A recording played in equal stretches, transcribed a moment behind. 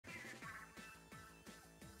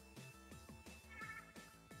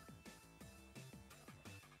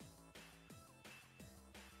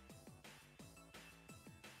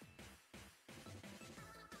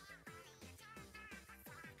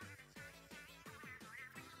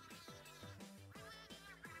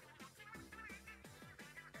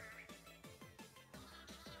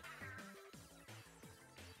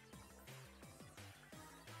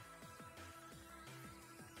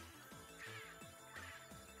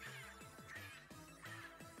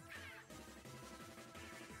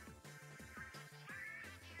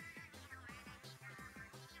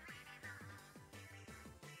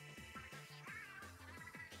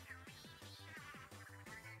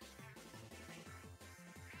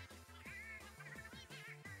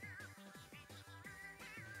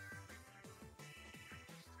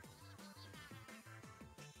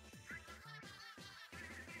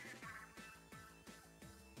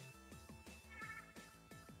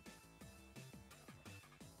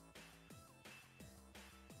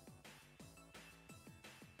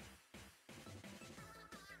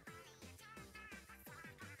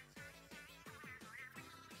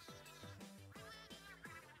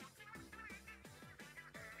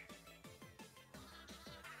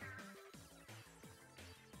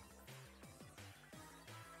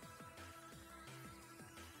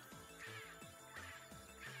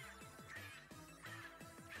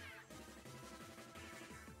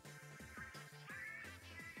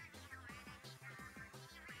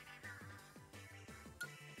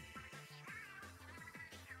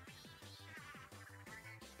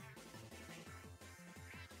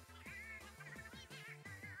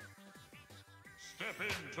Step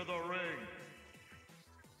into the ring.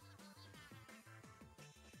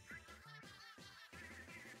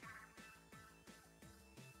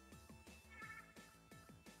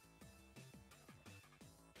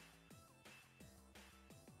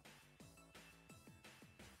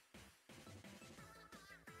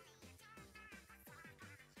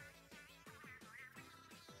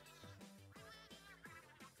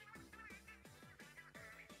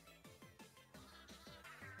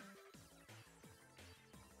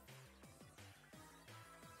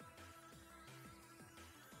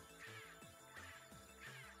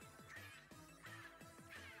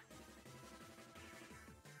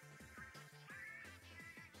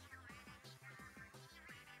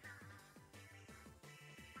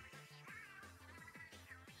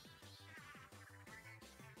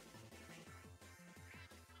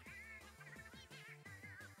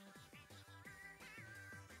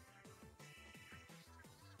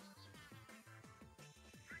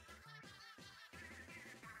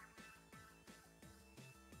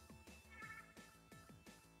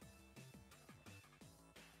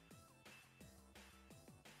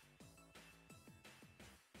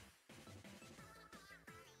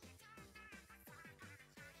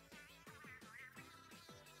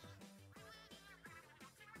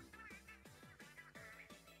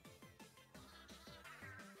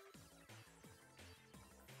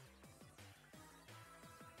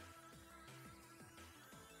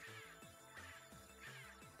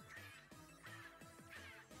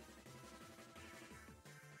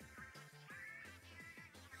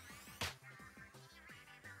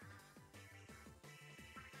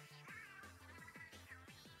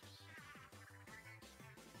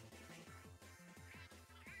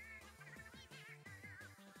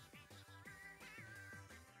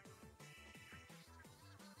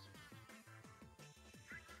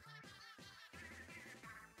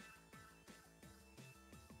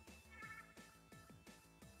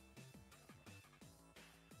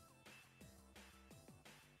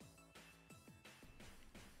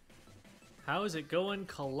 How is it going,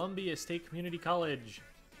 Columbia State Community College?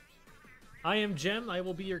 I am Jem. I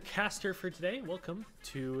will be your caster for today. Welcome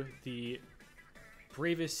to the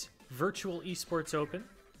Bravest Virtual Esports Open.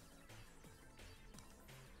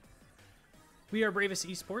 We are Bravest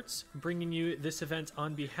Esports, bringing you this event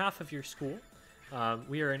on behalf of your school.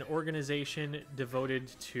 We are an organization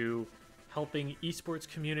devoted to helping esports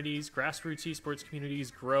communities, grassroots esports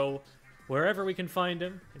communities, grow wherever we can find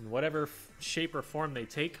them, in whatever shape or form they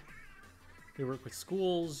take. We work with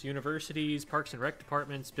schools, universities, parks and rec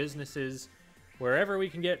departments, businesses, wherever we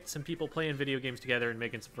can get some people playing video games together and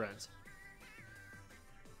making some friends.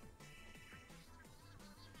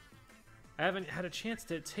 I haven't had a chance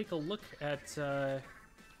to take a look at the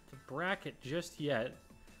bracket just yet.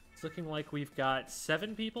 It's looking like we've got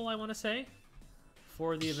 7 people, I want to say,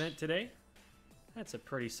 for the event today. That's a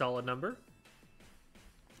pretty solid number.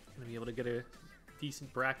 Gonna be able to get a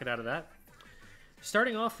decent bracket out of that.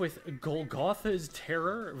 Starting off with Golgotha's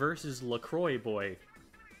Terror versus LaCroix Boy.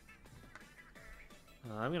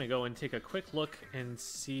 I'm going to go and take a quick look and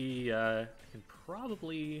see. I can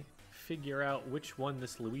probably figure out which one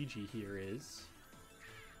this Luigi here is.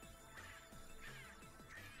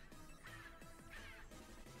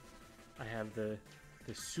 I have the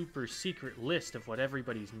super secret list of what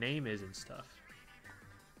everybody's name is and stuff.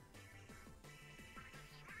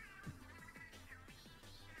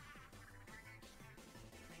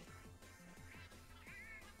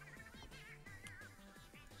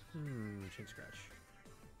 Chin scratch.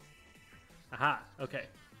 Aha, okay.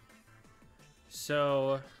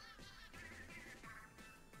 So,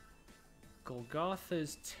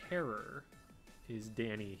 Golgotha's Terror is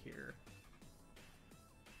Danny here.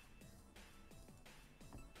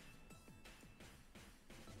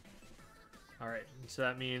 Alright, so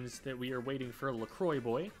that means that we are waiting for LaCroix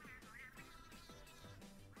Boy.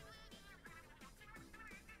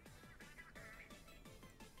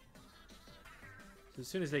 So as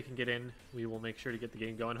soon as they can get in, we will make sure to get the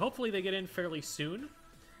game going. Hopefully they get in fairly soon.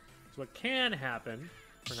 So what can happen,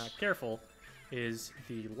 if we're not careful, is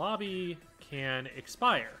the lobby can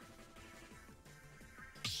expire.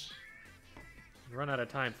 Run out of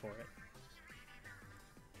time for it.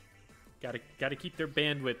 Gotta keep their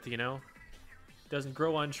bandwidth, you know? Doesn't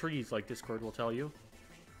grow on trees, like Discord will tell you.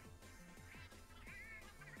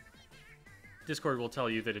 Discord will tell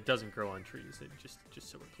you that it doesn't grow on trees. Just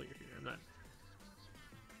so we're clear here. I'm not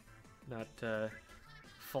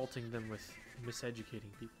faulting them with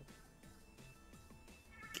miseducating people.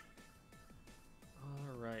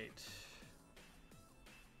 All right.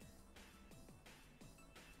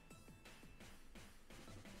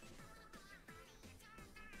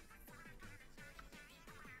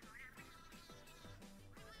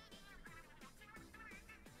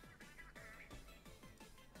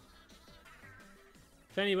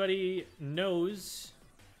 If anybody knows...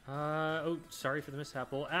 oh, sorry for the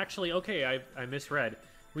mishap. Well, actually, okay, I misread.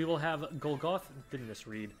 We will have Golgoth... Didn't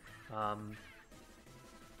misread.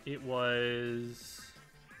 It was...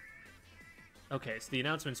 Okay, so the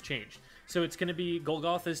announcement's changed. So it's going to be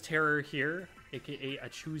Golgotha's Terror here, a.k.a.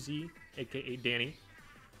 Achuzi, a.k.a. Danny,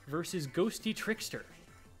 versus Ghosty Trickster.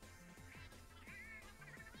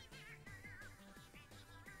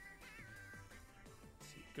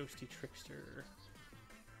 Let's see, Ghosty Trickster.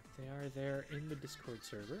 They are there in the Discord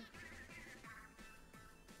server.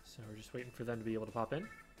 So we're just waiting for them to be able to pop in.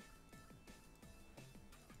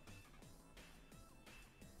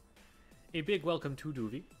 A big welcome to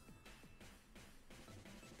Doovie.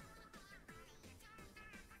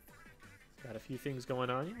 Got a few things going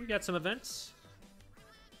on. We got some events.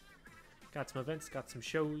 Got some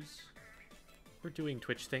shows. We're doing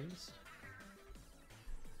Twitch things.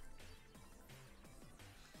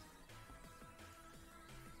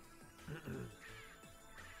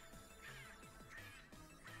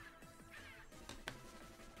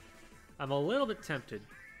 I'm a little bit tempted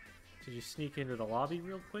to just sneak into the lobby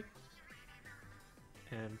real quick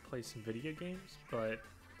and play some video games, but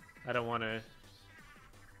I don't want to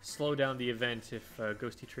slow down the event if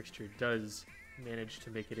Ghosty Trickster does manage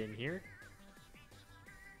to make it in here.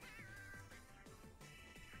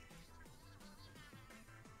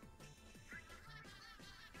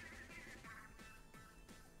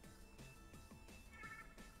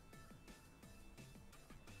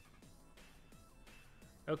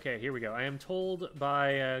 Okay, here we go. I am told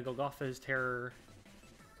by Golgotha's Terror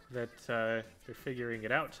that they're figuring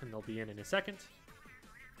it out, and they'll be in a second.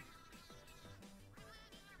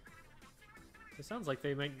 It sounds like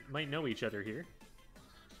they might know each other here.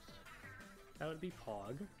 That would be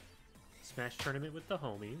Pog. Smash tournament with the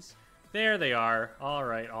homies. There they are. All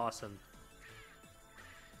right, awesome.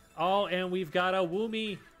 Oh, and we've got a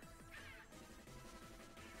Woomy.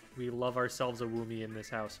 We love ourselves a Woomy in this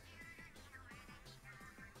house.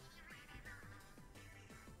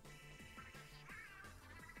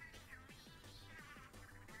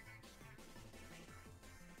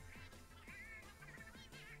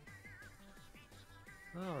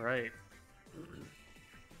 All right.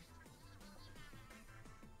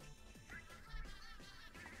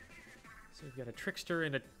 So we've got a Trickster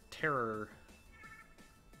and a Terror.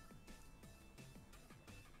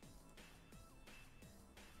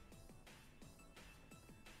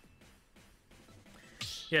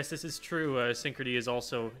 Yes, this is true. Synchrony is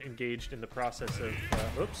also engaged in the process of...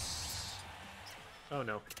 oops. Oh,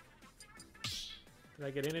 no. Did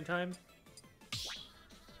I get in time?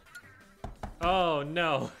 Oh,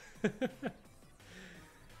 no.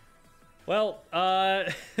 Well,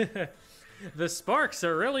 the sparks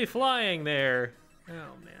are really flying there.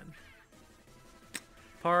 Oh, man.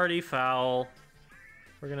 Party foul.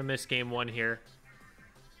 We're going to miss game one here.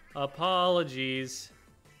 Apologies.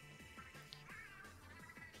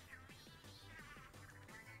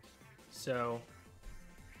 So,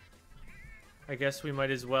 I guess we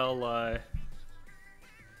might as well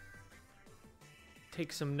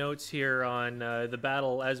take some notes here on the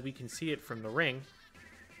battle as we can see it from the ring.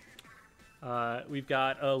 We've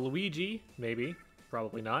got a Luigi, maybe,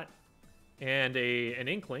 probably not, and an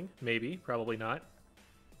Inkling, maybe, probably not.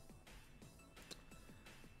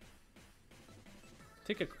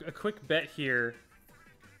 Take a quick bet here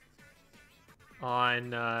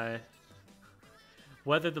on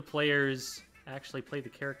whether the players actually play the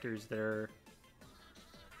characters that are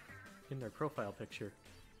in their profile picture.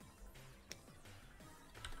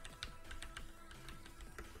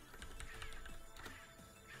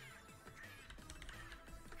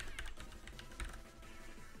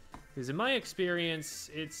 Because in my experience,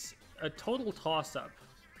 it's a total toss-up.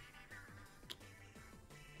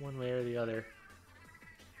 One way or the other.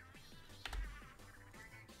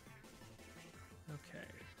 Okay,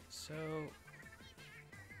 so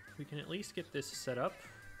we can at least get this set up.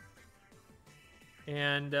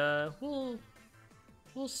 And we'll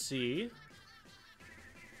see.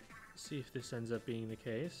 See if this ends up being the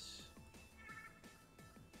case.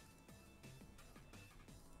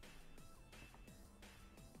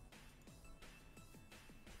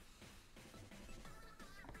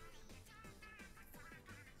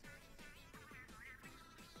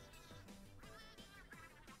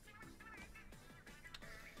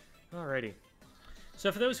 Alrighty.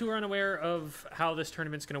 So for those who are unaware of how this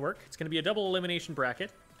tournament's going to work, it's going to be a double elimination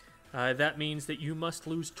bracket. That means that you must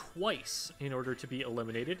lose twice in order to be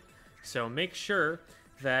eliminated. So make sure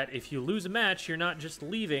that if you lose a match, you're not just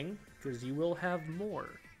leaving, because you will have more.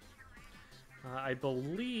 I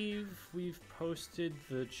believe we've posted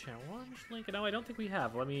the challenge link. No, I don't think we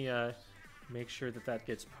have. Let me make sure that that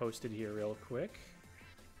gets posted here real quick.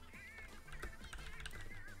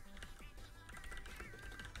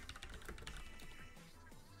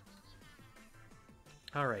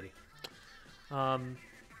 Alrighty.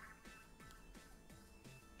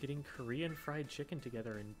 Getting Korean fried chicken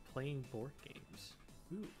together and playing board games.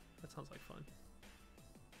 Ooh, that sounds like fun.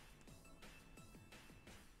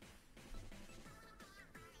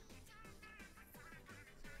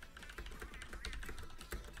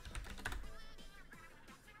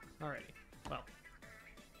 Alrighty, well.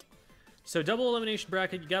 So double elimination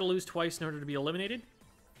bracket, you gotta lose twice in order to be eliminated.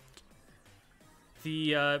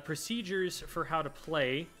 The procedures for how to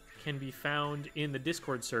play can be found in the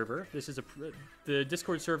Discord server. This is the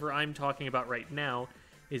Discord server I'm talking about right now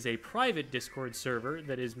is a private Discord server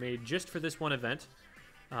that is made just for this one event.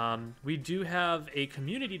 We do have a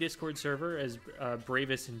community Discord server as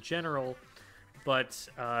Bravus in general, but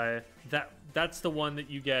that's the one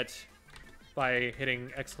that you get by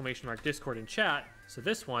hitting !Discord in chat. So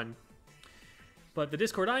this one. But the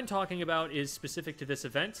Discord I'm talking about is specific to this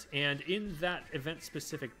event, and in that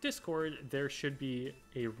event-specific Discord, there should be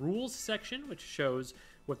a rules section, which shows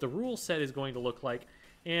what the rule set is going to look like,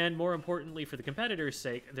 and more importantly, for the competitor's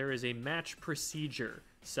sake, there is a match procedure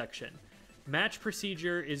section. Match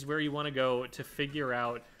procedure is where you want to go to figure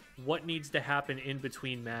out what needs to happen in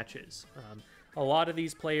between matches. A lot of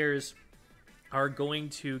these players are going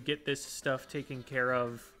to get this stuff taken care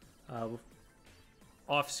of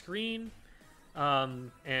off-screen,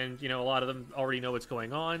 and you know, a lot of them already know what's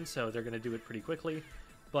going on, so they're going to do it pretty quickly.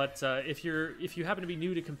 But if you happen to be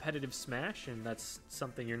new to competitive Smash and that's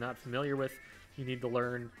something you're not familiar with, you need to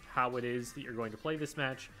learn how it is that you're going to play this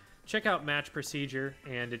match. Check out match procedure,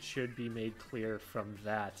 and it should be made clear from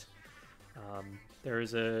that. There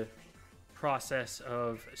is a process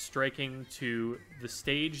of striking to the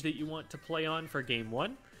stage that you want to play on for game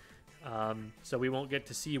one. So we won't get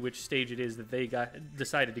to see which stage it is that they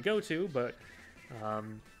decided to go to, but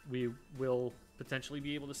we will potentially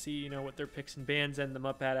be able to see, you know, what their picks and bans end them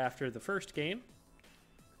up at after the first game.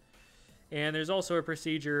 And there's also a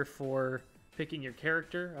procedure for picking your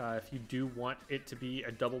character. If you do want it to be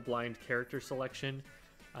a double-blind character selection,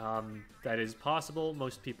 that is possible.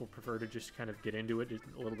 Most people prefer to just kind of get into it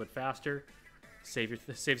a little bit faster, save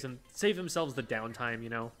themselves the downtime, you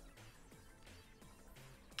know.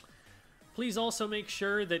 Please also make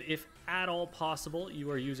sure that if at all possible, you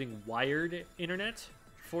are using wired internet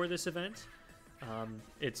for this event.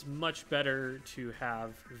 It's much better to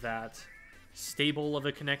have that stable of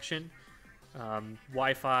a connection.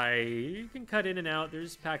 Wi-Fi can cut in and out.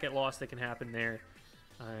 There's packet loss that can happen there.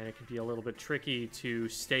 And it can be a little bit tricky to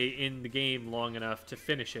stay in the game long enough to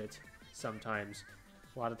finish it sometimes.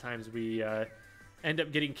 A lot of times we end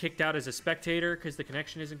up getting kicked out as a spectator because the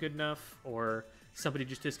connection isn't good enough, or somebody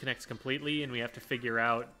just disconnects completely and we have to figure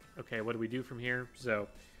out, okay, what do we do from here? So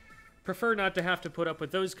prefer not to have to put up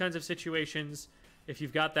with those kinds of situations. If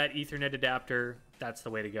you've got that Ethernet adapter, that's the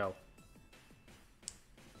way to go.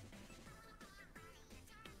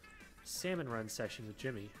 Salmon run session with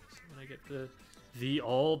Jimmy. So when I get the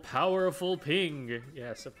all-powerful ping.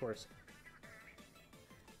 Yes, of course.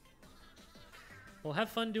 Well, have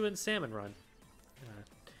fun doing salmon run.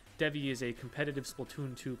 Devi is a competitive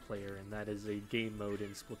Splatoon 2 player, and that is a game mode in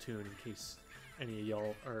Splatoon, in case any of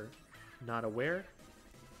y'all are not aware.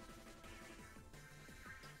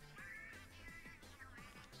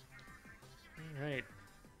 Alright.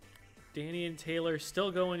 Danny and Taylor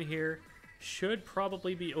still going here. Should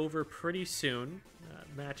probably be over pretty soon.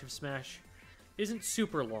 Match of Smash isn't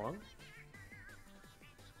super long.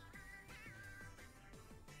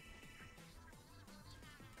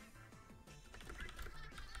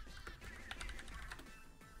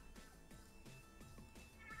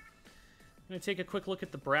 I'm going to take a quick look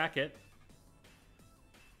at the bracket.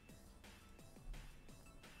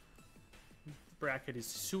 The bracket is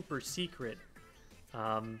super secret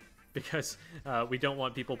because we don't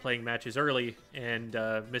want people playing matches early and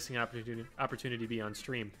missing an opportunity to be on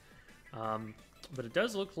stream. But it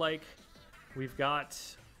does look like we've got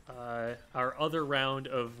our other round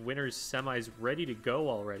of winners semis ready to go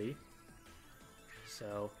already.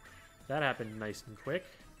 So that happened nice and quick.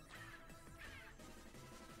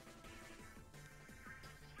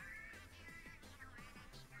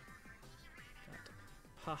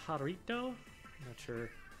 Pajarito? I'm not sure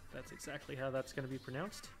that's exactly how that's going to be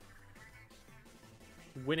pronounced.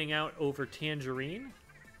 Winning out over Tangerine.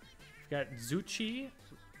 We've got Zuchi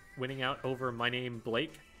winning out over My Name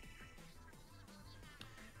Blake.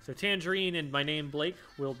 So Tangerine and My Name Blake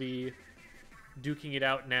will be duking it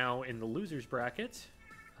out now in the losers bracket.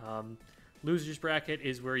 Losers bracket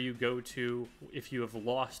is where you go to if you have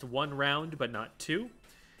lost 1 round but not 2.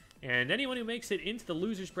 And anyone who makes it into the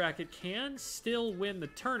losers bracket can still win the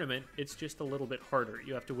tournament. It's just a little bit harder.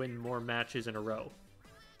 You have to win more matches in a row.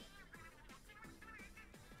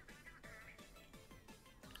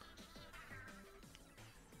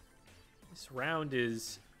 This round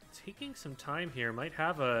is taking some time here. Might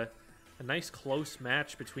have a nice close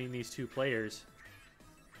match between these two players.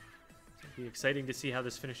 It'll be exciting to see how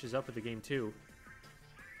this finishes up with the game 2.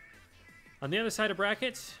 On the other side of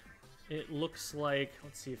bracket, it looks like,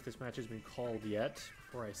 let's see if this match has been called yet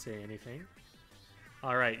before I say anything.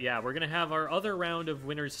 All right, yeah, we're going to have our other round of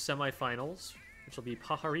winners semifinals, which will be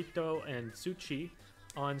Pajarito and Suchi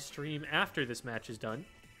on stream after this match is done.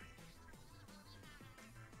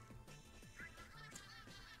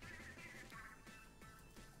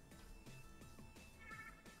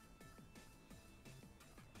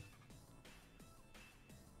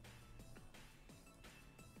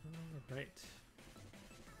 All right.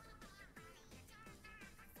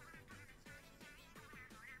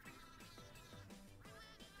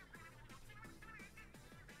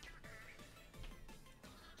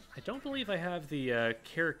 I don't believe I have the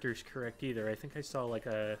characters correct either. I think I saw like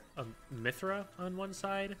a Mithra on one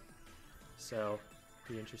side. So,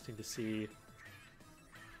 it'll be interesting to see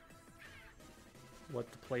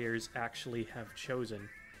what the players actually have chosen.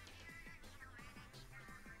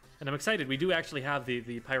 And I'm excited. We do actually have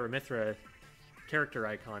the Pyramithra character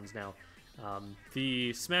icons now.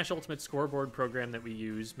 The Smash Ultimate Scoreboard program that we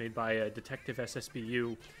use, made by Detective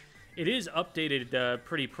SSBU, it is updated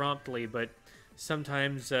pretty promptly, but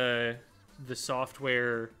sometimes the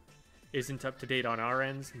software isn't up to date on our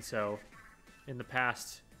ends, and so in the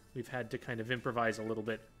past we've had to kind of improvise a little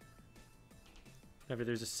bit. Whenever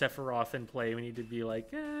there's a Sephiroth in play, we need to be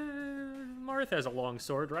like, Marth has a long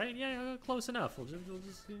sword, right? Yeah, close enough. We'll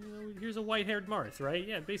just you know, here's a white-haired Marth, right?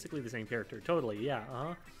 Yeah, basically the same character. Totally, yeah,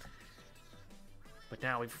 But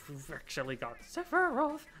now we've actually got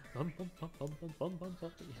Sephiroth. Bum, bum, bum, bum, bum, bum, bum,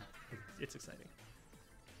 bum. Yeah, it's exciting.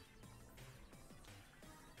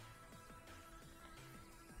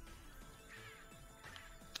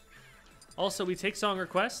 Also, we take song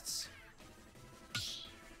requests.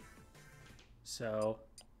 So,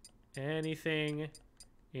 anything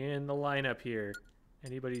in the lineup here,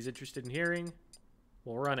 anybody's interested in hearing,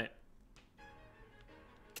 we'll run it.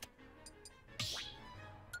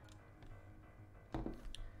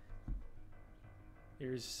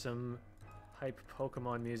 Here's some hype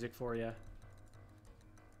Pokemon music for you.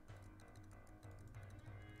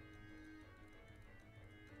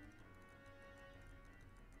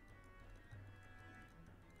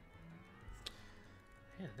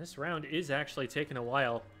 Man, this round is actually taking a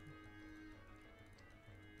while.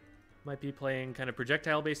 Might be playing kind of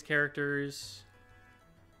projectile-based characters.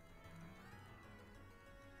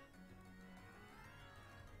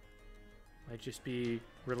 Might just be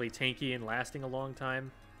really tanky and lasting a long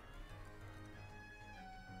time.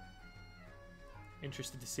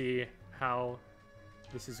 Interested to see how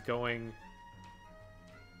this is going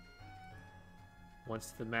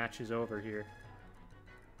once the match is over here.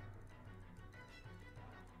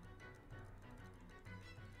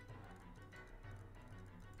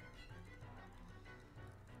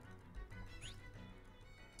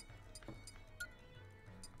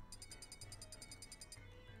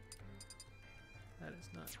 That is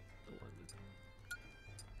not the one.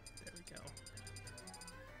 There we go.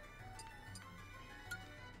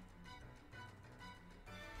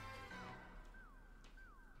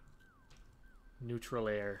 Neutral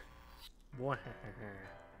air.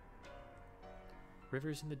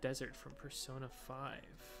 Rivers in the Desert from Persona 5.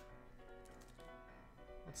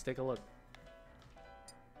 Let's take a look.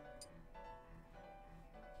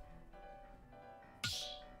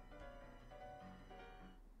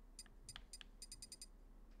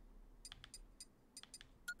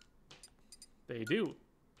 They do.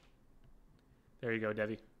 There you go,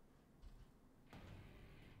 Devi.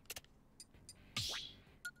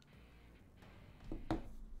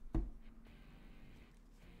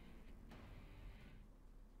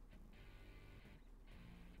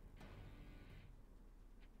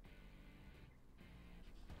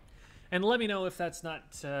 And let me know if that's not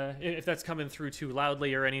if that's coming through too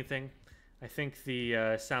loudly or anything. I think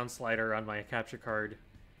the sound slider on my capture card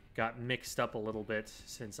got mixed up a little bit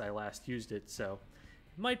since I last used it, so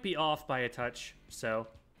it might be off by a touch. So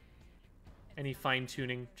any fine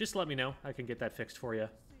tuning, just let me know. I can get that fixed for you.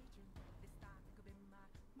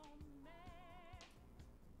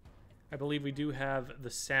 I believe we do have the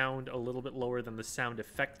sound a little bit lower than the sound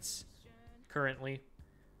effects currently.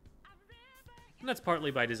 And that's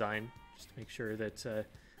partly by design, just to make sure that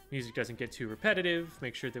music doesn't get too repetitive,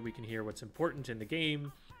 make sure that we can hear what's important in the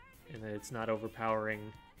game, and that it's not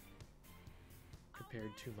overpowering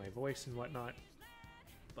compared to my voice and whatnot.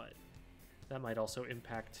 But that might also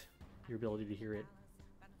impact your ability to hear it.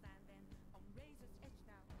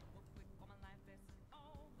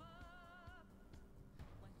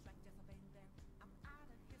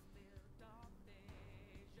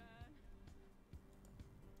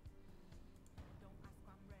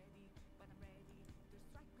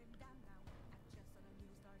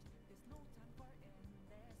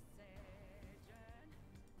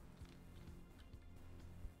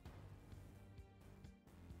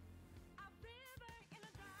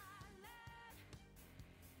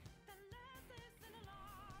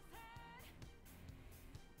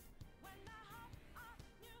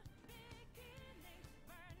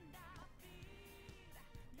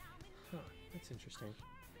 That's interesting.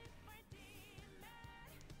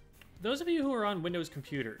 Those of you who are on Windows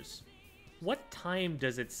computers, what time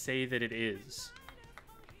does it say that it is?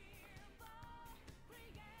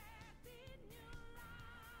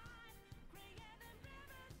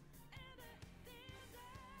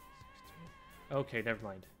 Okay, never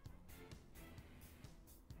mind.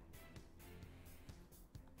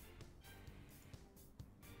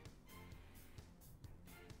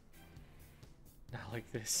 Not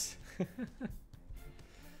like this.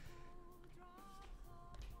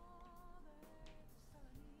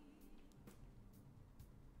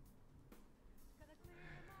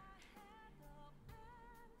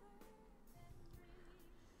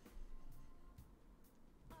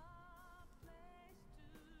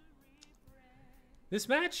 This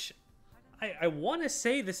match, I want to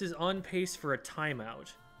say this is on pace for a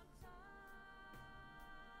timeout.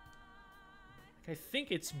 I think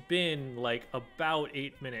it's been like about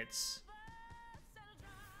 8 minutes.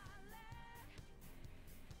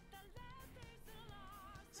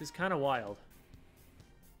 This is kind of wild.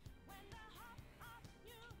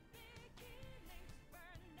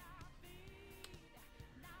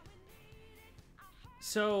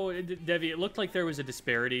 So, Devi, it looked like there was a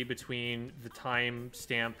disparity between the time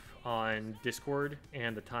stamp on Discord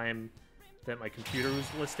and the time that my computer was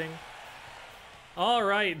listing. All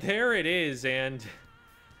right, there it is. And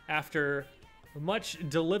after much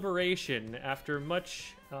deliberation, after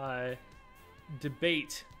much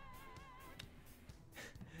debate,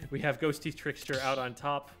 we have Ghosty Trickster out on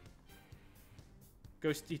top.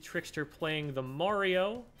 Ghosty Trickster playing the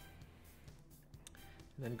Mario.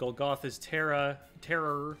 And then Golgotha's Terror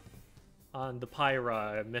on the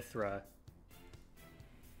Pyra Mithra.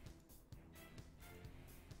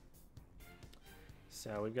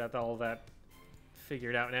 So we've got all that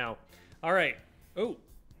figured out now. All right. Oh,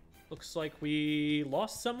 looks like we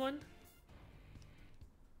lost someone.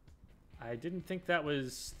 I didn't think that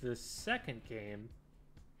was the second game.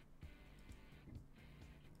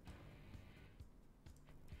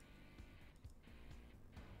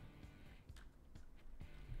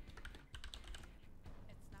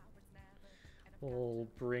 We'll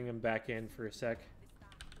bring him back in for a sec.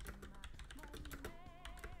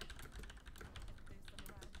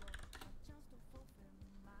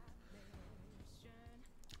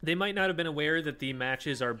 They might not have been aware that the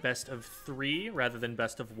matches are best of 3 rather than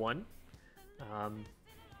best of 1.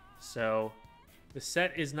 So the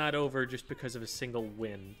set is not over just because of a single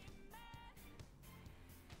win.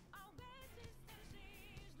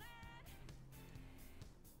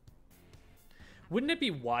 Wouldn't it be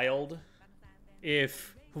wild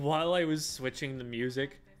if, while I was switching the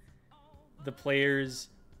music, the players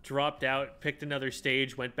dropped out, picked another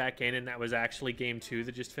stage, went back in, and that was actually game 2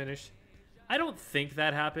 that just finished? I don't think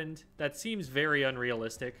that happened. That seems very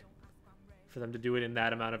unrealistic for them to do it in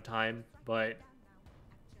that amount of time, but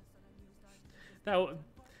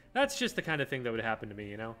that's just the kind of thing that would happen to me,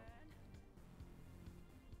 you know?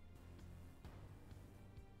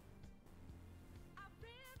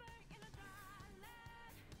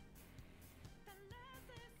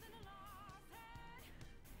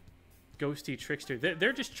 Ghosty Trickster.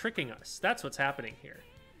 They're just tricking us. That's what's happening here.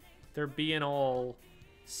 They're being all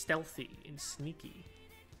stealthy and sneaky.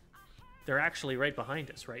 They're actually right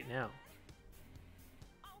behind us right now.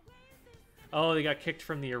 Oh, they got kicked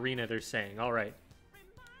from the arena, they're saying. All right.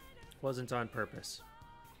 Wasn't on purpose.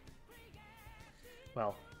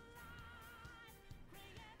 Well.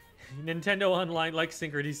 Nintendo Online, like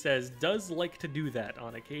Synchrony says, does like to do that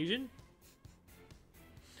on occasion.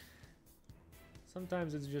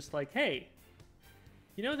 Sometimes it's just like, hey,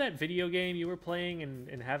 you know that video game you were playing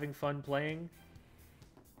and having fun playing?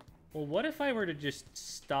 Well, what if I were to just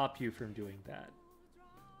stop you from doing that?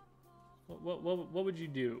 What would you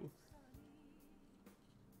do?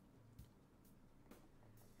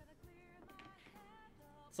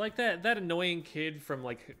 like that annoying kid from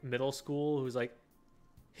like middle school who's like,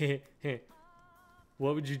 "Heh heh,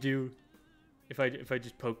 what would you do if I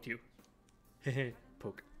just poked you?" Heh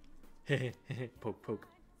poke. Heh poke poke.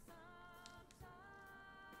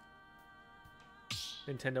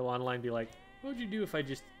 Nintendo Online be like, what would you do if I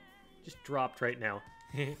just dropped right now?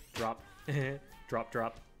 Drop. Drop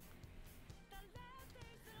drop.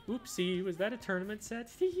 Oopsie, was that a tournament set?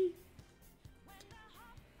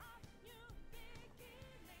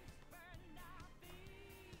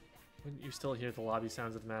 Wouldn't you still hear the lobby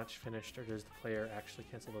sounds of the match finished, or does the player actually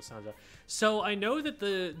cancel those sounds out? So I know that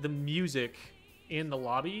the music in the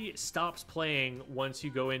lobby stops playing once you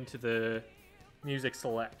go into the music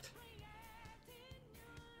select.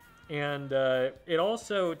 And it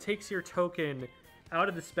also takes your token out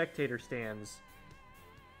of the spectator stands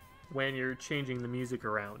when you're changing the music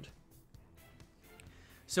around.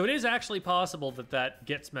 So it is actually possible that that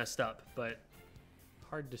gets messed up, but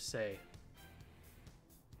hard to say.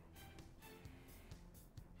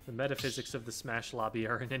 The metaphysics of the Smash lobby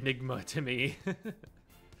are an enigma to me.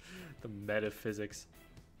 The metaphysics.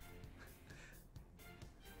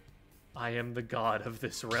 I am the god of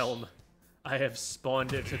this realm. I have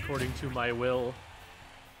spawned it according to my will.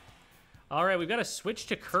 Alright, we've got to switch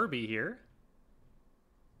to Kirby here.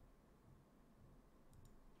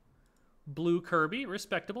 Blue Kirby,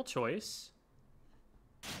 respectable choice.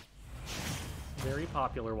 Very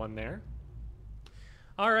popular one there.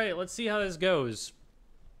 Alright, let's see how this goes.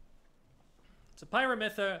 So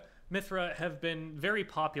Pyra Mythra have been very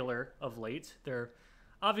popular of late. They're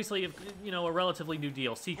obviously, you know, a relatively new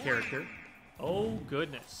DLC character. Oh,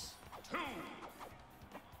 goodness. 2,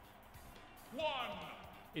 1.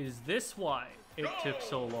 Is this why it took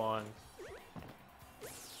so long?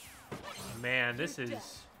 Man, this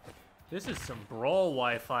is some brawl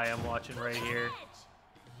Wi-Fi I'm watching right here.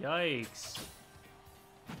 Yikes.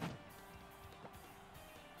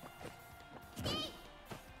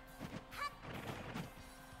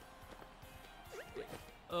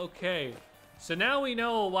 Okay, so now we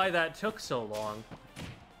know why that took so long.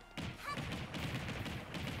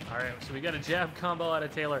 Alright, so we got a jab combo out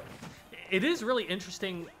of Taylor. It is really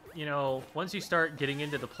interesting, you know, once you start getting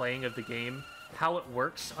into the playing of the game, how it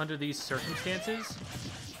works under these circumstances.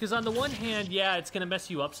 Because on the one hand, yeah, it's going to mess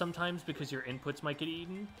you up sometimes because your inputs might get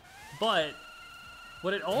eaten. But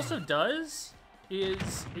what it also does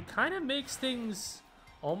is it kind of makes things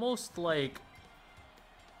almost like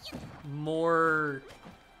more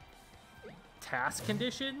task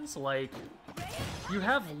conditions. Like, you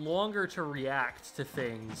have longer to react to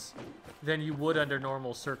things than you would under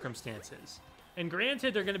normal circumstances. And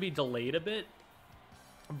granted, they're going to be delayed a bit,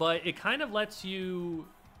 but it kind of lets you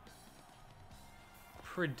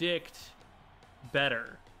predict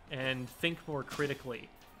better and think more critically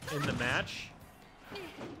in the match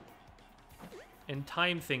and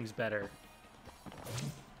time things better.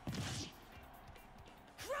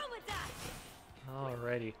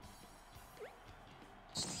 Alrighty.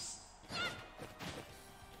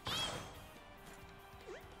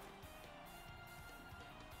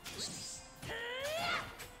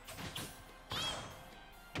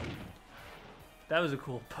 That was a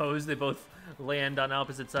cool pose. They both land on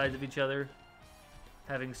opposite sides of each other,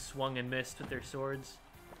 having swung and missed with their swords.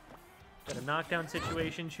 Got a knockdown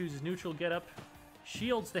situation, chooses neutral getup,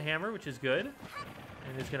 shields the hammer, which is good,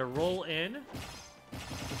 and is going to roll in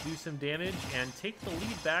to do some damage and take the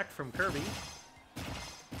lead back from Kirby.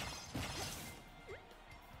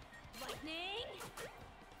 Lightning.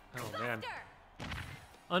 Oh, man.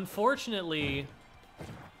 Unfortunately,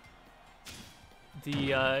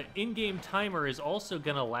 the in-game timer is also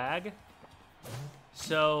going to lag,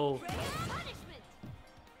 so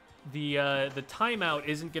the timeout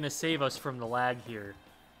isn't going to save us from the lag here.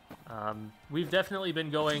 We've definitely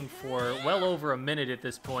been going for well over a minute at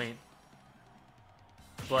this point,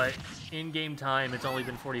 but in-game time, it's only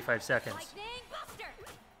been 45 seconds.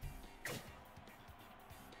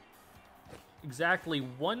 Exactly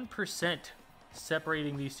 1%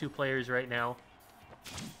 separating these two players right now.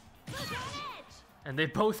 And they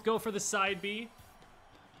both go for the side B.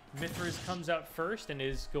 Mythras comes out first and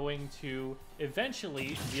is going to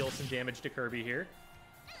eventually deal some damage to Kirby here.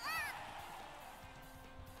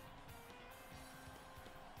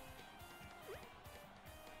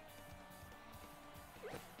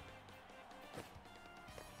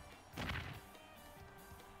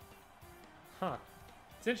 Huh.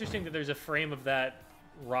 It's interesting that there's a frame of that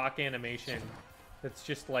rock animation that's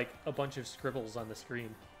just like a bunch of scribbles on the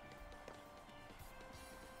screen.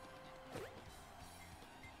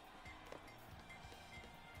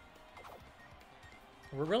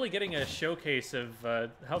 We're really getting a showcase of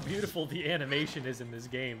how beautiful the animation is in this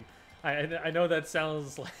game. I know that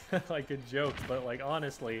sounds like a joke, but like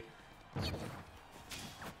honestly,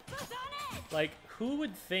 like who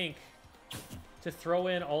would think to throw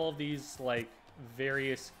in all of these like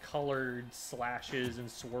various colored slashes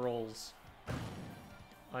and swirls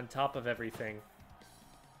on top of everything?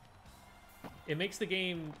 It makes the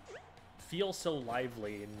game feel so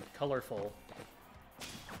lively and colorful.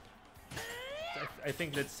 I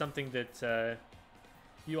think that's something that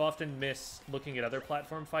you often miss looking at other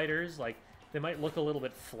platform fighters. Like, they might look a little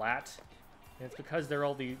bit flat, and it's because they're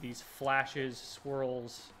all these flashes,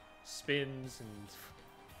 swirls, spins, and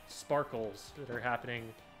sparkles that are happening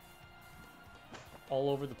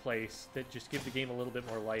all over the place that just give the game a little bit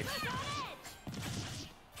more life.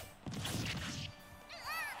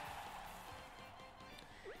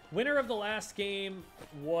 Winner of the last game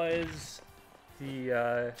was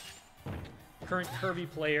the current Kirby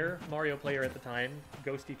player, Mario player at the time,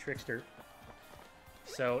 Ghosty Trickster.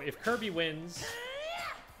 So if Kirby wins,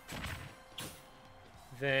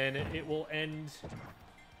 then it will end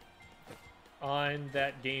on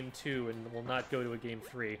that game 2 and will not go to a game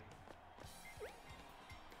 3.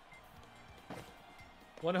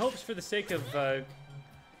 One hopes for the sake of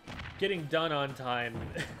getting done on time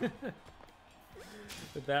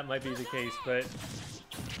that might be the case, but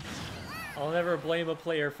I'll never blame a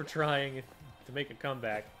player for trying to make a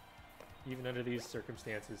comeback, even under these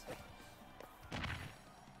circumstances.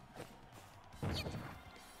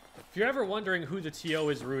 If you're ever wondering who the TO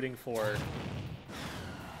is rooting for,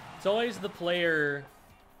 it's always the player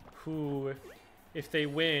who, if they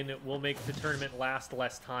win, will make the tournament last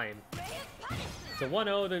less time. It's a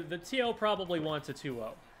 1-0, the TO probably wants a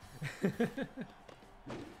 2-0.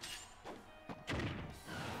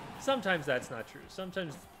 Sometimes that's not true.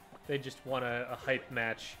 Sometimes they just want a hype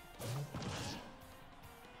match.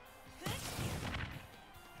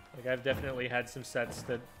 Like, I've definitely had some sets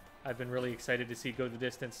that I've been really excited to see go the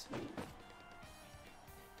distance.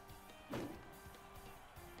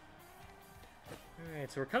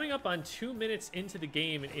 Alright, so we're coming up on 2 minutes into the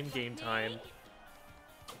game in in-game time.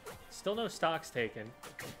 Still no stocks taken.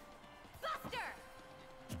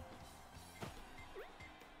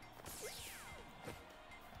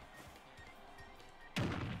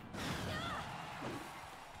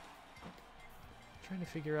 Trying to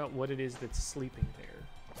figure out what it is that's sleeping there.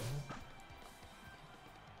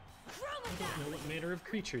 I don't know what manner of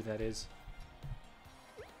creature that is.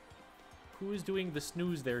 Who is doing the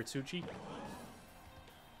snooze there, Tsuchi?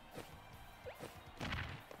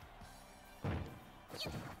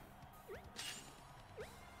 And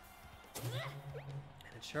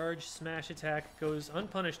a charge smash attack goes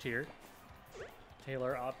unpunished here.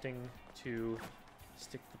 Taylor opting to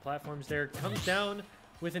stick the platforms there. Comes down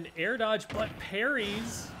with an air dodge, but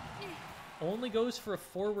parries. Only goes for a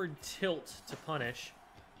forward tilt to punish.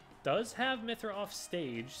 Does have Mithra off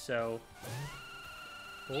stage, so...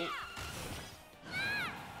 Oh.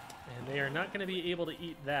 And they are not going to be able to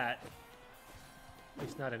eat that. At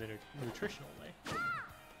least not in a nutritional way.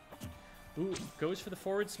 Ooh, goes for the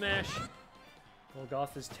forward smash.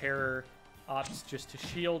 Golgotha's Terror opts just to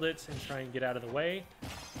shield it and try and get out of the way.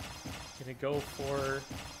 Gonna go for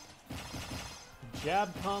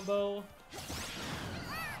jab combo.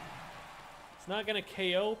 It's not gonna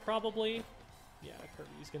KO, probably. Yeah,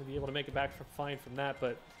 Kirby's gonna be able to make it back fine from that,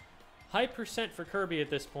 but high percent for Kirby at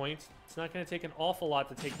this point. It's not gonna take an awful lot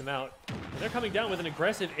to take them out. And they're coming down with an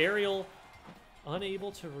aggressive aerial.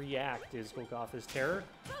 Unable to react is Golgotha's Terror.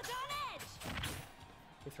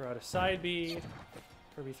 They throw out a side B.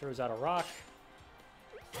 Kirby throws out a rock.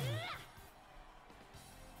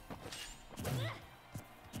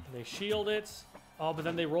 And they shield it. Oh, but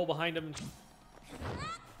then they roll behind him.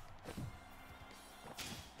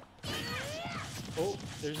 Oh,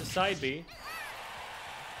 there's a side B. Is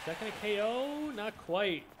that going to KO? Not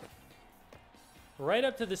quite. Right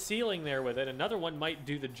up to the ceiling there with it. Another one might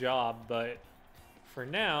do the job, but for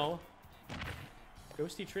now,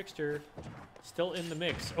 Ghosty Trickster still in the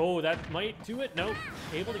mix. Oh, that might do it. Nope.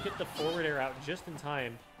 Able to get the forward air out just in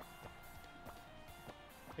time.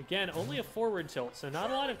 Again, only a forward tilt, so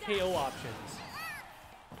not a lot of KO options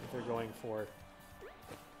that they're going for.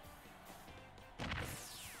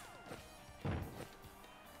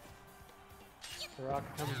 The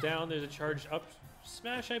rock comes down. There's a charged up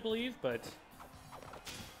smash, I believe, but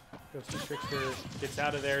Ghosty Trickster gets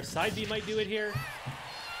out of there. Side B might do it here.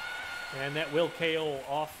 And that will KO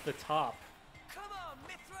off the top. Come on,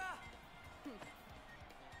 Mithra!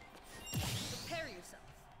 Prepare yourself.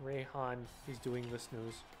 Rayhan, he's doing the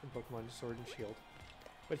snooze from Pokemon Sword and Shield.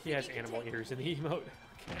 But he has animal ears in the emote.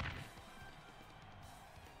 Okay.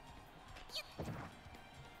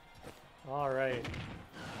 All right.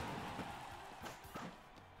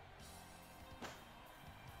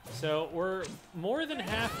 So we're more than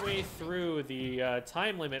halfway through the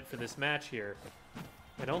time limit for this match here.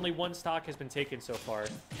 And only one stock has been taken so far.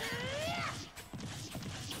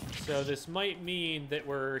 So this might mean that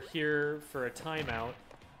we're here for a timeout.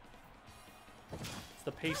 It's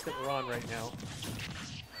the pace that we're on right now.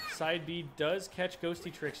 Side B does catch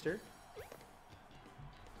Ghosty Trickster.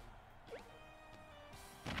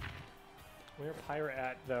 Where Pyra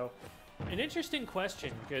at, though? An interesting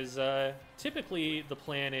question, because typically the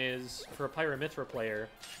plan is for a Pyra Mithra player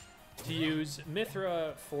to use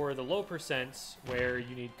Mithra for the low percents, where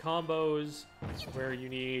you need combos, where you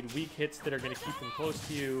need weak hits that are going to keep them close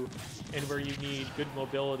to you, and where you need good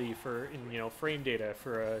mobility for, frame data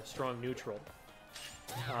for a strong neutral.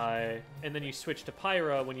 And then you switch to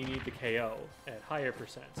Pyra when you need the KO at higher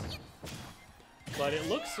percents. But it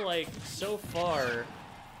looks like, so far,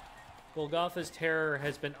 Golgotha's Terror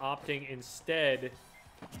has been opting instead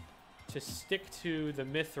to stick to the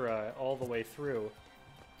Mithra all the way through.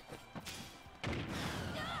 I'm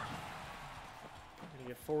gonna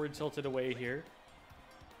get forward tilted away here.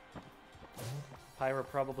 Pyra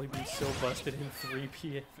probably be so busted in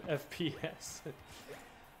 3 FPS.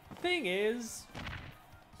 Thing is,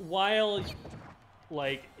 while,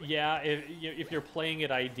 like, yeah, if you're playing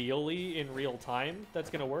it ideally in real time, that's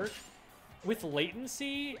gonna work. With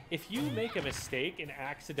latency, if you make a mistake and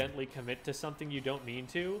accidentally commit to something you don't mean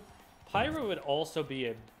to, Pyra would also be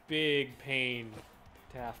a big pain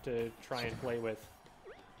to have to try and play with.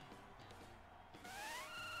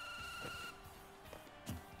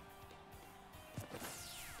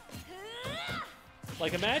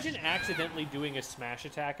 Like, imagine accidentally doing a smash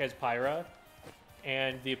attack as Pyra,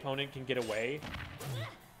 and the opponent can get away.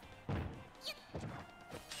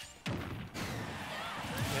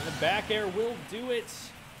 And the back air will do it.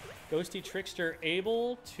 Ghosty Trickster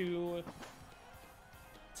able to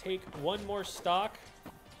take one more stock.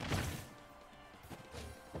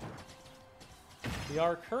 We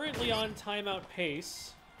are currently on timeout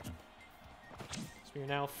pace. So we are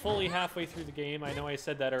now fully halfway through the game. I know I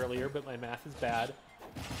said that earlier, but my math is bad.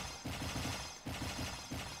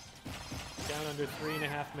 Down under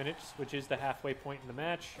 3.5 minutes, which is the halfway point in the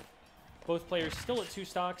match. Both players still at 2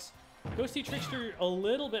 stocks. Ghosty Trickster a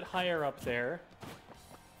little bit higher up there.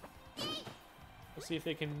 We'll see if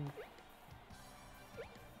they can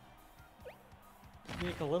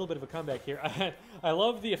make a little bit of a comeback here. I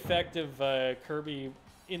love the effect of Kirby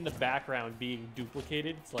in the background being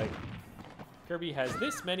duplicated. It's like Kirby has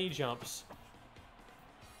this many jumps.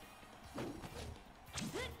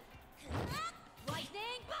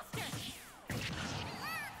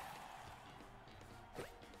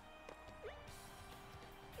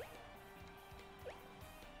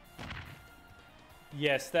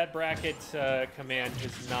 Yes, that bracket command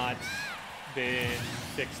has not been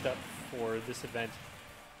fixed up for this event.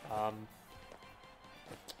 I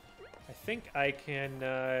think I can...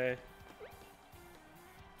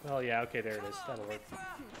 well, yeah, okay, there it is. That'll work.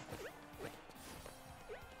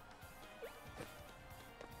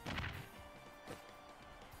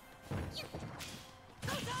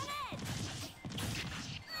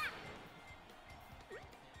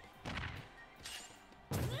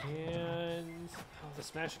 And the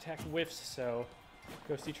smash attack whiffs, so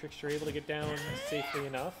Ghosty Trickster able to get down safely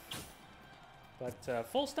enough. But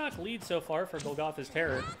full stock lead so far for Golgotha's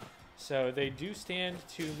Terror, so they do stand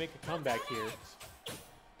to make a comeback here.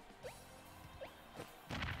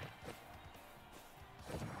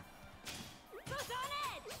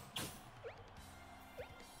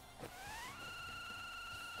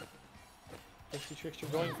 Ghosty Trickster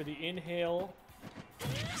going for the inhale.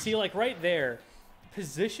 See, like right there,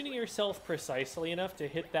 positioning yourself precisely enough to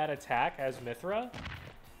hit that attack as Mithra,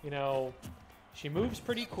 you know, she moves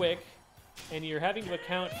pretty quick, and you're having to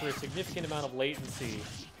account for a significant amount of latency.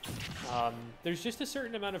 There's just a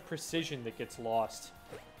certain amount of precision that gets lost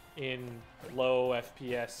in low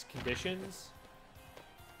FPS conditions.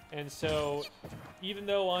 And so, even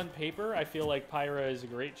though on paper I feel like Pyra is a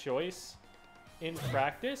great choice, in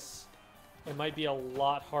practice, it might be a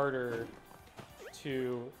lot harder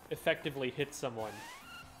to effectively hit someone.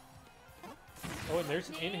 Oh, and there's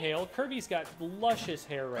an inhale. Kirby's got luscious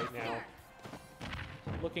hair right now.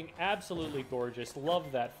 Looking absolutely gorgeous.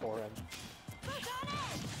 Love that for him.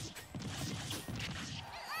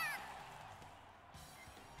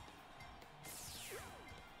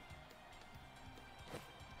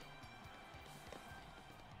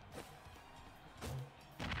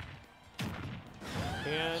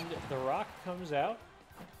 And the rock comes out.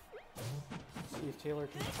 See if Taylor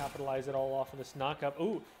can capitalize it all off of this knockup.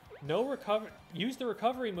 Ooh, No recover. Use the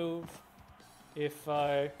recovery move if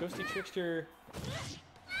Ghosty Trickster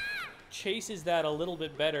chases that a little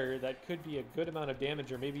bit better. That could be a good amount of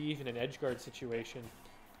damage, or maybe even an edgeguard situation.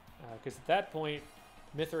 Because at that point,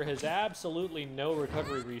 Mithra has absolutely no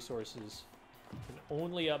recovery resources. Can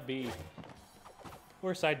only up B.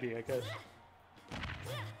 Or side B, I guess.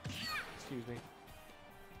 Excuse me.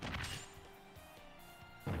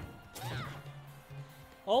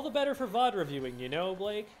 All the better for VOD reviewing, you know,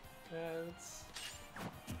 Blake?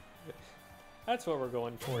 That's what we're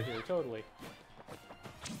going for here, totally.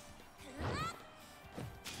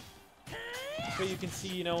 So you can see,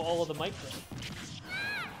 you know, all of the micro.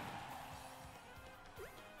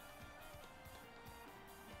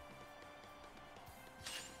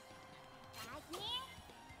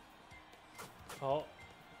 Oh.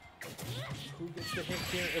 Who gets the hit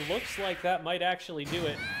here? It looks like that might actually do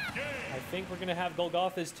it. I think we're going to have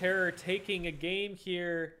Golgotha's Terror taking a game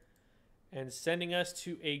here and sending us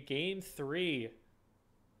to a game 3.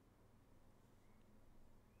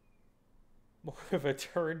 More of a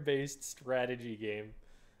turn-based strategy game.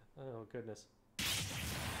 Oh, goodness.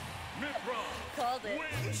 Called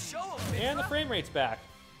it. Show 'em, And the frame rate's back.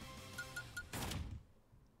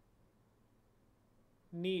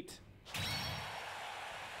 Neat.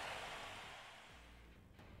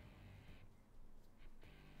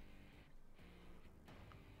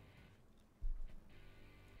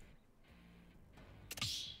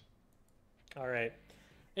 All right.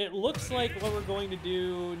 It looks like what we're going to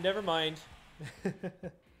do... Never mind.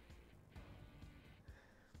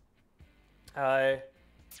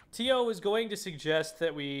 Tio was going to suggest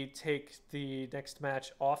that we take the next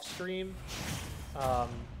match off stream.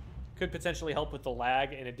 Could potentially help with the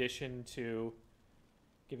lag in addition to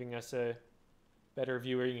giving us a better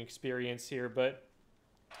viewing experience here, but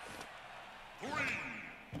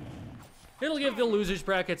it'll give the losers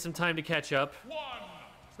bracket some time to catch up.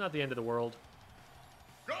 It's not the end of the world.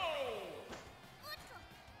 Go!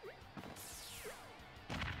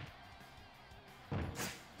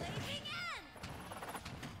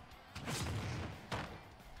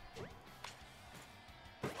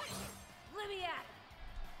 Let me at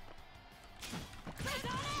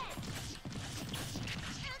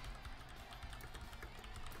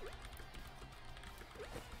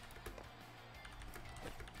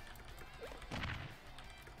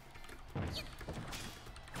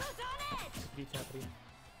Tappity.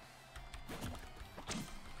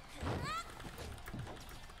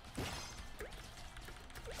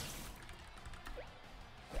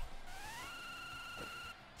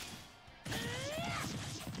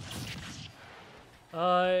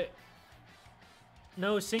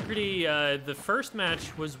 No, Synchrony, the first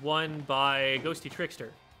match was won by Ghosty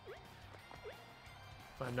Trickster.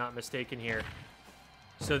 If I'm not mistaken here.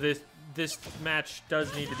 So this match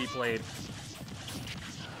does need to be played.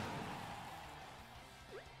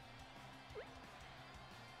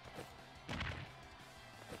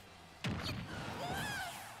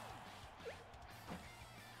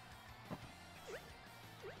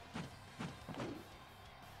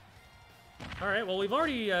 Alright, well, we've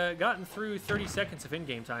already gotten through 30 seconds of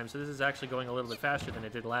in-game time, so this is actually going a little bit faster than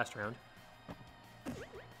it did last round.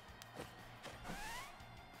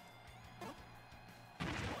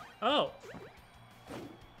 Oh!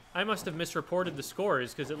 I must have misreported the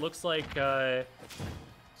scores, because it looks like the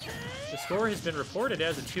score has been reported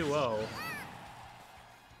as a 2-0.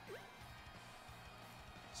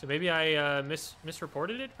 So maybe I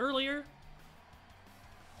misreported it earlier?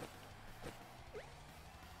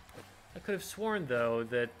 I could have sworn, though,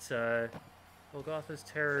 that Golgotha's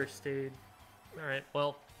Terror stayed... Alright,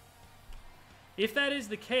 well... If that is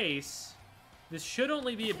the case, this should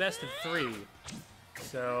only be a best of 3.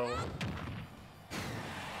 So... if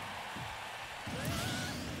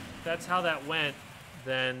that's how that went,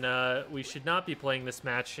 then we should not be playing this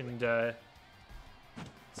match, and let's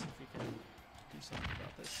see if we can do something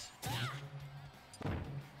about this.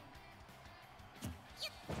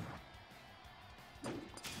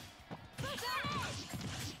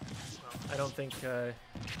 I don't think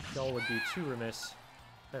y'all would be too remiss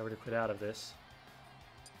if I were to quit out of this.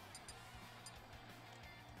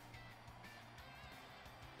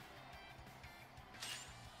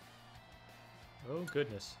 Oh,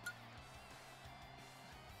 goodness.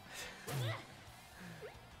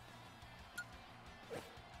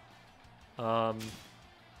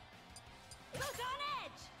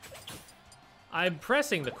 I'm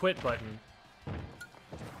pressing the quit button.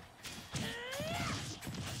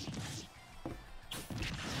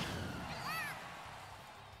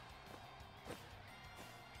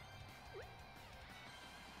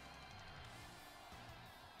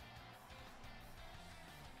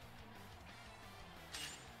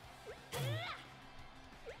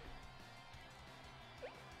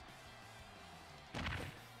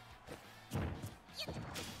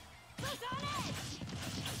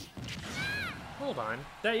 hold on.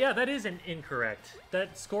 That is an incorrect.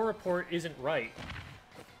 That score report isn't right.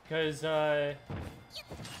 Because,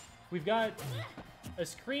 we've got a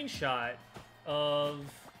screenshot of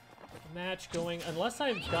a match going, unless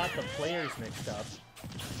I've got the players mixed up.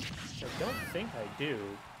 Which I don't think I do.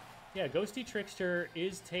 Yeah, Ghosty Trickster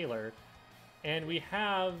is Taylor. And we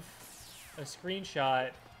have a screenshot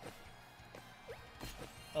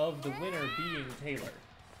of the winner being Taylor.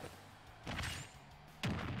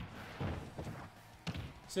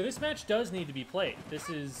 So this match does need to be played. This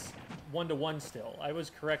is 1-1 still. I was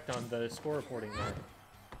correct on the score reporting there.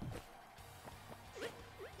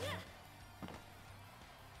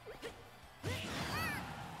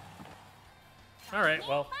 All right,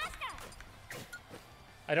 well,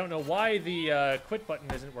 I don't know why the quit button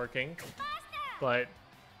isn't working, but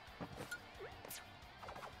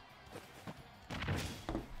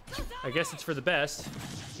I guess it's for the best,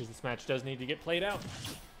 because this match does need to get played out.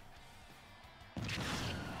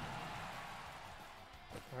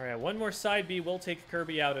 All right, one more side B will take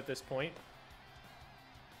Kirby out at this point.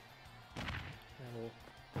 That'll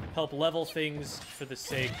help level things for the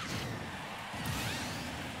sake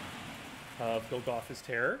of Golgotha's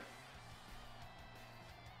Terror.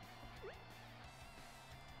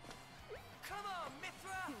 Come on,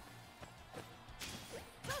 Mithra!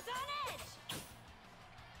 Put on edge!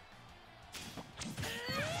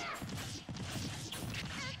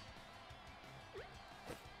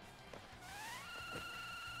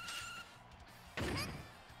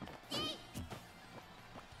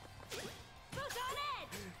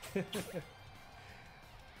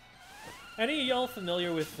 Any of y'all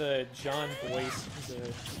familiar with John Boyce,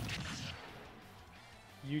 the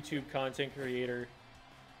YouTube content creator?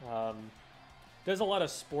 Does a lot of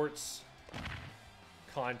sports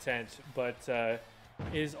content, but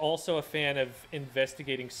is also a fan of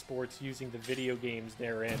investigating sports using the video games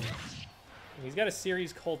therein. And he's got a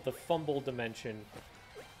series called The Fumble Dimension,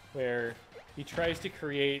 where he tries to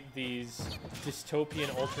create these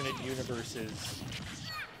dystopian alternate universes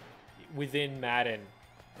within Madden.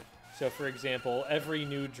 So, for example, every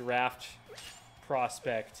new draft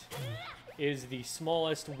prospect is the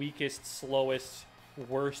smallest, weakest, slowest,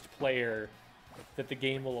 worst player that the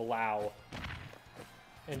game will allow,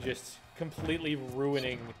 and just completely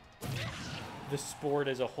ruining the sport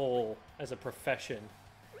as a whole, as a profession.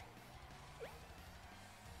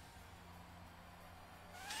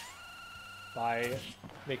 By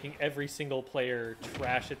making every single player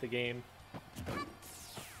trash at the game.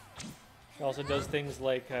 He also does things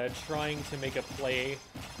like trying to make a play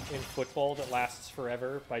in football that lasts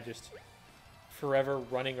forever by just forever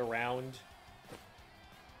running around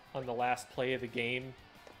on the last play of the game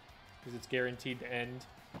because it's guaranteed to end.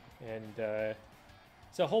 And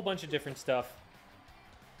it's a whole bunch of different stuff.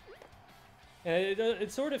 And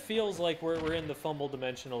it sort of feels like we're in the fumble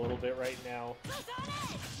dimension a little bit right now.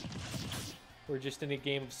 We're just in a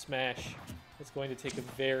game of Smash. It's going to take a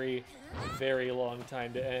very, very long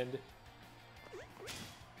time to end.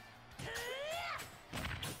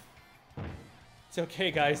 It's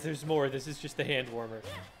okay, guys. There's more. This is just the hand warmer.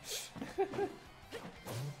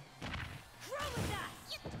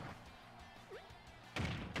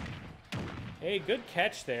 Hey, good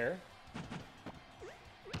catch there.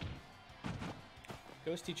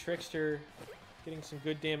 Ghosty Trickster getting some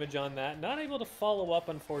good damage on that. Not able to follow up,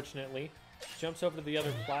 unfortunately. Jumps over to the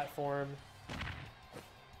other platform.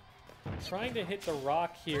 Trying to hit the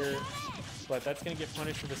rock here, but that's going to get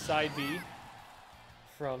punished with a side B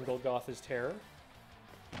from Golgotha's Terror.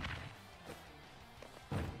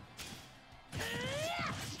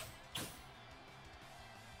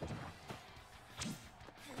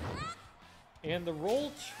 And the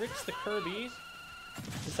roll tricks the Kirby.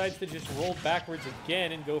 Decides to just roll backwards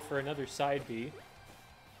again and go for another side B.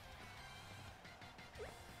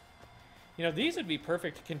 You know, these would be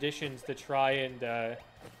perfect conditions to try and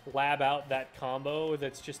lab out that combo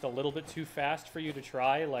that's just a little bit too fast for you to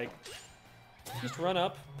try. Like, just run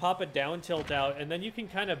up, pop a down tilt out, and then you can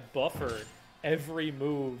kind of buffer every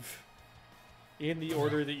move in the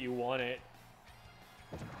order that you want it.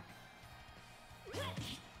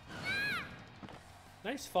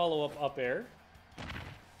 Nice follow-up up air.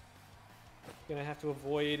 Gonna have to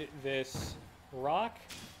avoid this rock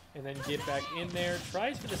and then get back in there.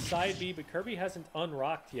 Tries for the side B, but Kirby hasn't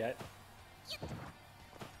unrocked yet.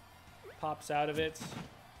 Pops out of it.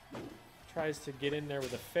 Tries to get in there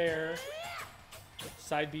with a fair.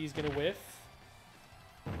 Side B is gonna whiff.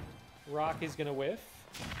 Rock is gonna whiff.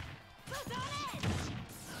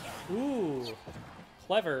 Ooh,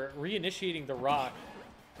 clever. Reinitiating the rock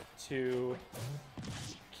to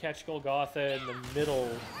catch Golgotha in the middle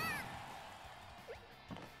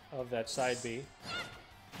of that side B.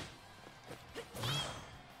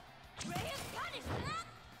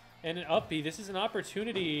 And an up B. This is an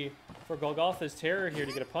opportunity for Golgotha's Terror here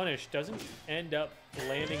to get a punish. Doesn't end up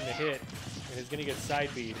landing the hit, and is going to get side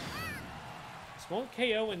B'd. This won't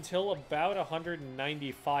KO until about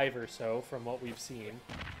 195 or so from what we've seen.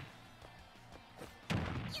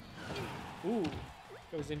 Ooh,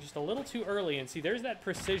 goes in just a little too early, and see, there's that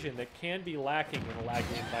precision that can be lacking in a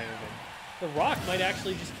laggy environment. The rock might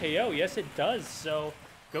actually just KO. Yes, it does. So,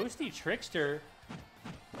 Ghosty Trickster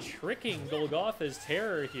tricking Golgotha's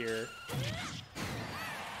Terror here.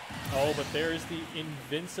 Oh, but there's the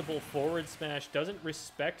invincible forward smash. Doesn't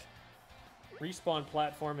respect respawn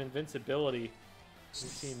platform invincibility. We've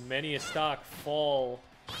seen many a stock fall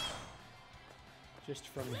just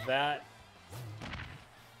from that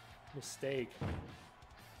mistake.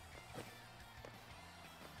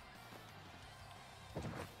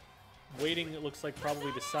 Waiting, it looks like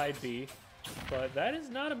probably to side B, but that is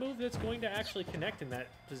not a move that's going to actually connect in that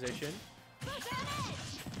position.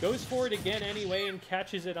 Goes for it again anyway and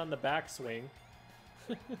catches it on the backswing.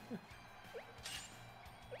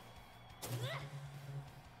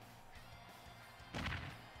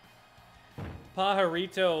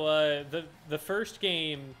 Pajarito, the first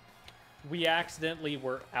game, we accidentally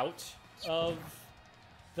were out of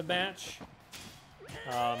the match.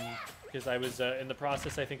 Because I was in the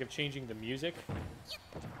process, I think, of changing the music.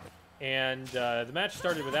 And the match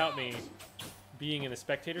started without me being in the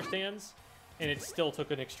spectator stands, and it still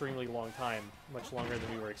took an extremely long time, much longer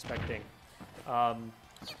than we were expecting.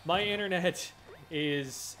 My internet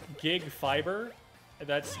is gig fiber.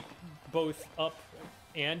 That's both up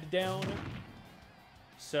and down.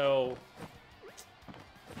 So,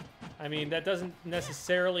 I mean, that doesn't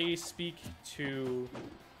necessarily speak to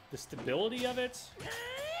the stability of it,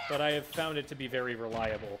 but I have found it to be very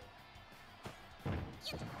reliable.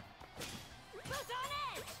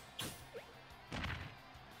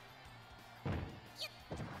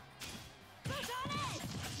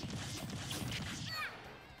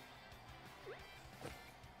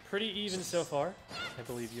 Pretty even so far. I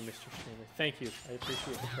believe you, Mr. Streamer. Thank you. I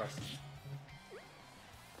appreciate the trust.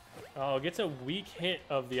 Oh, gets a weak hit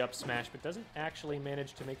of the up smash, but doesn't actually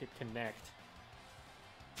manage to make it connect.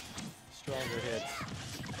 Stronger hits.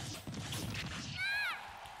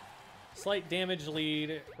 Slight damage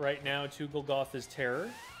lead right now to Golgotha's Terror.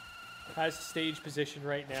 Has stage position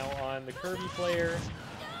right now on the Kirby player,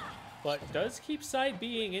 but does keep side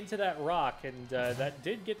B'ing into that rock, and that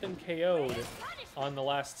did get them KO'd on the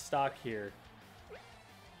last stock here.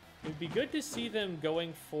 It would be good to see them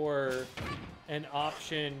going for an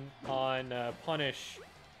option on punish.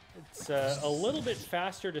 It's a little bit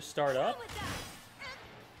faster to start up.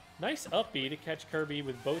 Nice up B to catch Kirby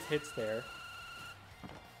with both hits there.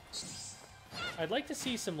 I'd like to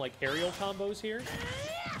see some like aerial combos here.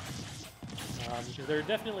 Because there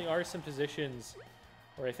definitely are some positions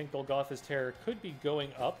where I think Golgotha's Terror could be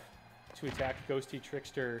going up to attack Ghosty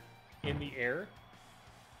Trickster in the air,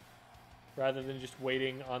 rather than just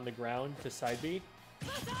waiting on the ground to side B.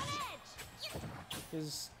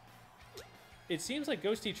 Because it seems like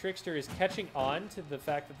Ghosty Trickster is catching on to the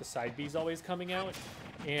fact that the side B is always coming out,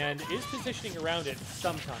 and is positioning around it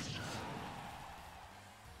sometimes.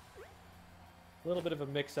 A little bit of a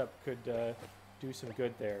mix-up could do some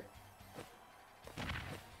good there.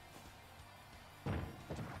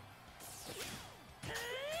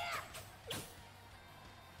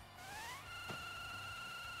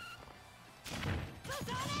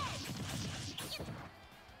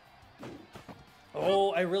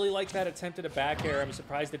 Oh, I really like that attempt at a back air. I'm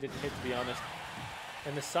surprised it didn't hit, to be honest.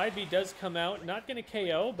 And the side B does come out. Not going to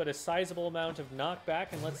KO, but a sizable amount of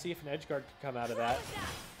knockback. And let's see if an edge guard can come out of that.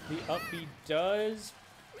 The up B does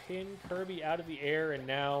pin Kirby out of the air, and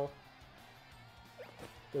now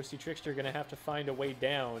Ghosty Trickster going to have to find a way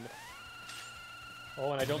down.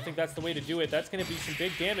 Oh, and I don't think that's the way to do it. That's going to be some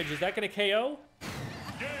big damage. Is that going to KO?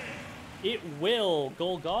 It will.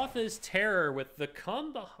 Golgotha's Terror with the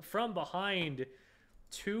come from behind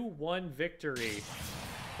 2-1 victory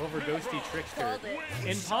over Ghosty Trickster.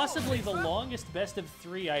 And possibly the longest best of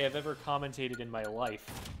 3 I have ever commentated in my life.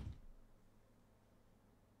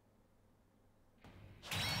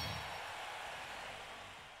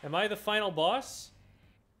 Am I the final boss?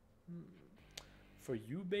 For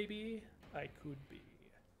you, baby, I could be.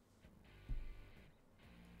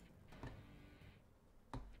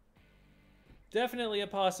 Definitely a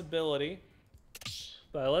possibility.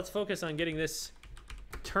 But let's focus on getting this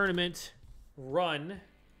tournament run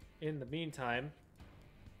in the meantime.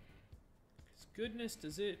 Because goodness,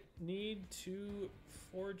 does it need to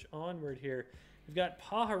forge onward here. We've got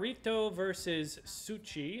Pajarito versus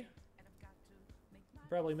Suchi.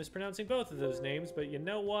 Probably mispronouncing both of those names, but you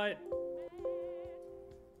know what?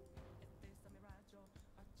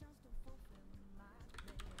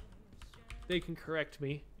 They can correct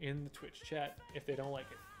me in the Twitch chat if they don't like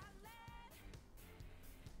it.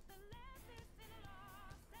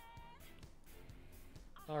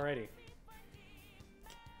 Alrighty.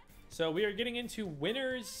 So we are getting into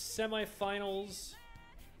winners semifinals.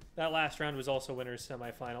 That last round was also winners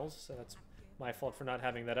semifinals, so that's my fault for not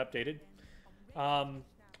having that updated.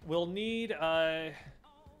 We'll need our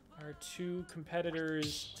two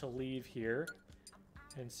competitors to leave here,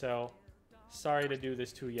 and so sorry to do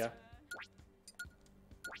this to you.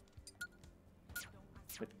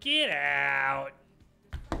 But get out!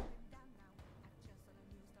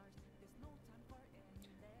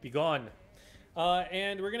 Be gone.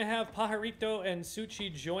 And we're going to have Pajarito and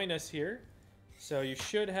Suchi join us here. So you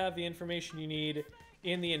should have the information you need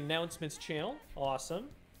in the announcements channel. Awesome.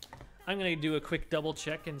 I'm going to do a quick double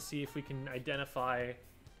check and see if we can identify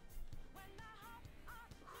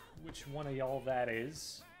which one of y'all that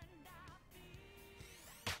is.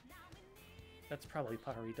 That's probably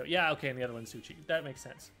Pajarito. Yeah, okay, and the other one's Suchi. That makes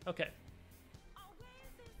sense. Okay.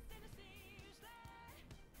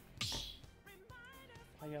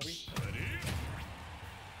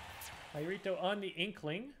 Pajarito on the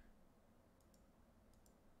Inkling.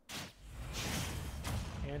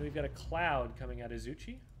 And we've got a Cloud coming out of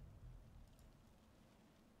Zuchi.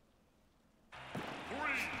 3,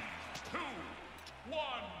 2, 1,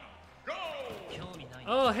 go!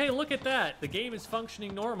 Oh, hey, look at that. The game is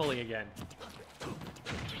functioning normally again.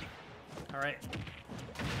 All right.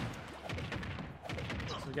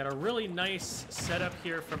 So we got a really nice setup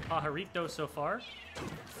here from Pajarito so far.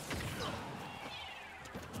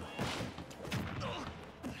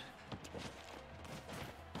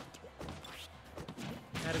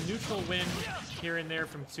 Had a neutral win here and there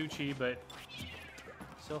from Tsuchi, but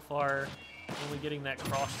so far only getting that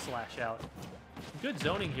cross slash out. Good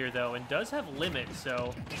zoning here though, and does have limit,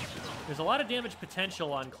 so there's a lot of damage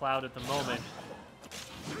potential on Cloud at the moment.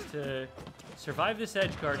 To survive this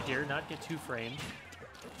edge guard here, not get too framed.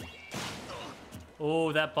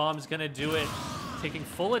 Oh, that bomb's gonna do it. Taking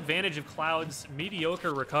full advantage of Cloud's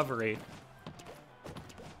mediocre recovery.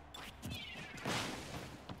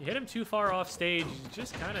 You hit him too far off stage, he's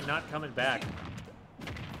just kind of not coming back.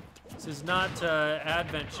 This is not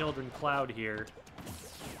Advent Children Cloud here,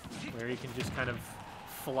 where he can just kind of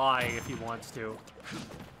fly if he wants to.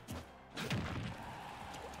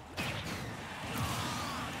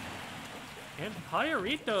 And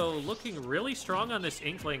Pajarito looking really strong on this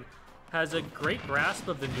Inkling. Has a great grasp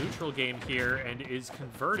of the neutral game here and is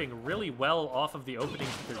converting really well off of the openings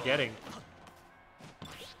that they're getting.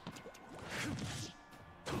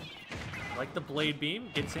 Like the Blade Beam,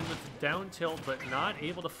 gets in with the down tilt, but not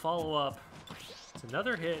able to follow up. It's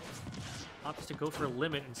another hit. Opts to go for a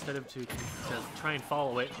limit instead of to try and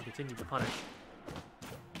follow it and continue to punish.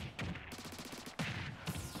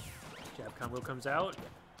 Jab combo comes out.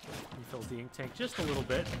 Refills the ink tank just a little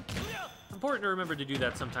bit. Important to remember to do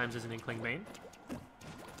that sometimes as an Inkling main.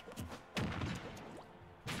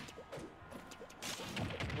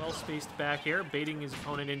 Well spaced back air, baiting his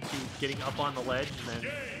opponent into getting up on the ledge, and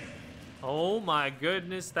then... Oh my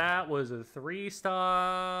goodness, that was a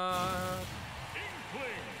 3-star.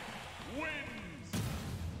 Inkling wins.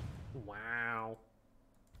 Wow.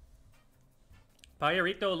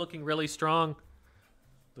 Pajarito looking really strong.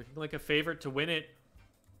 Looking like a favorite to win it.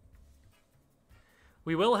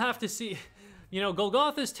 We will have to see, you know,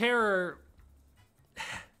 Golgotha's Terror,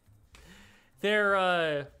 they're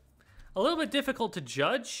a little bit difficult to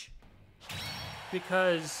judge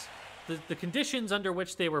because the conditions under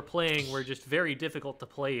which they were playing were just very difficult to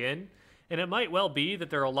play in. And it might well be that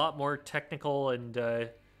they're a lot more technical and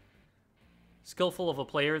skillful of a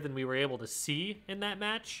player than we were able to see in that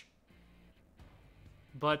match.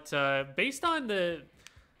 But based on the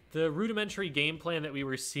rudimentary game plan that we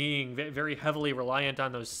were seeing, very heavily reliant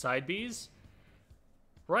on those side Bs,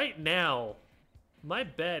 right now, my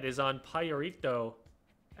bet is on Pajarito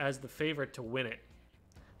as the favorite to win it.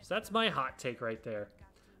 So that's my hot take right there.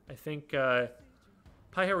 I think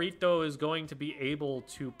Pajarito is going to be able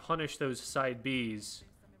to punish those side Bs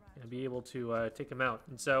and be able to take them out.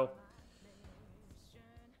 And so,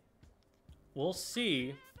 we'll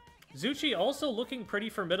see. Zuchi also looking pretty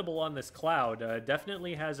formidable on this Cloud.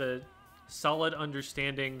 Definitely has a solid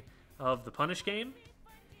understanding of the punish game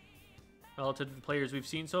relative to the players we've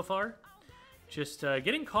seen so far. Just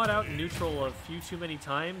getting caught out in neutral a few too many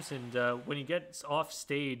times, and when he gets off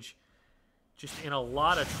stage, just in a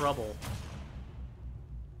lot of trouble.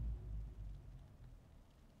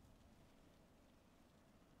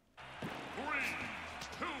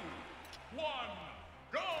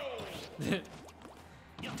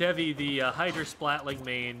 Devi, the Hydra Splatling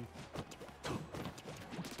main,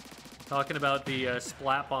 talking about the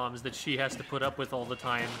splat bombs that she has to put up with all the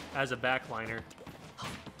time as a backliner.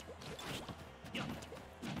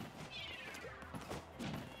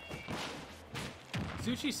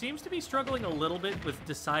 Zuchi seems to be struggling a little bit with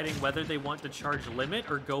deciding whether they want to charge limit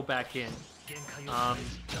or go back in.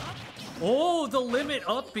 Oh, the limit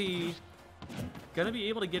up B. Gonna be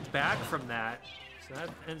able to get back from that. So that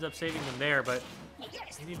ends up saving them there, but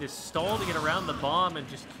they need to stall to get around the bomb and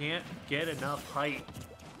just can't get enough height.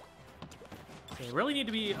 So they really need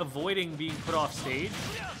to be avoiding being put off stage.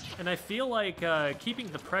 And I feel like keeping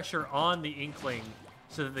the pressure on the Inkling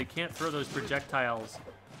so that they can't throw those projectiles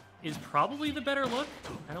is probably the better look.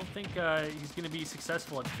 I don't think he's going to be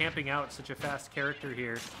successful at camping out such a fast character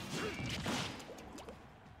here.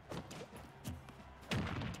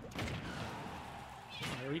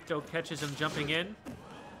 Rito catches him jumping in.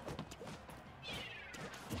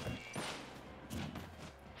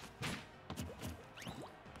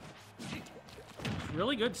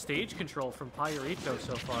 Really good stage control from Payarito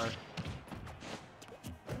so far.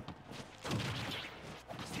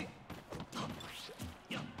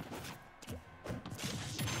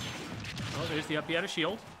 Oh, there's the up B out of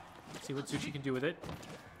shield. Let's see what Zuchi can do with it.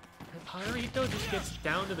 And Payarito just gets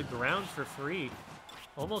down to the ground for free.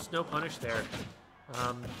 Almost no punish there.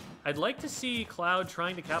 I'd like to see Cloud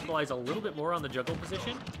trying to capitalize a little bit more on the juggle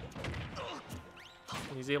position.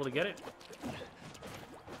 And he's able to get it.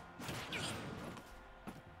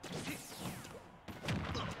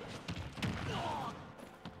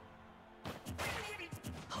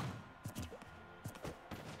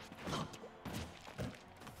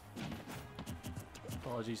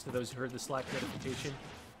 Apologies to those who heard the Slack notification.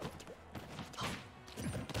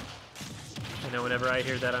 I know whenever I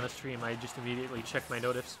hear that on a stream, I just immediately check my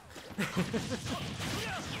notifs.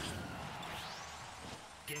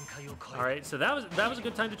 All right, so that was a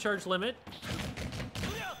good time to charge limit.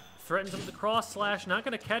 Threatens him with the cross slash, not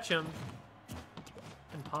gonna catch him.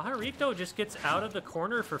 And Pajarito just gets out of the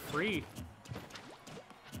corner for free.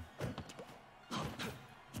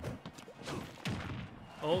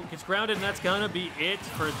 Oh, gets grounded, and that's gonna be it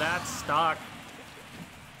for that stock.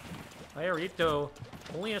 Pajarito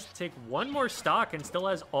only has to take one more stock and still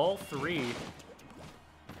has all three.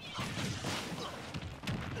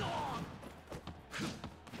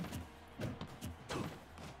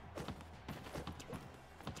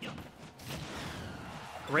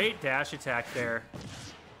 Great dash attack there.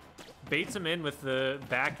 Baits him in with the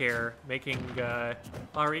back air, making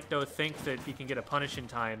Pajarito think that he can get a punish in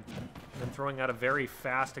time, and then throwing out a very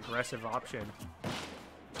fast, aggressive option.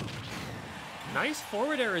 Nice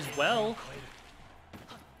forward air as well.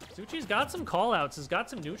 Zuchi's got some callouts, has got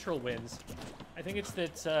some neutral wins. I think it's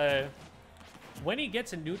that when he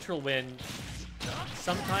gets a neutral win,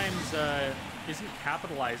 sometimes isn't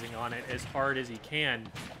capitalizing on it as hard as he can.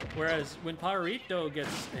 Whereas when Pajarito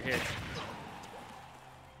gets a hit,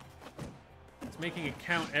 it's making it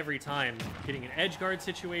count every time. Getting an edge guard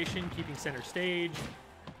situation, keeping center stage,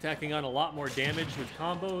 tacking on a lot more damage with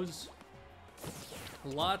combos.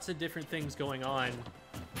 Lots of different things going on.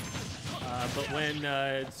 But when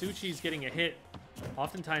Zuchi's getting a hit,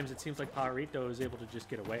 oftentimes it seems like Pajarito is able to just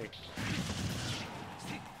get away.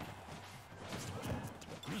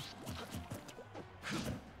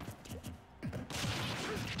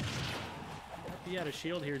 Be out of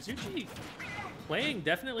shield here. Zuchi playing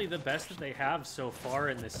definitely the best that they have so far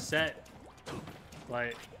in this set.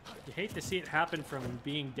 But you hate to see it happen from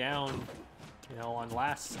being down, you know, on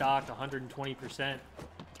last stock 120%.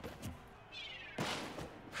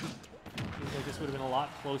 Seems like this would have been a lot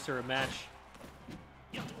closer a match.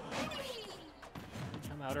 Come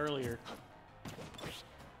out earlier.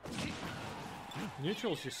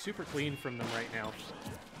 Neutral's just super clean from them right now.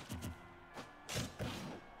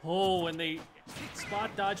 Oh, and they spot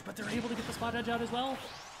dodge, but they're able to get the spot dodge out as well.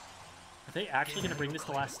 Are they actually going to bring this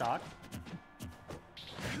to last stock?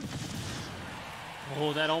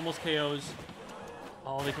 Oh, that almost KOs.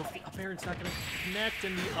 Oh, they go for the up air. It's not going to connect,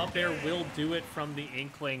 and the up air will do it from the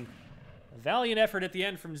Inkling. A valiant effort at the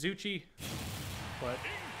end from Zuchi, but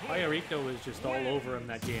Pajarito was just all over him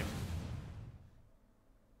that game.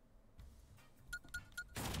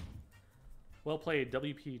 Well played,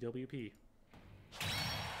 WP, WP.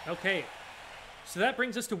 Okay, so that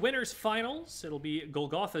brings us to winners finals. It'll be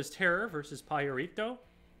Golgotha's Terror versus Pajarito.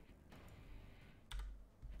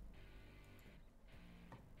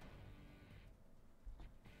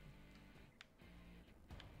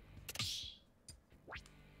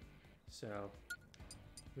 So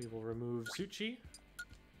we will remove Zuchi.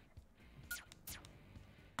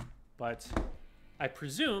 But I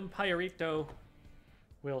presume Payarito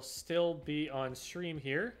will still be on stream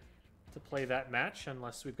here to play that match,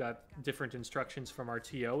 unless we've got different instructions from our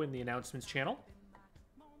TO in the announcements channel.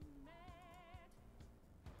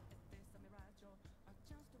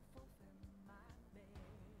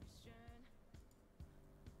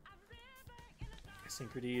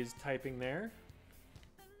 Synchrony is typing there.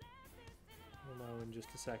 We'll know in just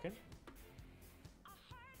a second.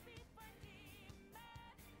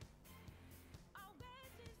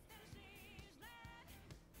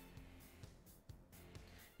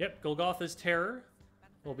 Yep, Golgotha's Terror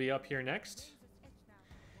will be up here next.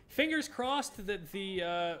 Fingers crossed that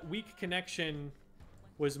the weak connection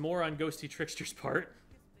was more on Ghosty Trickster's part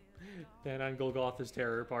than on Golgotha's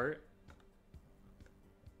Terror part.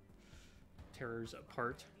 Terror's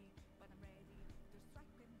part.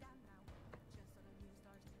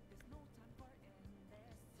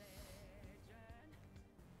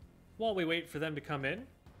 While we wait for them to come in,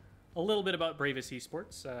 a little bit about Bravus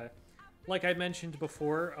Esports. Like I mentioned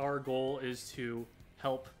before, our goal is to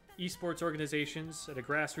help esports organizations at a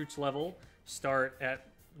grassroots level start at,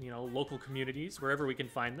 you know, local communities wherever we can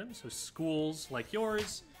find them. So schools like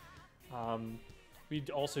yours. We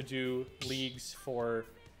also do leagues for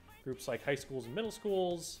groups like high schools and middle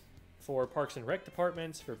schools, for parks and rec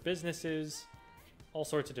departments, for businesses, all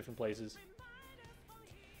sorts of different places.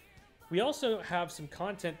 We also have some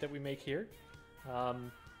content that we make here.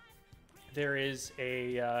 There is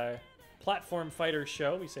a platform fighter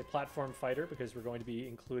show. We say platform fighter because we're going to be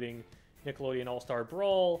including Nickelodeon All-Star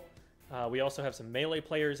Brawl. We also have some Melee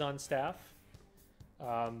players on staff.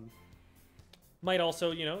 Might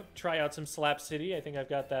also, you know, try out some Slap City. I think I've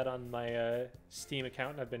got that on my Steam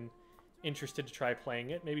account, and I've been interested to try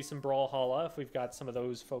playing it. Maybe some Brawlhalla if we've got some of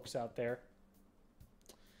those folks out there.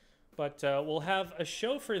 But we'll have a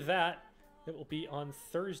show for that. It will be on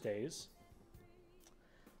Thursdays.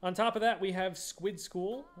 On top of that, we have Squid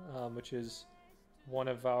School, which is one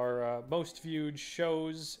of our most viewed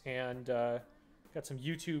shows, and got some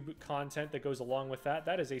YouTube content that goes along with that.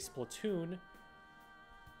 That is a Splatoon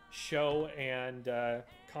show and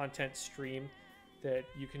content stream that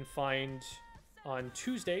you can find on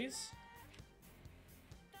Tuesdays.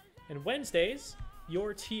 And Wednesdays,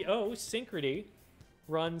 your TO, Synchrony,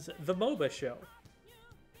 runs the MOBA show.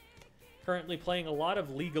 Currently playing a lot of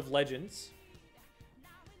League of Legends.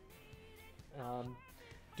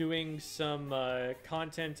 Doing some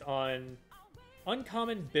content on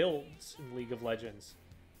uncommon builds in League of Legends.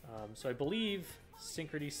 So I believe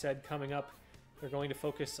Synchrony said coming up they're going to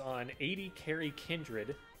focus on 80 carry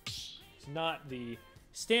Kindred. It's not the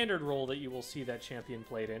standard role that you will see that champion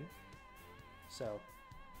played in. So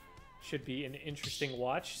should be an interesting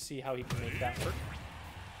watch. See how he can make that work.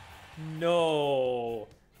 No,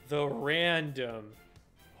 the random.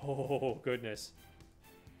 Oh, goodness.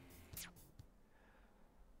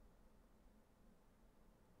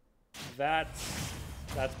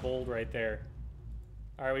 That's bold right there.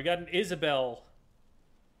 All right, we got an Isabel.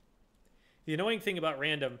 The annoying thing about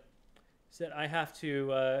random is that I have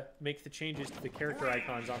to make the changes to the character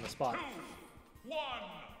icons on the spot. 2, 1,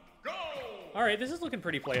 go! All right, this is looking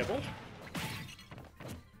pretty playable.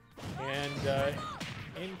 And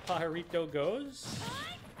in Pajarito goes.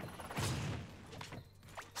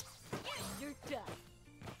 You're done.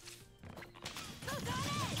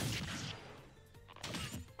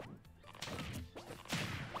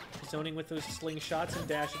 Zoning with those slingshots and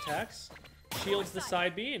dash attacks. Shields the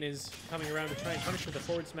side B and is coming around to try and punish with the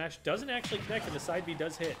forward smash. Doesn't actually connect, and the side B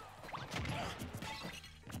does hit.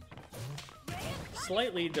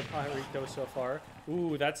 Slight lead to Pajarito so far.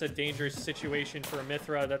 Ooh, that's a dangerous situation for a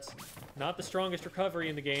Mithra. That's not the strongest recovery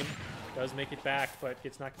in the game. Does make it back, but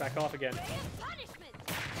gets knocked back off again.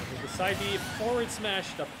 With the side B forward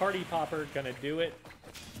smash, the party popper gonna do it.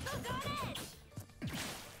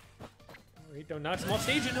 Pajarito knocks him off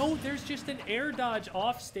stage, and oh, there's just an air dodge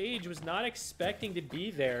off stage. Was not expecting to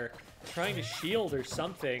be there, trying to shield or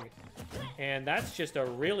something. And that's just a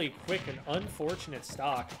really quick and unfortunate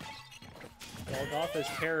stock. Golgotha's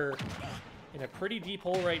Terror in a pretty deep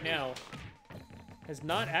hole right now. Has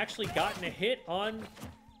not actually gotten a hit on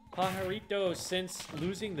Pajarito since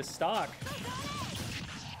losing the stock.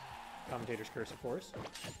 Commentator's curse, of course.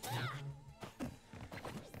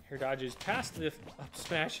 Air dodges past the up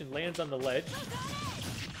smash and lands on the ledge.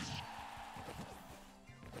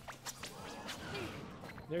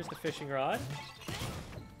 There's the fishing rod.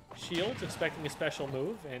 Shields, expecting a special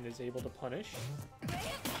move, and is able to punish.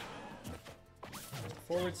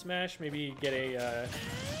 Forward smash, maybe get a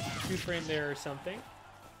 2-frame there or something.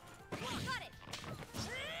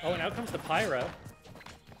 Oh, and out comes the Pyra.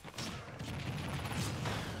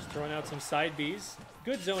 Just Throwing out some side Bs.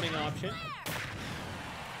 Good zoning option.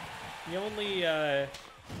 The only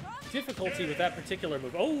difficulty with that particular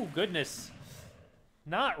move... Oh, goodness.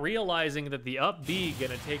 Not realizing that the up B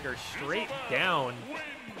gonna take her straight down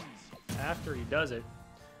after he does it.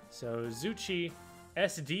 So Zuchi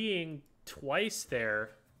SDing twice there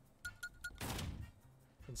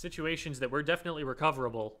in situations that were definitely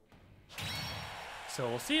recoverable. So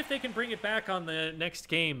we'll see if they can bring it back on the next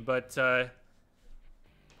game, but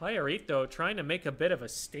Payarito trying to make a bit of a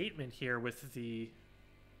statement here with the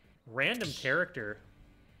random character.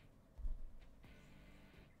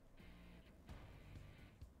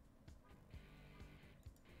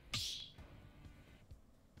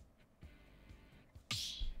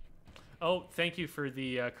 Oh, thank you for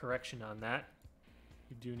the correction on that.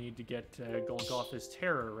 You do need to get Golgotha's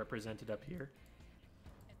Terror represented up here.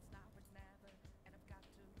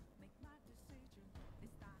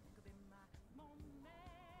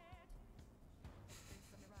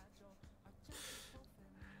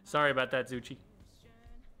 Sorry about that, Zuchi.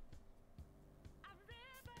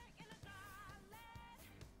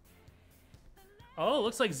 Oh,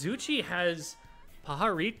 looks like Zuchi has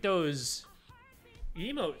Pajarito's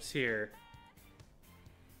emotes here.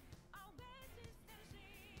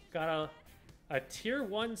 Got a tier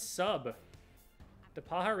 1 sub to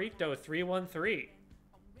Pajarito 313.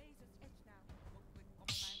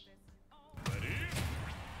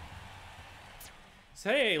 So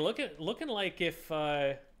hey, looking like if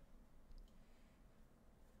y'all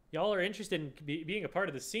are interested in being a part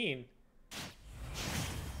of the scene,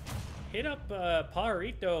 hit up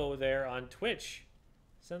Pajarito there on Twitch.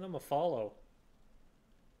 Send them a follow.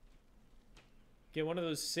 Get one of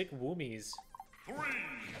those sick woomies. 3,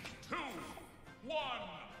 2, 1,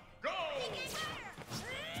 go!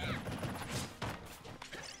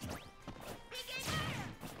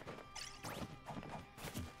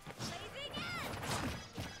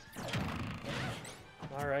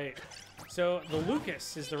 All right. So the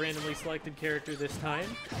Lucas is the randomly selected character this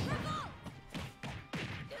time.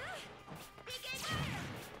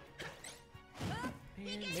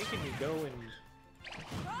 Man, making me go and...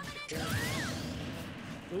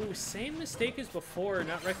 Ooh, same mistake as before,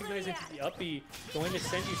 not recognizing the uppy, going to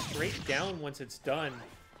send you straight down once it's done.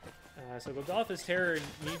 So Golgotha's Terror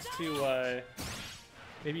needs to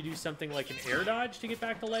maybe do something like an air dodge to get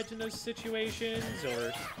back to ledge in those situations,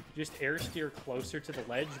 or just air steer closer to the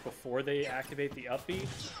ledge before they activate the uppy.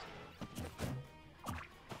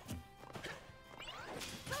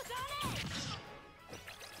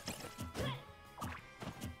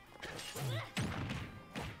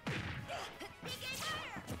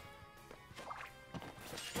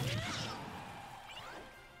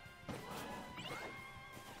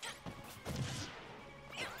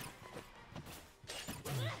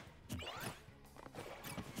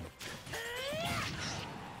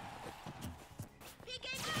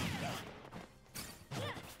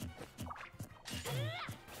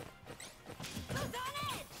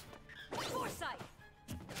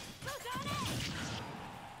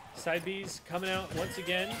 Side Bs coming out once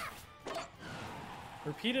again.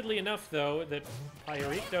 Repeatedly enough, though, that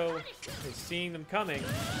Payarito is seeing them coming,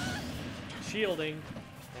 shielding,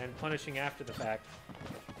 and punishing after the fact.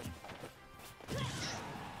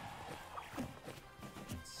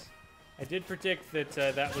 I did predict that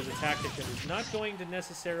that was a tactic that was not going to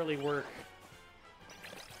necessarily work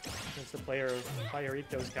against a player of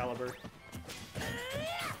Payarito's caliber.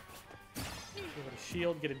 Give it a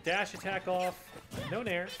shield, get a dash attack off. No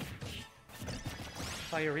nair.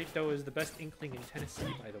 Payarito is the best inkling in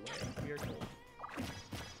Tennessee, by the way, we are told.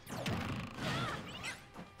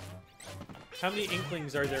 How many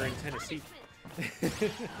inklings are there in Tennessee?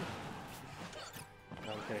 Okay,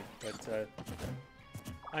 but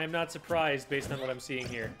I am not surprised based on what I'm seeing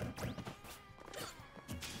here.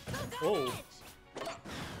 Oh,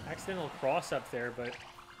 accidental cross up there, but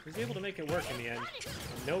he was able to make it work in the end.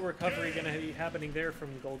 No recovery going to be happening there from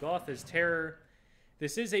Golgotha's Terror.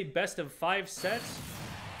 This is a best of 5 sets,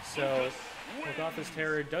 so Golgotha's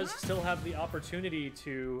Terror does still have the opportunity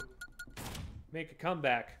to make a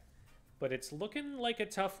comeback, but it's looking like a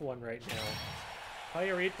tough one right now.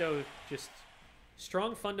 Payarito, just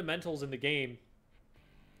strong fundamentals in the game.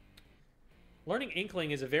 Learning Inkling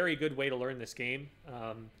is a very good way to learn this game.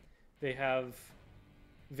 They have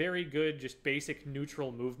very good, just basic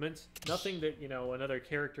neutral movement. Nothing that, you know, another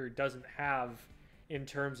character doesn't have in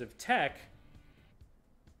terms of tech,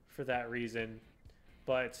 for that reason,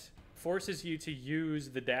 but forces you to use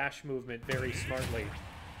the dash movement very smartly,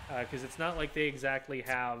 because it's not like they exactly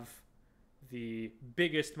have the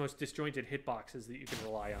biggest, most disjointed hitboxes that you can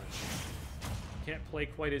rely on. You can't play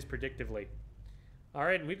quite as predictively. All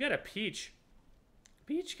right, and we've got a Peach.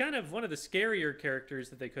 Peach, kind of one of the scarier characters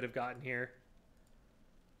that they could have gotten here.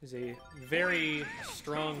 Is a very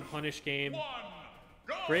strong punish game.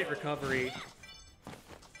 Great recovery.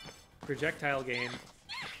 Projectile game.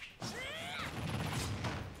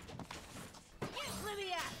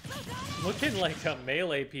 Looking like a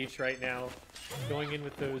melee Peach right now. Going in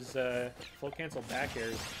with those full cancel back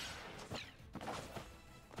airs.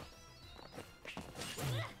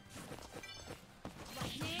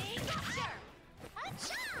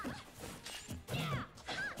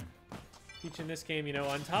 Peach in this game, you know,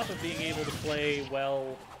 on top of being able to play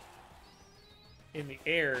well in the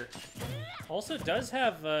air, also does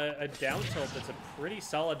have a down tilt that's a pretty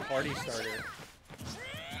solid party starter.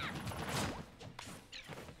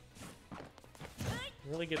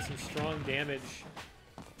 Really get some strong damage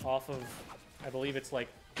off of, I believe it's like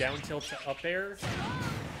down tilt to up air.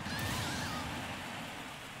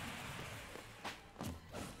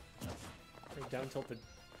 Or down tilt to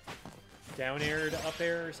down air to up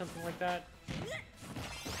air or something like that.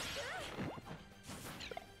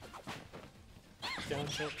 Down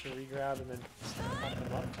tilt to regrab and then pop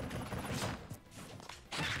them up.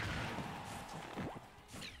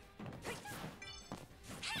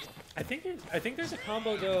 I think there's a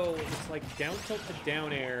combo though. It's like down tilt to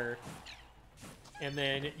down air, and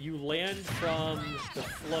then you land from the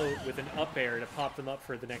float with an up air to pop them up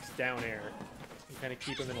for the next down air, and kind of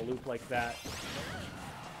keep them in a loop like that.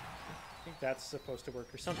 I think that's supposed to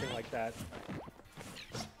work or something like that.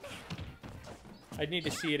 I'd need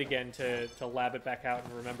to see it again to lab it back out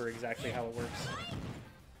and remember exactly how it works.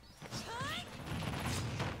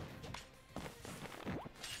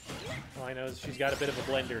 All I know is she's got a bit of a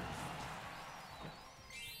blender.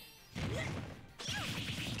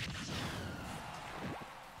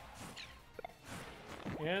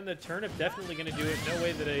 And the turnip definitely going to do it. No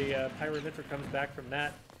way that a Pyramithra comes back from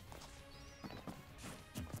that.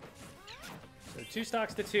 So 2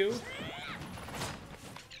 stocks to 2.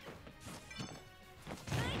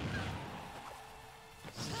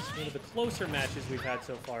 This is one of the closer matches we've had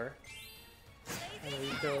so far.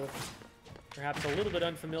 Rico, perhaps a little bit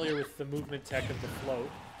unfamiliar with the movement tech of the float.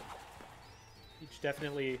 Each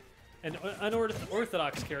definitely an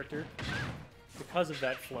unorthodox character because of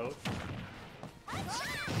that float.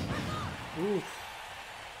 Oof.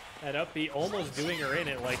 That up B almost doing her in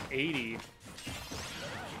at like 80.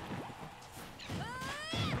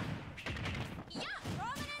 She's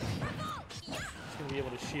gonna be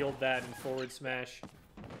able to shield that and forward smash.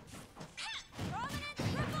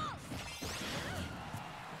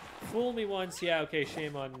 Fool me once, yeah, okay,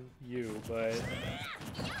 shame on you, but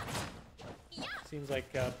seems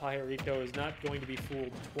like Pahiriko is not going to be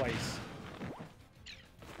fooled twice.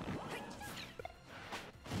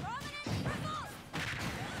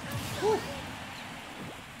 Whew.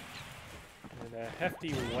 And a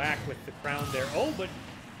hefty whack with the crown there. Oh, but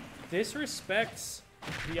disrespects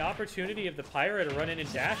the opportunity of the Pyra to run in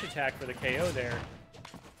and dash attack for the KO there.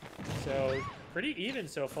 So, pretty even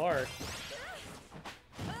so far.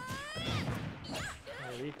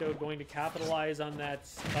 Rito going to capitalize on that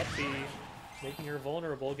up B, making her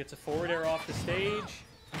vulnerable. Gets a forward air off the stage.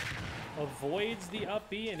 Avoids the up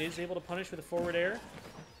B and is able to punish with a forward air.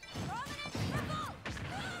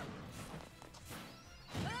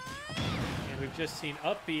 We've just seen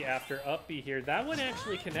up B after up B here. That one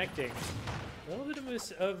actually connecting. A little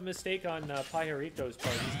bit of mistake on Pahirito's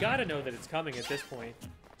part. He's got to know that it's coming at this point.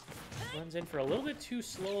 Runs in for a little bit too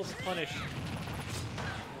slow of a punish.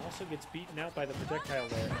 And also gets beaten out by the projectile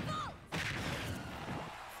there.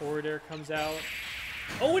 Forward air comes out.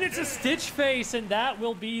 Oh, and it's a Stitch Face, and that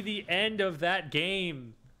will be the end of that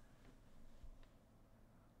game.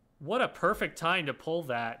 What a perfect time to pull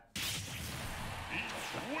that.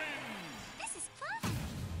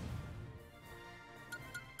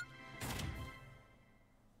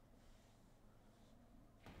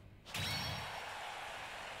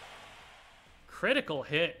 Critical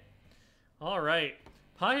hit. All right.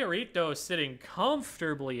 Pahirito is sitting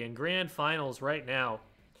comfortably in grand finals right now.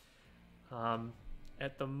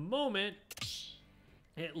 At the moment,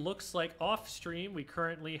 it looks like off stream we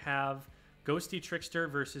currently have Ghosty Trickster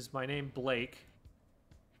versus my name Blake.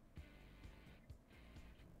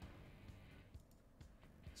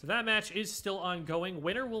 So that match is still ongoing.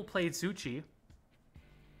 Winner will play Zuchi.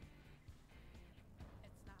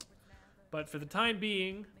 But for the time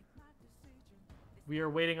being, we are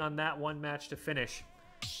waiting on that one match to finish.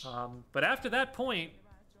 But after that point,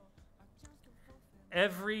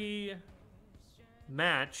 every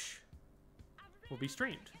match will be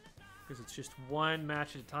streamed because it's just one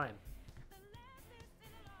match at a time.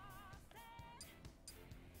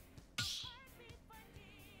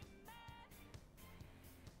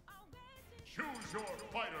 Choose your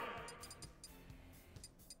fighter.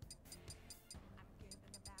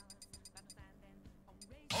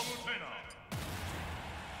 Palutena.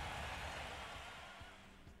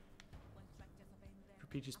 For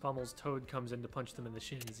Peach's pummels, Toad comes in to punch them in the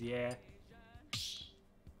shins. Yeah.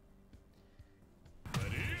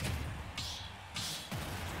 Ready?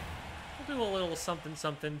 We'll do a little something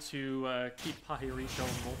something to keep Pahirito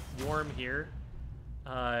warm here.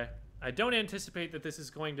 I don't anticipate that this is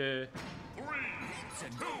going to 3,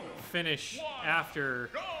 2, finish 1, after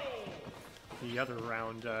go! the other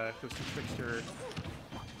round. Goes to Trickster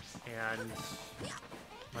and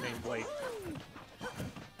my name Blake.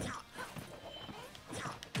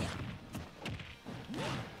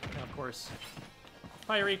 Now, of course,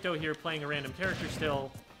 Pahirito here playing a random character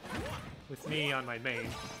still with me on my main.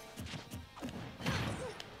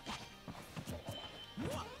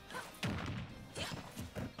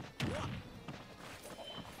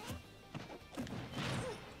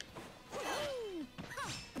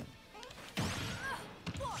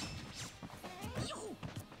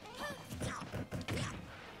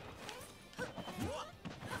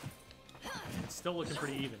 Still looking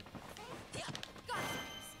pretty even.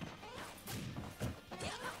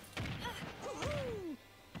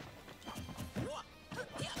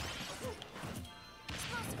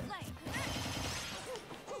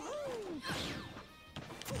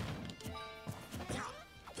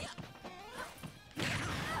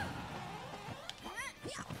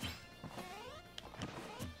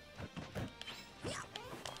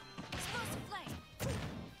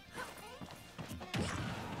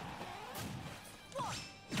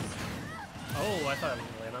 Oh, I thought I was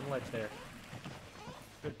going to land on the ledge there.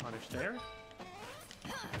 Good punish there.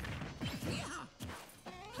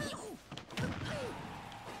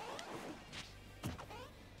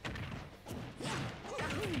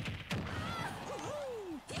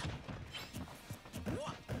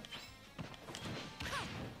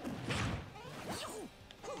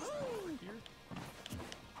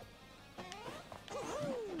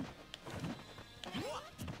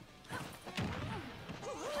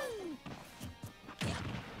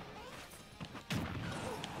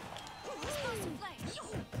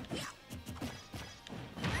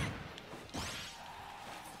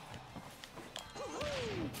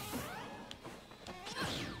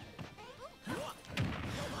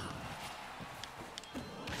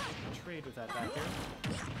 Trade with that back here.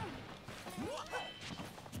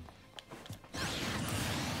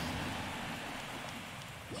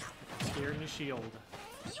 Scared in his shield.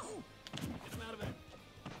 Get him out of it.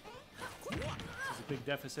 This is a big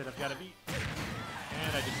deficit I've got to beat.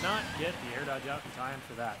 And I did not get the air dodge out in time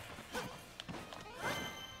for that.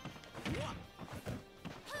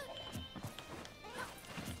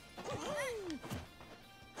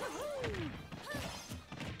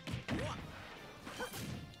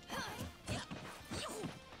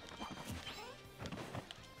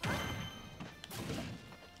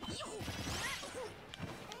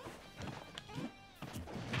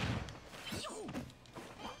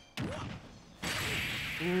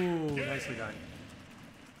 Ooh, nicely done.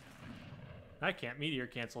 I can't meteor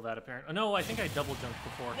cancel that apparently. Oh, no, I think I double jumped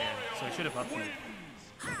beforehand, so I should have updated.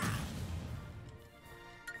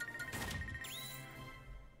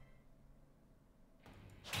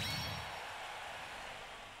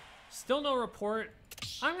 Still no report.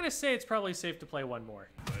 I'm gonna say it's probably safe to play one more.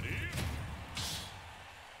 Ready?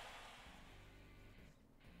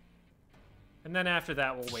 And then after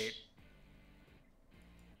that, we'll wait.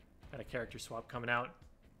 Got a character swap coming out.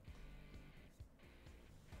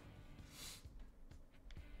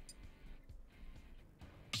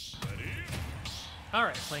 Ready? All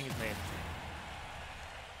right, playing his main.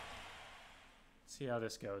 See how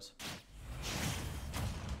this goes.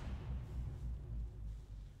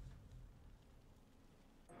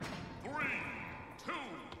 Three, two,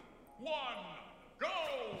 one, go!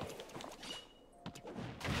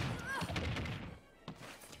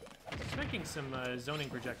 Expecting some zoning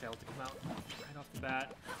projectile to come out right off the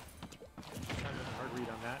bat. Trying to get a hard read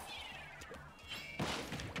on that.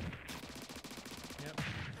 Yep.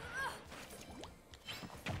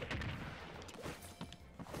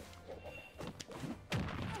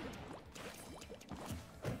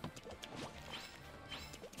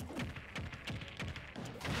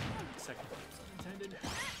 Second intended.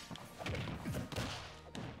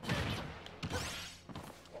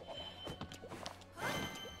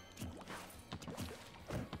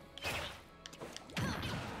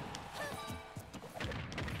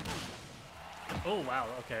 Oh, wow,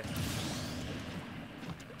 okay.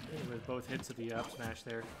 With both hits of the up smash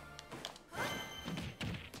there.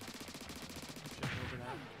 Jump over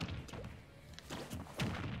that.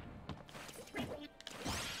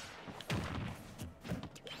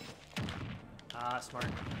 Ah, smart. I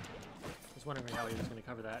was wondering how he was going to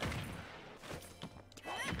cover that.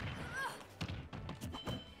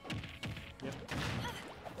 Yep.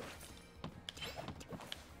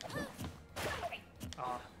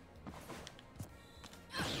 Ah.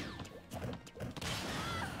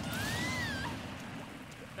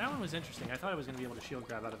 That one was interesting. I thought I was going to be able to shield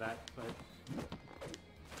grab out of that, but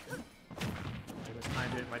I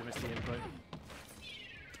mistimed it. Might have missed the input.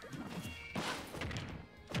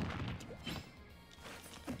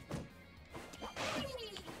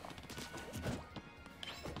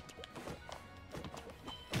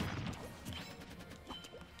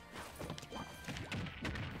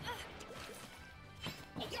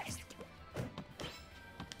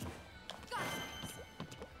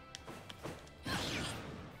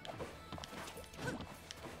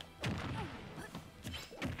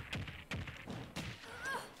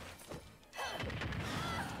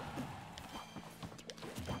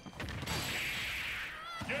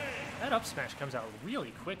 That up smash comes out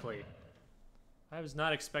really quickly. I was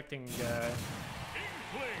not expecting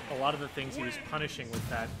a lot of the things he was punishing with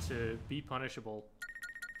that to be punishable.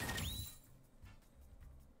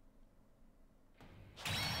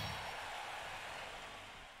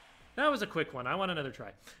 That was a quick one. I want another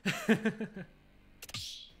try.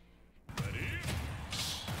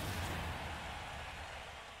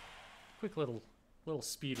 Quick little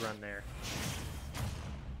speed run there.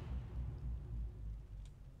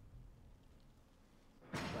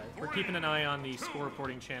 We're keeping an eye on the score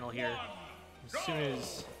reporting channel here. As soon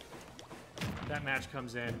as that match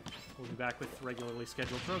comes in, we'll be back with regularly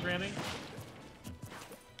scheduled programming.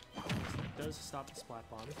 That does stop the splat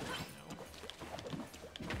bomb.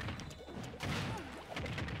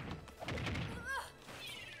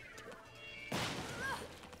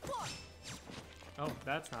 No. Oh,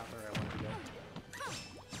 that's not where I wanted to go.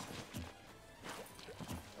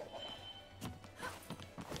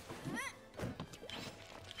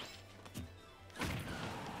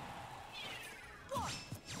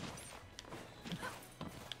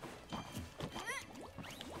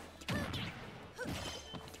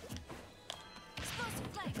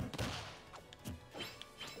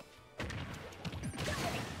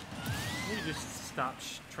 Just stop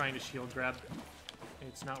trying to shield grab.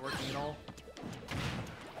 It's not working at all.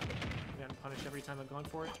 I've gotten punished every time I've gone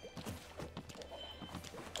for it.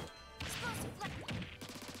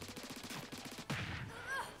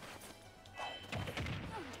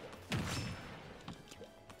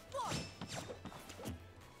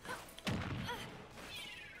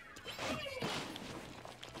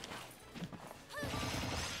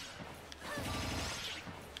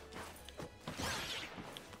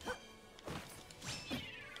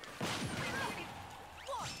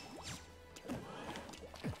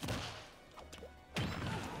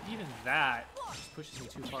 Even that just pushes me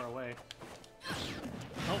too far away.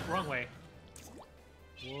 Oh, wrong way.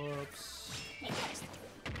 Whoops.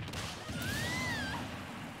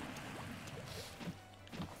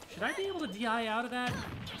 Should I be able to DI out of that?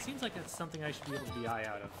 It seems like that's something I should be able to DI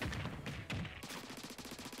out of.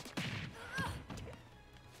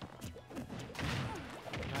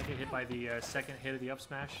 Not get hit by the second hit of the up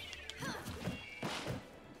smash.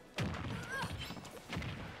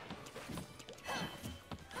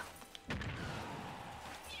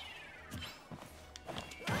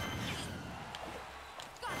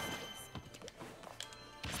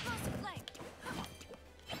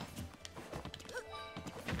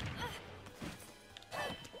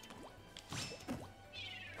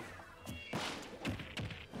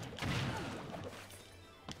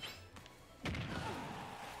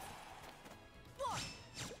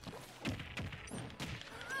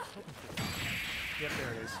 Yep,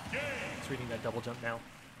 there it is. It's reading that double jump now.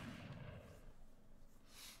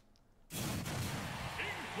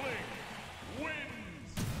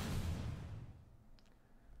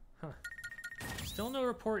 Huh. Still no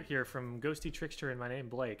report here from Ghosty Trickster and my name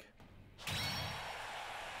Blake.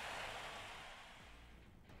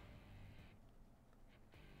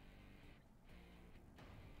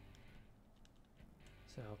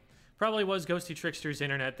 So, probably was Ghosty Trickster's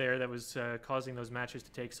internet there that was causing those matches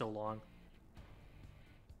to take so long.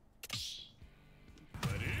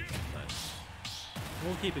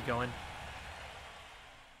 We'll keep it going.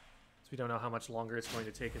 So we don't know how much longer it's going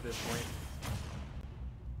to take at this point.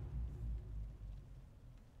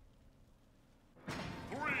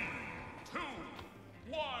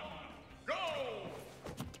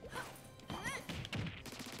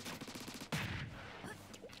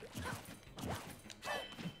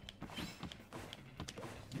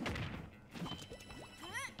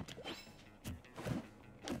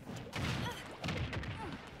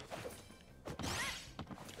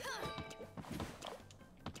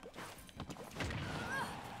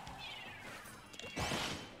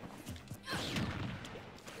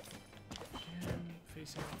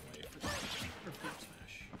 facing the wrong way for Fruit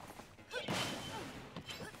Smash.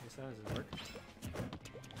 Guess that doesn't work.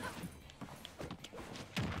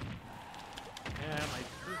 Yeah,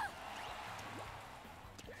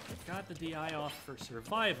 got the DI off for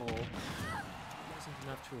survival. It wasn't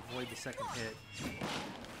enough to avoid the second hit.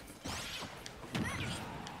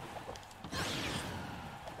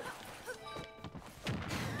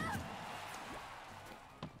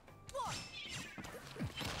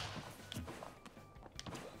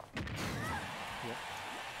 Yep.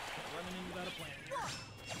 Running in without a plan here.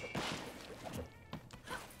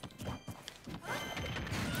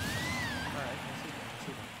 Alright, I see that.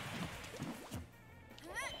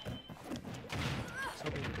 I was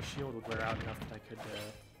hoping that the shield would wear out enough that I could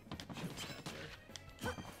shield stab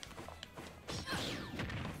there.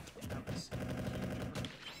 That was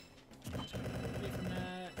huge. Away from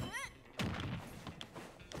that.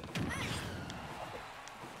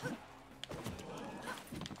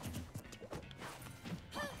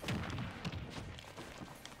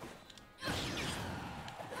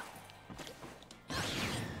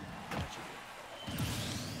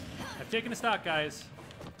 I've taken a stock, guys.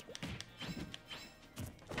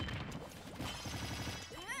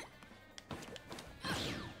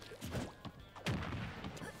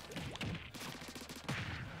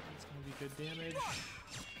 That's gonna be good damage.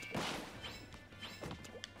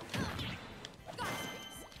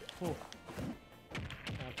 Oh.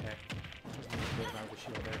 Okay. Wasn't really good about the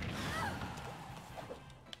shield there.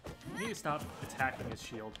 I need to stop attacking his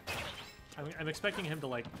shield. I'm expecting him to,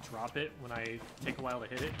 like, drop it when I take a while to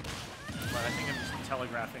hit it, but I think I'm just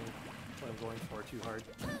telegraphing what I'm going for too hard.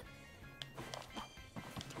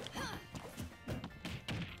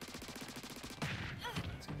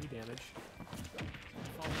 That's gonna be damage.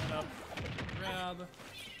 Follow that up. Grab.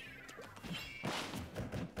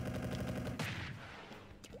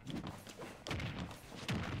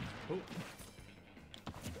 Oh.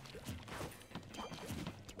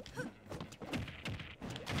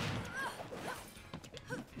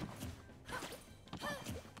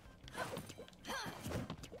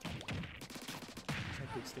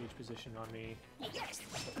 Good stage position on me.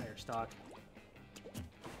 Higher stock.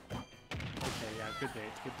 Okay, yeah, good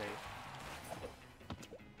bait, good bait.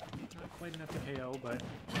 Not quite enough to KO, but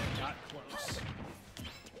not close.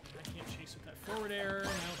 I can't chase with that forward air.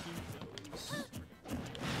 Now he knows.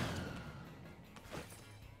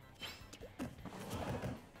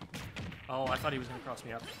 Oh, I thought he was going to cross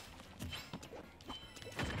me up.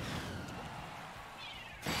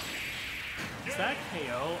 Is that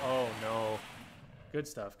KO? Oh, no. Good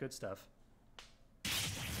stuff, good stuff.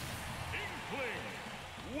 Inkling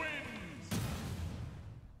wins.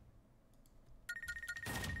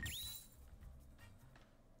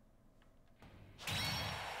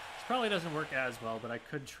 This probably doesn't work as well, but I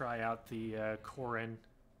could try out the Corrin.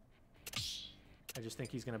 I just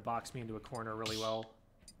think he's going to box me into a corner really well.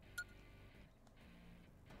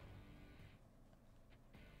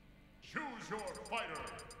 Choose your fighter.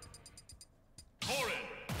 Corrin.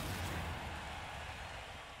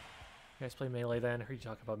 You guys play Melee then? I heard you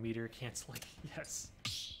talk about meter canceling. Yes.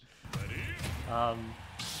 Ready?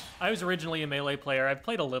 I was originally a Melee player. I've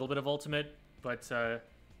played a little bit of Ultimate, but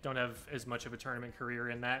don't have as much of a tournament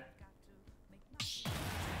career in that.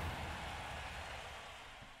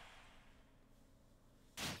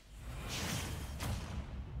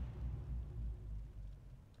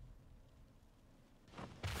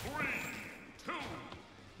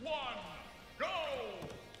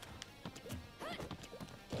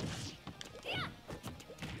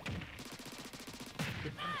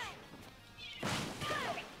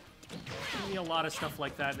 A lot of stuff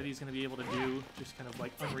like that he's going to be able to do, just kind of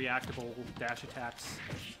like unreactable dash attacks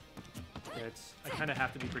that I kind of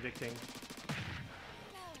have to be predicting.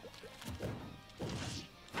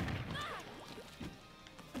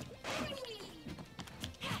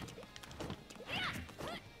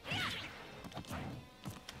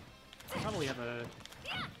 Probably have a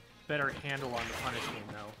better handle on the punish game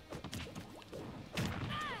though.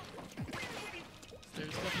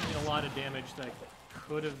 There's definitely a lot of damage that I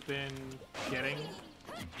could have been getting.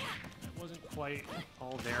 It wasn't quite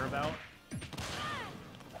all there about.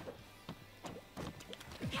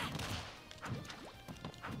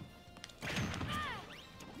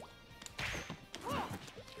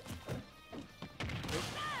 Oop,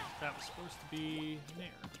 that was supposed to be there.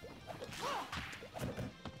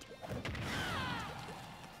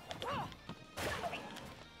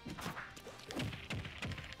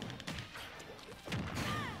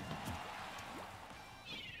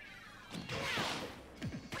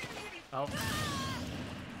 Oh,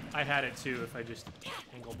 I had it too if I just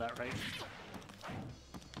angled that right.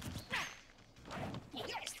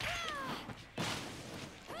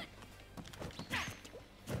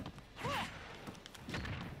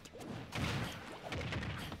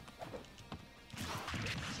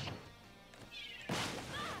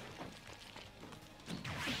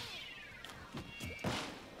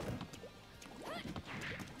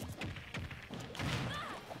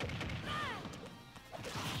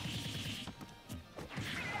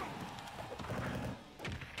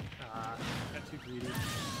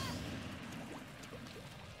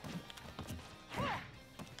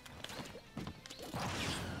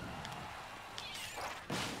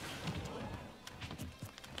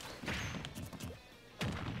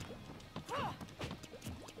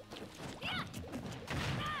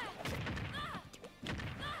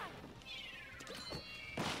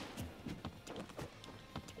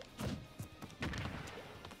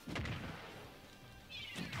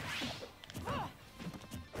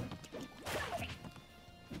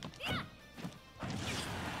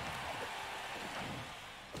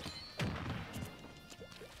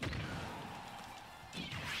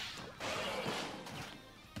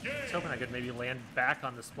 was hoping I could maybe land back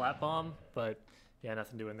on the splat bomb, but yeah,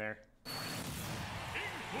 nothing doing there.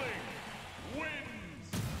 Inkling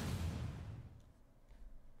wins.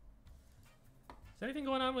 Is anything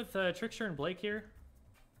going on with Trickster and Blake here?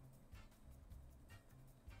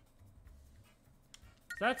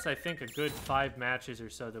 That's, I think, a good 5 matches or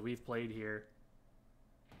so that we've played here.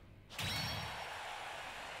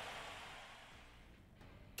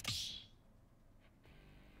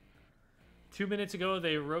 Two minutes ago,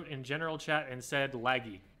 they wrote in general chat and said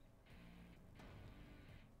laggy.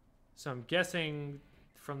 So I'm guessing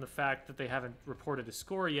from the fact that they haven't reported a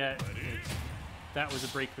score yet, that was a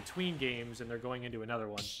break between games and they're going into another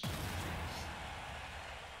one.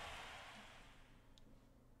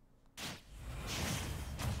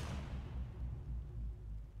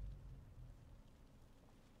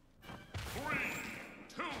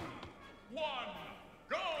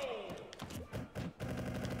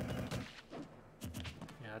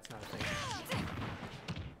 That's not a thing.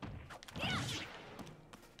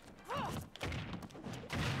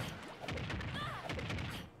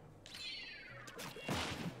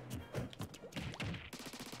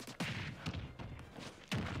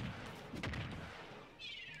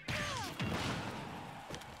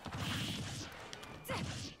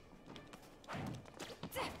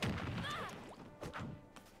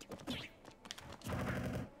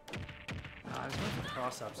 I was going for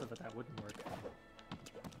cross-up so that wouldn't work.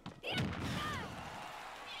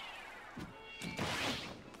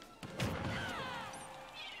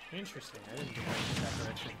 Interesting, I didn't think I went that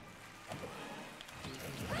direction.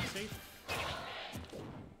 Safe.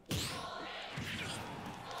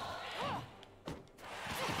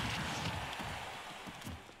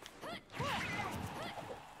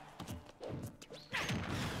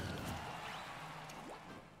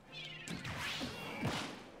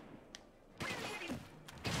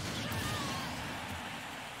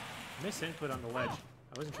 Miss input on the ledge. I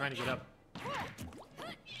wasn't trying to get up.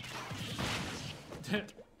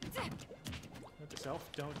 Note to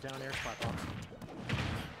self, don't down air spot bombs.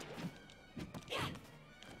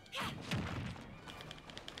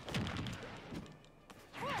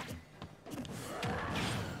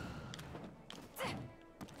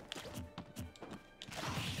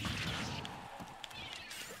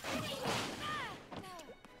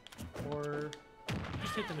 Or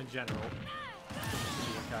just hit them in general. This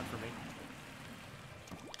would work out for me.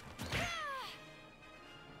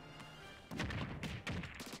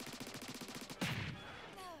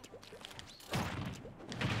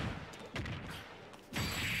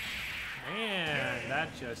 Man, that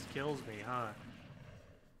just kills me, huh?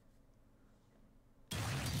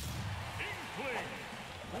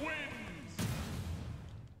 Inkling wins.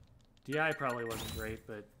 DI probably wasn't great,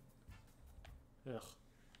 but ugh.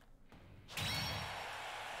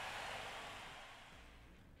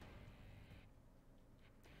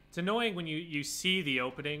 It's annoying when you see the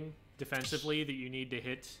opening defensively that you need to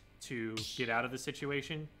hit to get out of the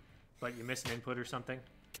situation, but you miss an input or something.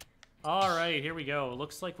 All right, here we go.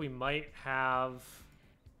 Looks like we might have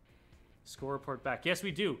score report back. Yes,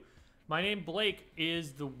 we do. My name Blake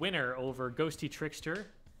is the winner over Ghosty Trickster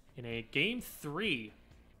in a game 3.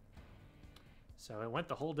 So it went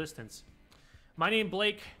the whole distance. My name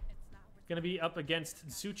Blake, gonna be up against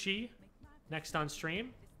Zuchi next on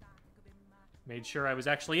stream. Made sure I was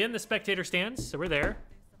actually in the spectator stands, so we're there.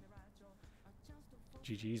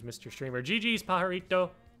 GG's, Mr. Streamer. GG's,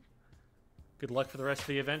 Pajarito. Good luck for the rest of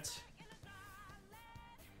the event.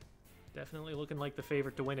 Definitely looking like the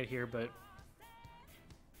favorite to win it here, but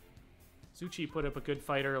Zuchi put up a good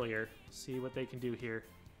fight earlier. See what they can do here.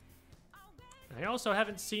 I also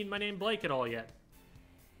haven't seen my name Blake at all yet.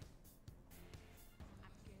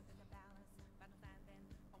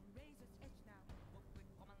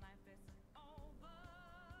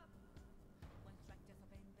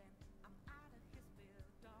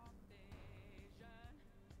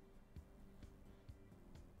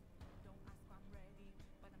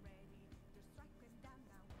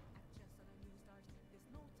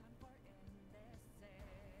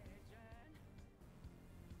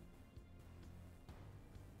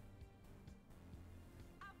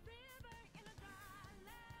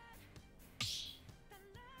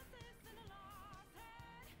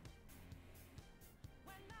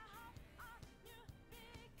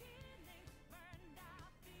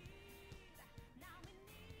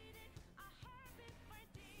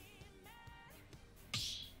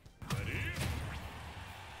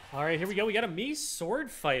 All right, here we go. We got a Mii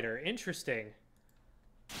sword fighter. Interesting.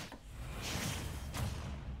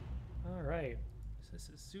 All right. So this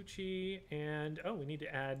is Zuchi, and oh, we need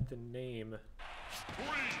to add the name. 3,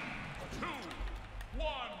 2, 1,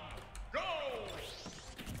 go!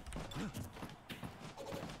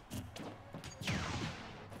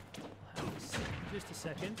 Just a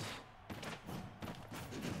second.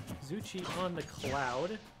 Zuchi on the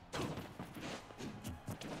cloud.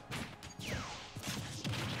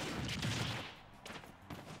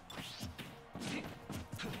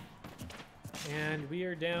 And we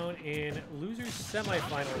are down in losers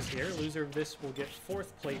semifinals here. Loser of this will get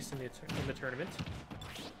 4th place in the tournament.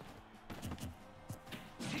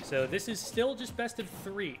 So this is still just best of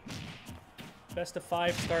 3. Best of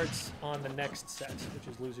 5 starts on the next set, which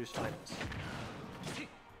is losers finals.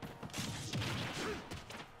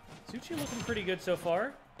 Zuchi looking pretty good so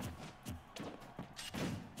far.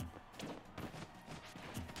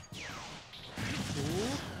 Ooh.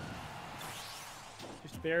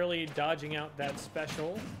 Just barely dodging out that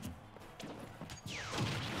special. And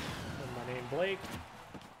my name Blake.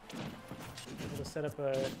 Able to set up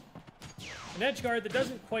an edge guard that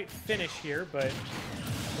doesn't quite finish here, but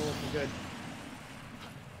still looking good.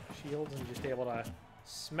 Shields and just able to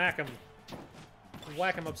smack him,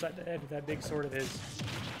 whack him upside the head with that big sword of his.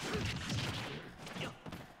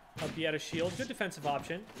 Up he had a shield, good defensive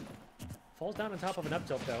option. Falls down on top of an up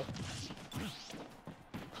tilt though.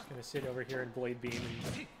 Just gonna sit over here and blade beam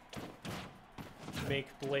and make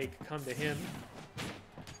Blake come to him.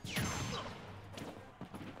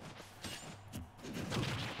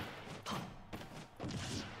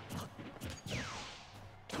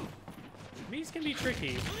 These can be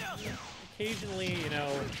tricky. Occasionally, you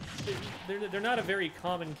know, they're not a very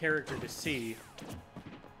common character to see.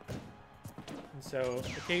 And so,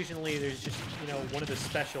 occasionally there's just, you know, one of the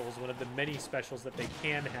specials, one of the many specials that they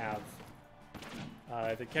can have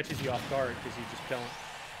that catches you off guard because you just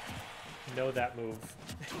don't know that move.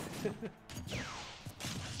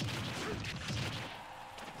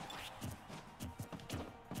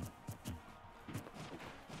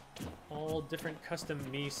 All different custom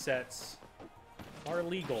Mii sets are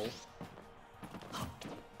legal,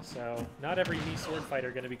 so not every Mii sword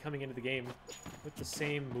fighter going to be coming into the game with the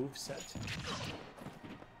same move set.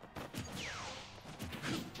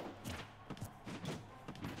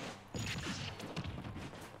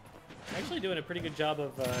 Actually doing a pretty good job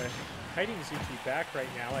of kiting Zuchi back right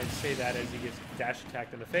now. I'd say that as he gets dash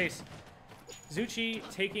attacked in the face. Zuchi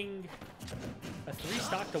taking a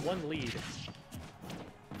 3-stock to 1 lead.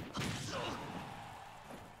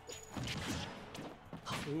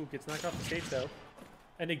 Ooh, gets knocked off the stage though.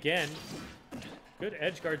 And again, good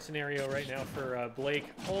edge guard scenario right now for Blake.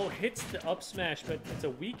 Oh, hits the up smash, but it's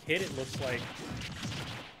a weak hit it looks like.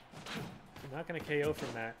 Not going to KO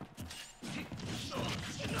from that.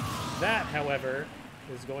 That, however,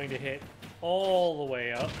 is going to hit all the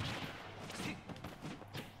way up.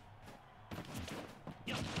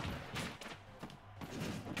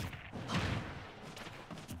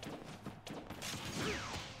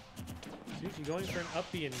 Zuchi going for an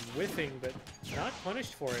up B and whiffing, but not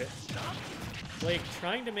punished for it. Blake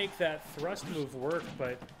trying to make that thrust move work,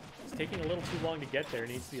 but it's taking a little too long to get there.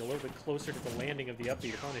 Needs to be a little bit closer to the landing of the up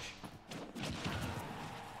B to punish.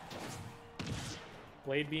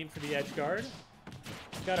 Blade beam for the edge guard.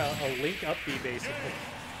 Got a link up B basically.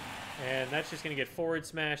 And that's just going to get forward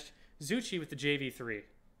smashed. Zuchi with the JV3.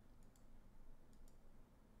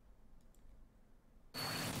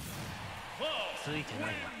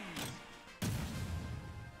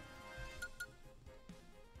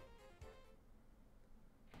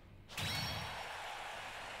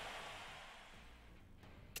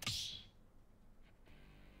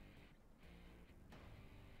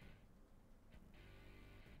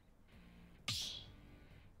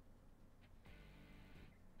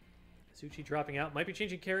 Zuchi dropping out. Might be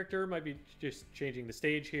changing character, might be just changing the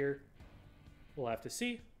stage here. We'll have to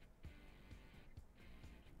see.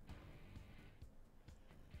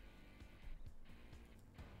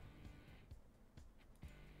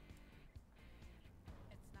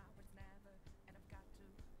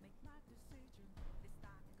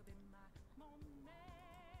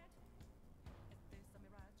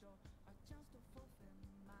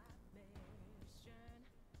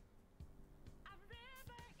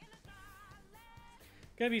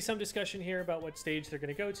 Gonna be some discussion here about what stage they're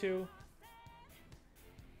gonna go to.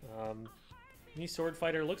 Mii Sword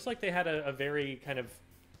Fighter looks like they had a very kind of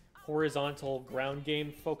horizontal ground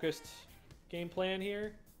game focused game plan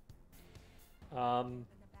here. But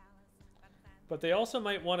they also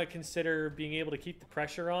might want to consider being able to keep the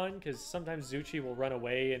pressure on, because sometimes Zuchi will run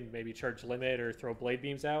away and maybe charge limit or throw blade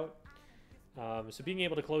beams out. So being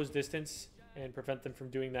able to close distance and prevent them from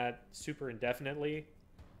doing that super indefinitely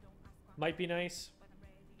might be nice.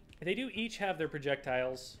 They do each have their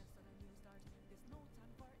projectiles.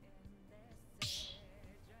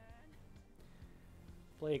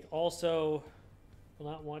 Blake also will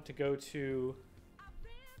not want to go to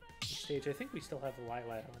the stage. I think we still have the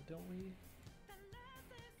Lilat on, don't we?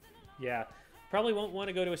 Yeah. Probably won't want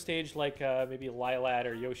to go to a stage like maybe Lilat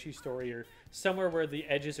or Yoshi's Story or somewhere where the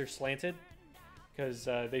edges are slanted, because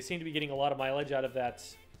they seem to be getting a lot of mileage out of that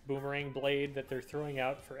boomerang blade that they're throwing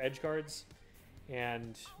out for edge guards,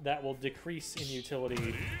 and that will decrease in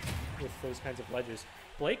utility with those kinds of ledges.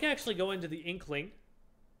 Blake actually going to the Inkling.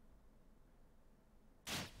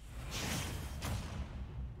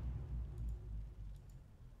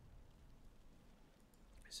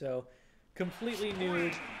 So, completely new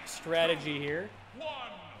strategy here. One,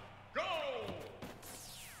 go!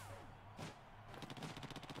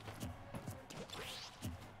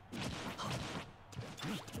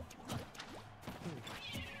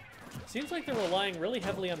 Seems like they're relying really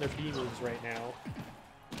heavily on their B moves right now.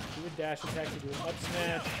 Do a dash attack to do an up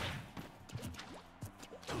smash.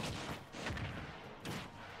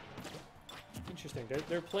 Interesting.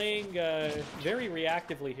 They're playing very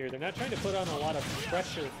reactively here. They're not trying to put on a lot of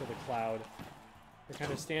pressure for the Cloud. They're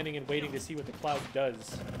kind of standing and waiting to see what the Cloud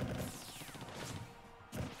does.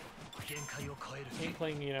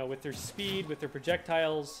 Inkling, you know, with their speed, with their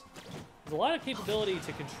projectiles, there's a lot of capability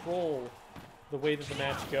to control the way that the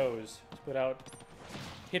match goes. To put out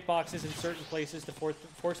hitboxes in certain places to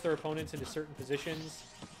force their opponents into certain positions.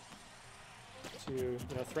 To,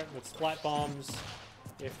 you know, threaten with splat bombs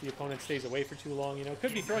if the opponent stays away for too long. You know,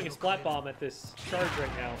 could be throwing a splat bomb at this charge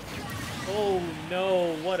right now. Oh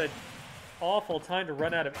no, what a awful time to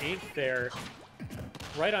run out of ink there.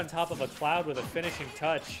 Right on top of a Cloud with a finishing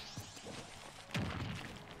touch.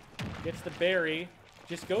 Gets the berry.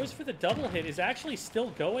 Just goes for the double hit. Is actually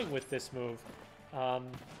still going with this move.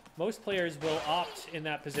 Most players will opt in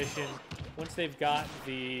that position once they've got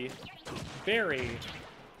the berry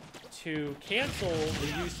to cancel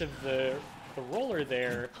the use of the roller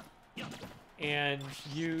there and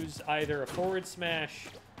use either a forward smash,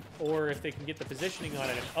 or if they can get the positioning on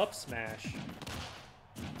it, an up smash.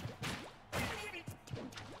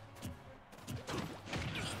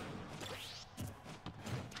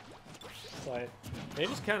 But they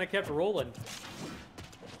just kind of kept rolling.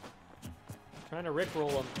 Trying to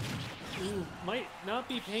rickroll them. Ooh, might not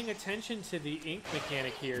be paying attention to the ink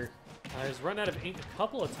mechanic here. Has run out of ink a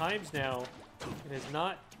couple of times now and has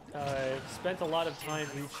not spent a lot of time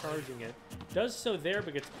recharging it. Does so there,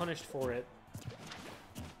 but gets punished for it.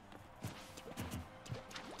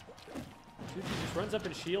 Zuchi just runs up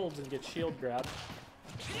and shields and gets shield grabbed.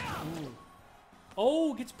 Ooh.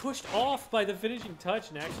 Oh, gets pushed off by the finishing touch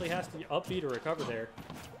and actually has to up B to recover there.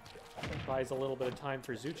 That buys a little bit of time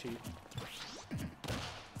for Zuchi.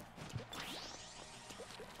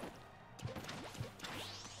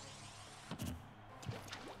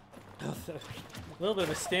 A little bit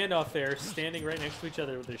of a standoff there, standing right next to each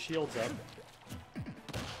other with their shields up.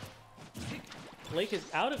 Blake is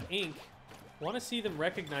out of ink. Want to see them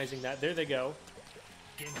recognizing that. There they go.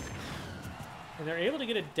 And they're able to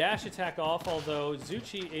get a dash attack off, although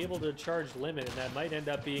Zuchi able to charge limit, and that might end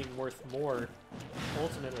up being worth more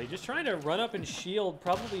ultimately. Just trying to run up and shield,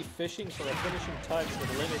 probably fishing for a finishing touch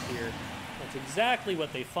with limit here. That's exactly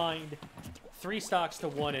what they find. 3 stocks to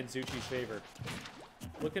 1 in Zuchi's favor.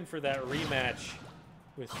 Looking for that rematch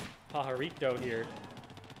with Pajarito here.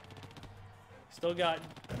 Still got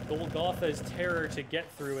Golgotha's Terror to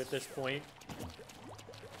get through at this point.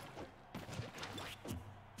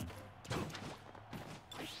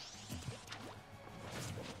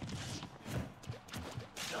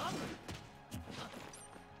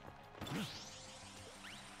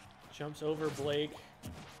 Jumps over Blake.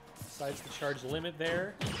 Decides to charge limit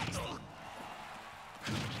there.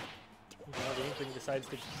 Now the Inkling decides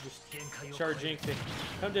to just charge ink to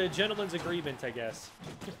come to a gentleman's agreement, I guess.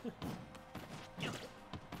 And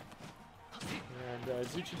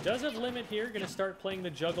Zuchi does have limit here. Going to start playing the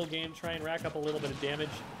juggle game, try and rack up a little bit of damage,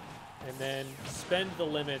 and then spend the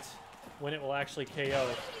limit when it will actually KO.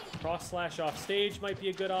 Cross slash off stage might be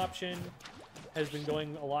a good option. Has been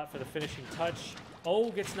going a lot for the finishing touch.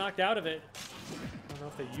 Oh, gets knocked out of it. I don't know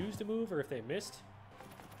if they used a move or if they missed.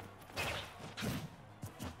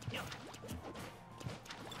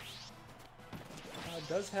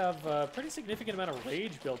 Does have a pretty significant amount of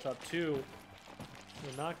rage built up too.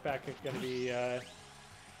 The knockback is going to be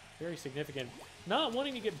very significant. Not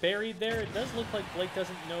wanting to get buried there. It does look like Blake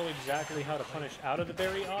doesn't know exactly how to punish out of the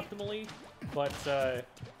berry optimally, but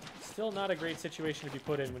still not a great situation to be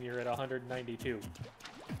put in when you're at 192.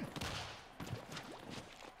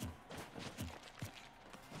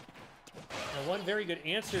 Now, one very good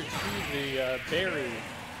answer to the berry.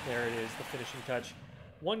 There it is, the finishing touch.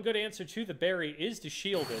 One good answer to the berry is to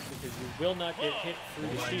shield it, because you will not get hit through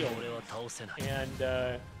the shield.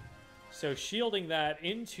 And so shielding that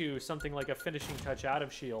into something like a finishing touch out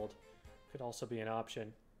of shield could also be an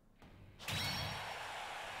option.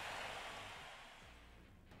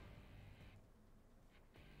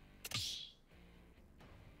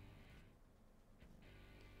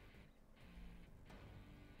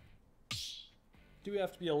 Do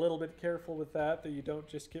have to be a little bit careful with that you don't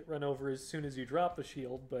just get run over as soon as you drop the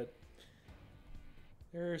shield, but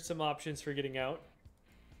there are some options for getting out.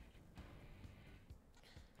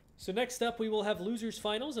 So next up, we will have losers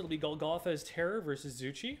finals. It'll be Golgotha's Terror versus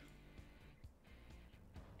Zuchi.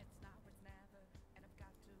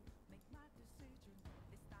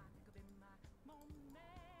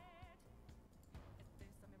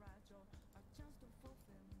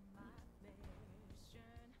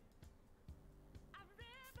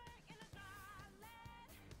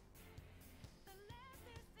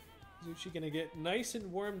 Zuchi gonna get nice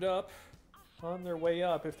and warmed up on their way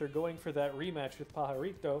up if they're going for that rematch with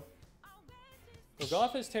Pajarito.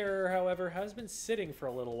 Golgotha's Terror, however, has been sitting for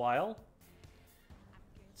a little while.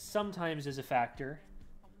 Sometimes is a factor.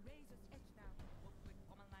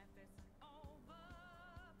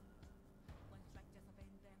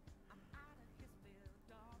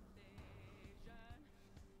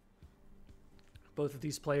 Both of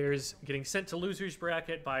these players getting sent to losers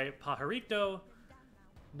bracket by Pajarito,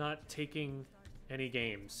 not taking any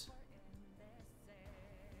games.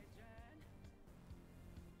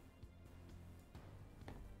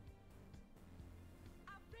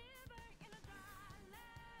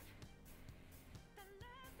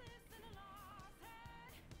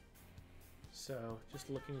 So, just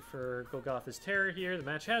looking for Golgotha's Terror here. The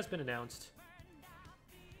match has been announced.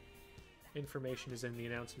 Information is in the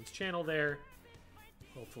announcements channel there.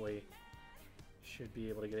 Hopefully, should be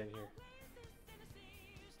able to get in here.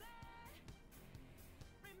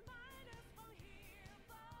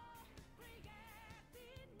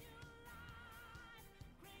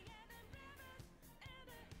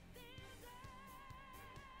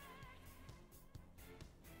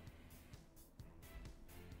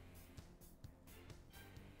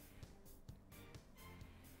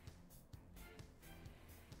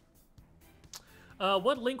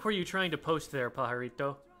 What link were you trying to post there,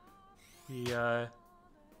 Pajarito? We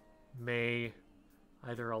may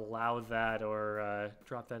either allow that or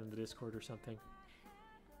drop that in the Discord or something.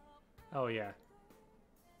 Oh, yeah.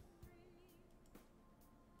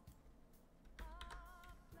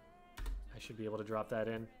 I should be able to drop that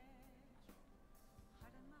in.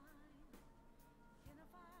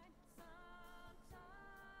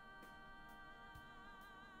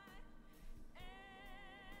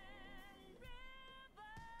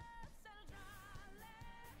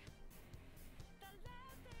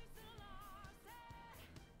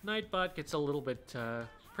 Nightbot gets a little bit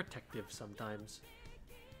protective sometimes.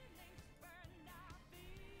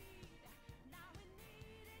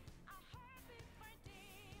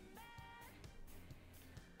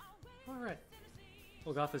 Alright.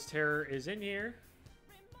 Golgotha's Terror is in here.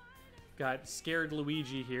 Got Scared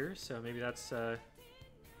Luigi here, so maybe that's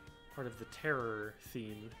part of the terror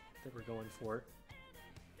theme that we're going for.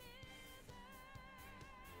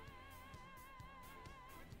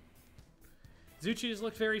 Zuchi has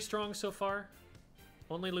looked very strong so far,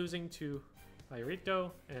 only losing to Pajarito,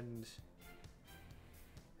 and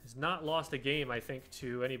has not lost a game, I think,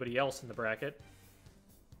 to anybody else in the bracket.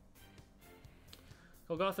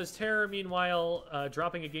 Golgotha's Terror, meanwhile,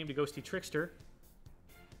 dropping a game to Ghosty Trickster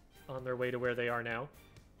on their way to where they are now.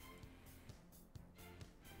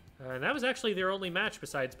 And that was actually their only match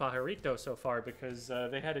besides Pajarito so far, because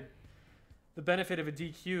they had the benefit of a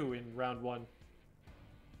DQ in round 1.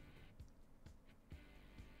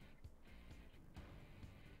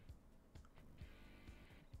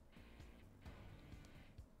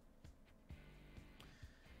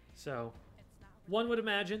 So, one would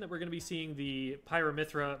imagine that we're going to be seeing the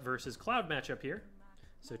Pyramithra versus Cloud matchup here.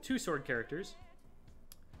 So, 2 sword characters.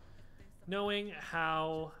 Knowing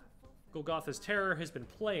how Golgotha's Terror has been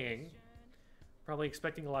playing, probably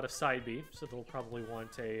expecting a lot of side B, so they'll probably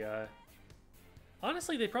want a...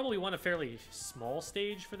 honestly, they probably want a fairly small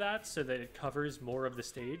stage for that, so that it covers more of the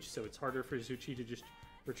stage, so it's harder for Zuchi to just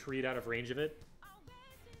retreat out of range of it.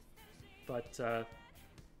 But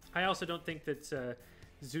I also don't think that...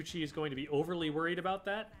 Zuchi is going to be overly worried about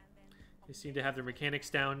that. They seem to have their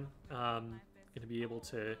mechanics down. Going to be able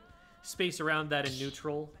to space around that in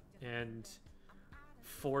neutral and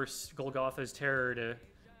force Golgotha's Terror to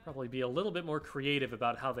probably be a little bit more creative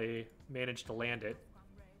about how they manage to land it.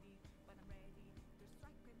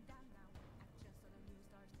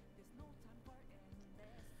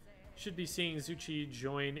 Should be seeing Zuchi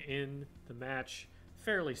join in the match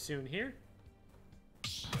fairly soon here.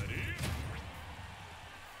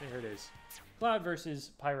 There it is. Cloud versus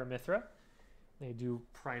Pyramithra. They do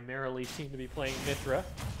primarily seem to be playing Mithra.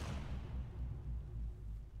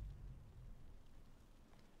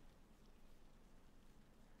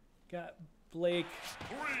 Got Blake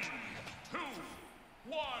 3, 2,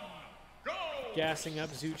 1, go! gassing up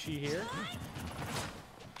Zuchi here.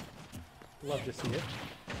 Love to see it.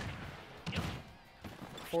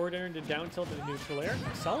 Forward air into down tilt into neutral air.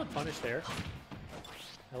 Solid punish there.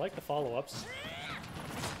 I like the follow-ups.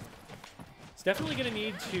 It's definitely going to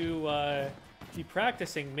need to be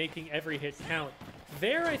practicing making every hit count.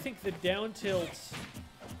 There, I think the down tilt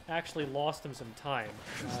actually lost him some time.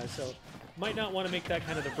 So might not want to make that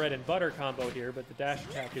kind of the bread and butter combo here, but the dash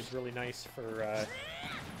attack is really nice for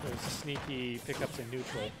those sneaky pickups in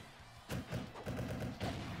neutral.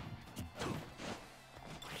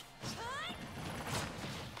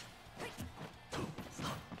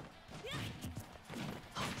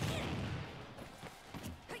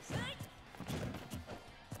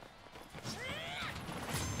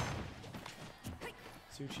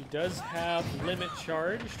 Zuchi does have limit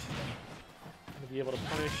charged. Gonna be able to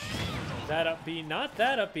punish that up B. Not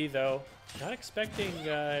that up B though. Not expecting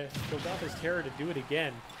Golgotha's Terror to do it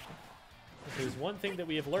again. If there's one thing that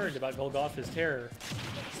we have learned about Golgotha's Terror,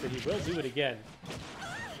 it's that he will do it again.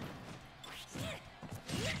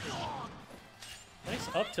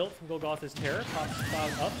 Nice up tilt from Golgotha's Terror. Pops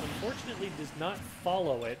Cloud up. Unfortunately does not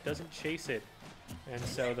follow it, doesn't chase it. And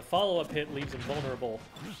so the follow-up hit leaves him vulnerable.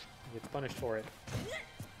 He gets punished for it.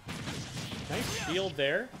 Nice shield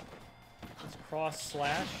there. It's cross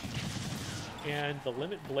slash and the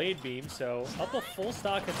limit blade beam, so up a full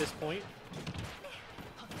stock at this point.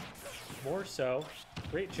 More so.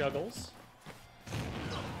 Great juggles.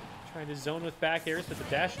 Trying to zone with back airs, but the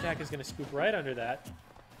dash attack is going to scoop right under that.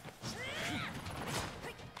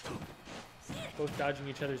 Both dodging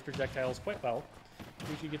each other's projectiles quite well.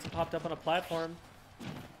 Zuchi gets popped up on a platform.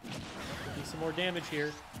 Could be some more damage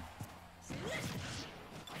here.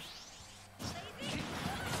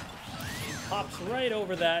 Pops right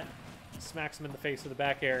over that, smacks him in the face with the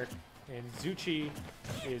back air, and Zuchi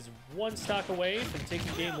is one stock away from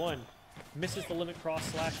taking game one. Misses the limit cross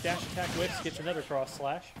slash, dash attack whips, gets another cross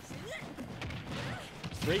slash.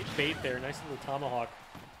 Great bait there, nice little tomahawk.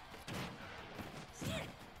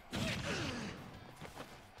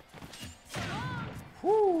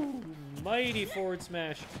 Whoo! Mighty forward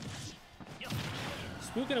smash.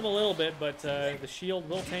 Spooking him a little bit, but the shield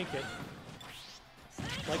will tank it.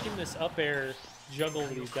 Liking this up air juggle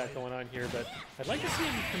that he's got going on here, but I'd like to see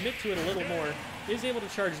him commit to it a little more. Is able to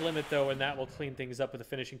charge limit though, and that will clean things up with a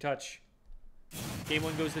finishing touch. Game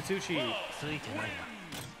one goes to Zuchi.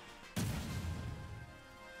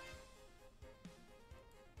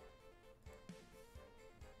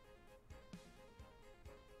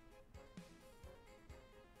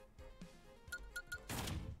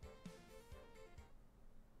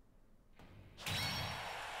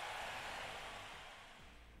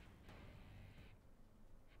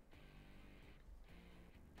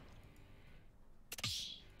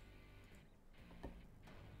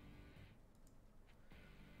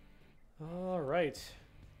 All right.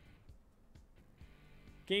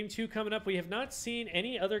 Game two coming up. We have not seen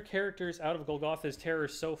any other characters out of Golgotha's Terror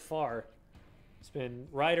so far. It's been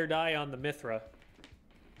ride or die on the Mithra.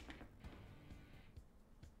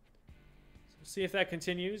 So we'll see if that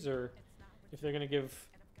continues or if they're going to give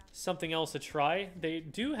something else a try. They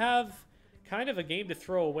do have kind of a game to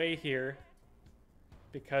throw away here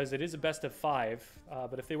because it is a best of 5.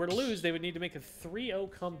 But if they were to lose, they would need to make a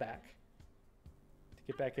 3-0 comeback to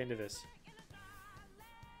get back into this.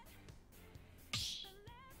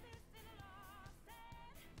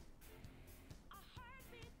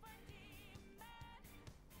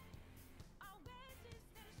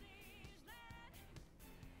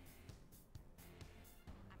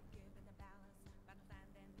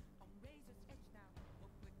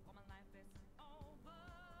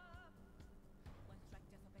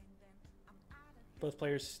 Both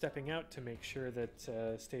players stepping out to make sure that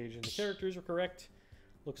stage and the characters are correct.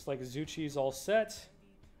 Looks like Zuchi's all set.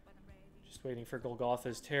 Just waiting for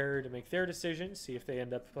Golgotha's Terror to make their decision, see if they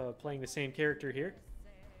end up playing the same character here.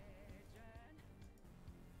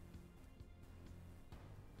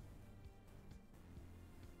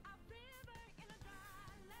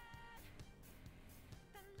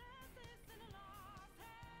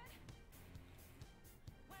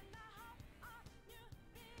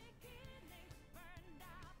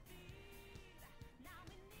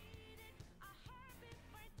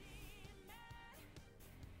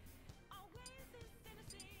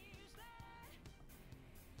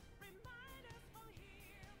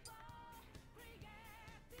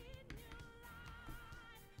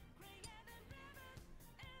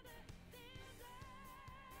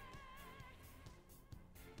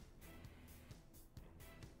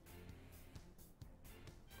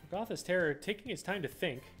 Golgotha's Terror taking his time to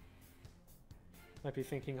think. Might be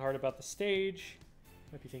thinking hard about the stage.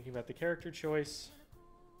 Might be thinking about the character choice.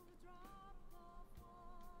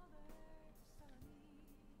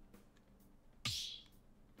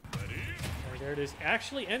 Alright, there it is.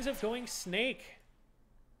 Actually ends up going Snake.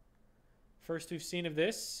 First we've seen of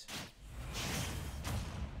this.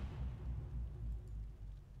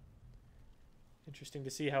 Interesting to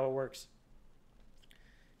see how it works.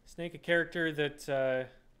 Snake, a character that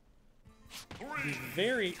is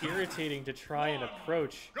very irritating to try and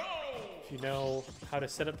approach if you know how to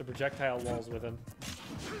set up the projectile walls with him.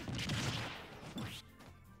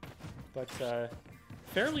 But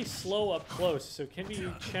fairly slow up close, so it can be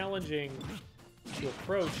challenging to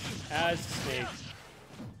approach as Snake.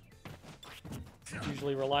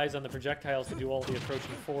 Usually relies on the projectiles to do all the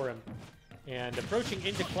approaching for him. And approaching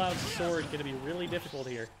into Cloud's sword is going to be really difficult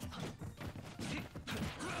here.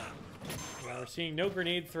 Now we're seeing no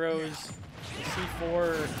grenade throws. The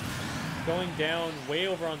C4 going down way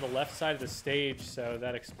over on the left side of the stage, so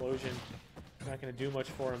that explosion not going to do much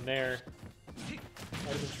for him there. Might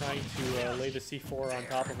have been trying to lay the C4 on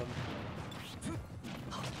top of him.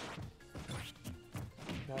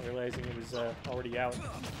 Not realizing it was already out.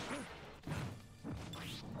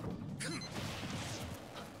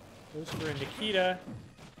 Goes for a Nikita.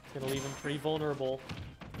 It's going to leave him pretty vulnerable.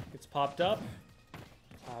 It's popped up.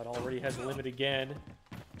 It already has a limit again.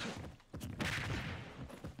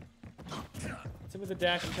 Hits him with a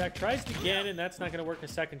dash attack. Tries it again, and that's not going to work a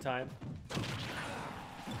second time.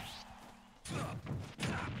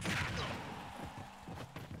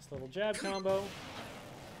 This little jab combo.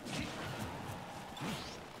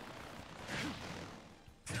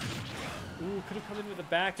 Ooh, could have come in with a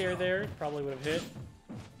back air there. Probably would have hit.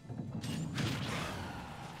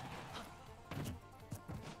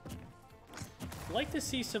 I'd like to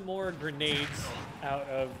see some more grenades out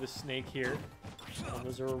of the Snake here.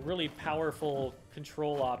 Those are a really powerful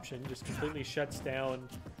control option. Just completely shuts down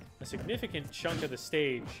a significant chunk of the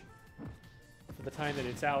stage for the time that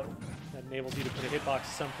it's out. That enables you to put a hitbox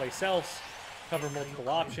someplace else, cover multiple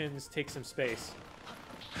options, take some space.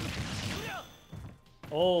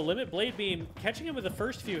 Oh, Limit Blade Beam catching him with the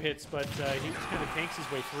first few hits, but he just kind of tanks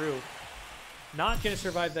his way through. Not going to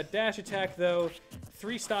survive that dash attack, though.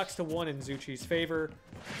 3 stocks to 1 in Zuchi's favor.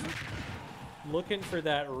 Looking for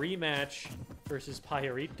that rematch versus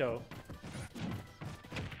Pajarito.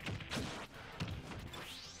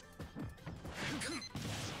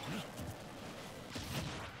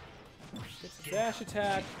 Gets a dash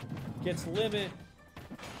attack. Gets limit.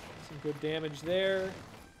 Some good damage there.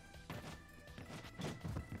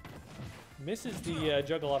 Misses the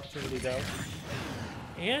juggle opportunity, though.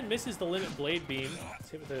 And misses the Limit Blade Beam. It's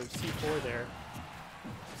hit with a C4 there.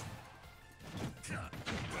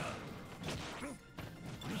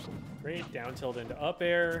 Great down tilt into up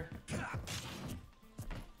air.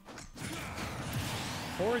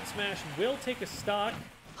 Forward smash will take a stock.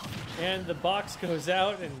 And the box goes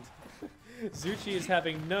out, and Zuchi is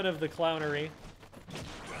having none of the clownery.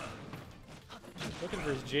 Looking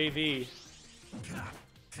for his JV.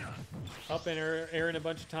 Up and airing a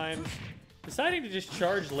bunch of times. Deciding to just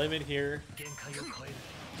charge limit here.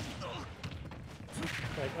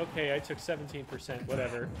 Like, okay, I took 17%,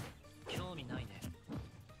 whatever. Did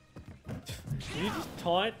you just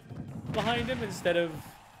taunt behind him instead of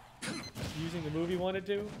using the move he wanted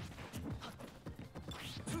to?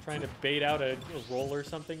 Trying to bait out a roll or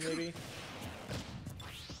something, maybe?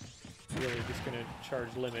 Really just gonna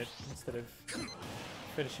charge limit instead of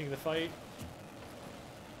finishing the fight.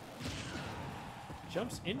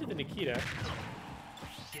 Jumps into the Nikita.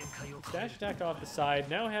 Dash attack off the side.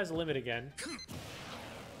 Now has a limit again.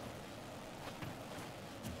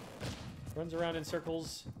 Runs around in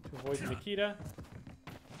circles to avoid the Nikita.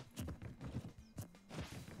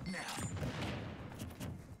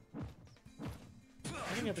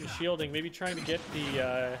 Coming up and shielding. Maybe trying to get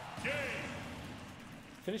the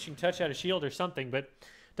finishing touch out of shield or something, but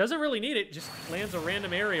doesn't really need it. Just lands a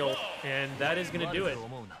random aerial, and that is going to do it.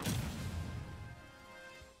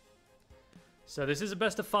 So this is a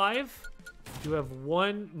best of 5. You have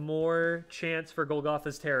one more chance for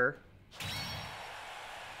Golgotha's Terror.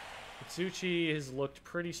 Zuchi has looked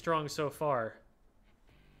pretty strong so far.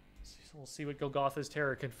 So we'll see what Golgotha's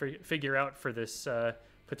Terror can figure out for this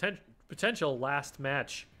potential last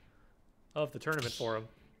match of the tournament for him.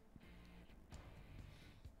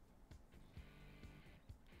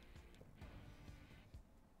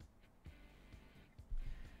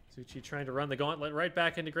 Zuchi trying to run the gauntlet right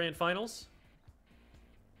back into Grand Finals.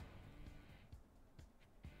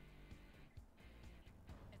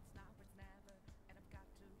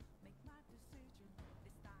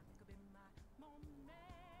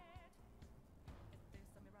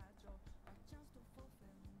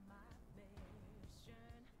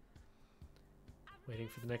 Waiting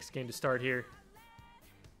for the next game to start here.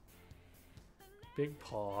 Big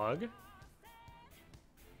Pog.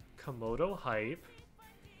 Komodo Hype.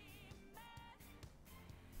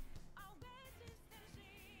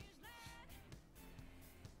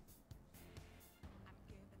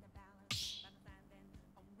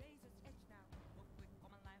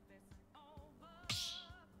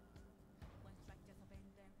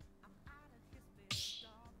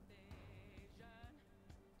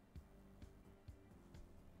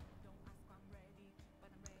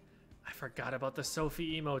 I forgot about the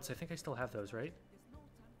Sophie emotes. I think I still have those, right?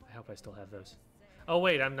 I hope I still have those. Oh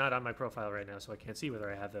wait, I'm not on my profile right now, so I can't see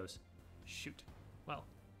whether I have those. Shoot. Well.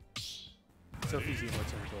 Sophie's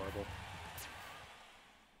emotes are adorable.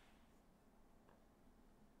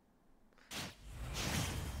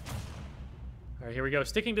 Alright, here we go.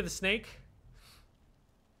 Sticking to the snake.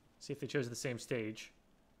 See if they chose the same stage.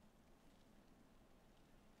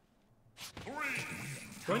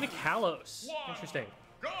 Going to Kalos. Interesting.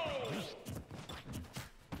 Go!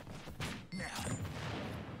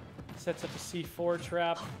 Sets up a C4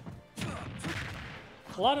 trap.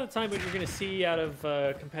 A lot of the time what you're going to see out of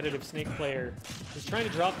a competitive snake player is trying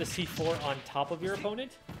to drop the C4 on top of your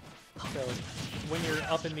opponent. So when you're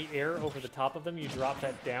up in the air over the top of them, you drop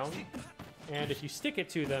that down. And if you stick it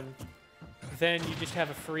to them, then you just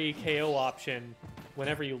have a free KO option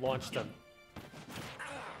whenever you launch them.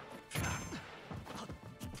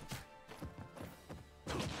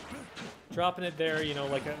 Dropping it there, you know,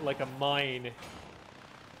 like a mine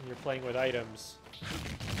when you're playing with items.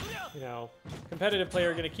 You know, competitive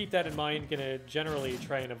player going to keep that in mind, going to generally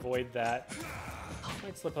try and avoid that.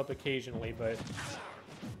 Might slip up occasionally, but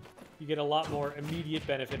you get a lot more immediate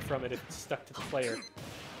benefit from it if it's stuck to the player.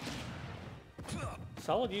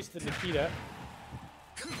 Solid use of the Nikita.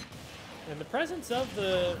 And the presence of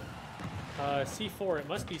the C4, it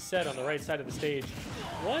must be said, on the right side of the stage,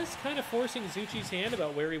 was kind of forcing Zuchi's hand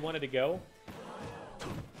about where he wanted to go.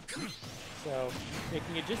 So,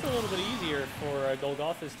 making it just a little bit easier for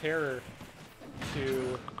Golgotha's Terror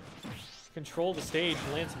to control the stage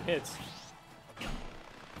and land some hits.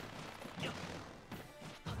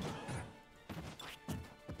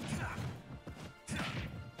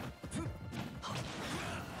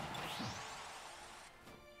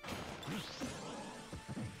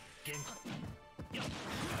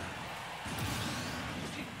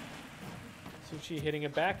 Zuchi hitting a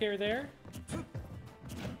back air there.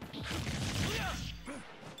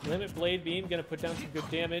 Limit Blade Beam, gonna put down some good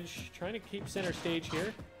damage. Trying to keep center stage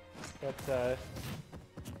here, but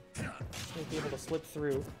won't be able to slip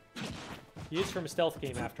through. He is from a stealth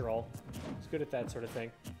game after all. He's good at that sort of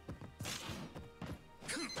thing.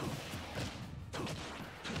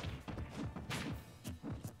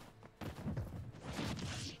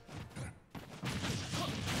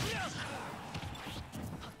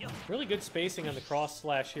 Really good spacing on the cross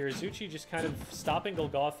slash here. Zuchi just kind of stopping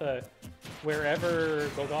Golgotha wherever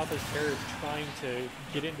Golgotha's Terror is trying to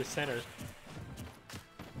get into center.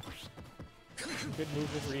 Some good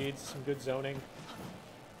movement reads, some good zoning.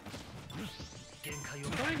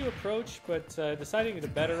 Trying to approach, but deciding the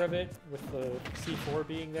better of it with the C4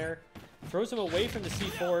 being there. Throws him away from the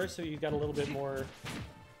C4, so you've got a little bit more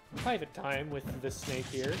private time with this snake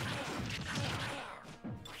here.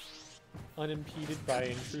 Unimpeded by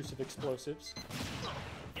intrusive explosives.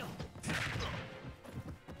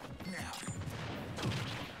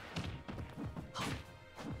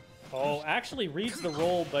 Oh, actually reads the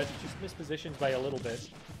roll, but just mispositions by a little bit.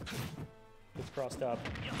 Gets crossed up.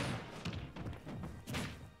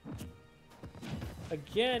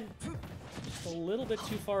 Again, just a little bit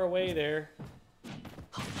too far away there.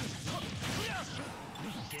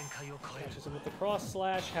 Catches him with the cross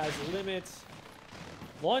slash, has limits.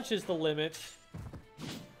 Launches the limit.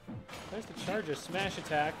 Tries to charge a smash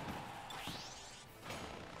attack.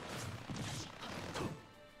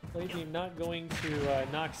 Blade Beam not going to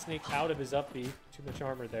knock Snake out of his up B. Too much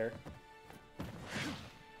armor there.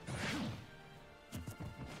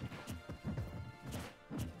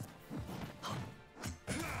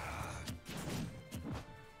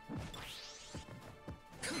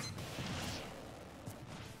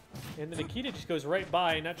 And the Nikita just goes right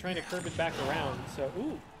by, not trying to curve it back around. So,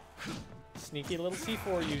 ooh. Sneaky little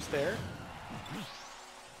C4 use there.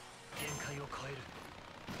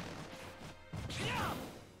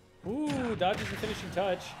 Ooh, dodges the finishing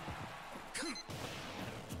touch.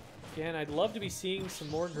 Again, I'd love to be seeing some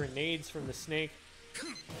more grenades from the Snake.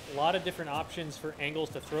 A lot of different options for angles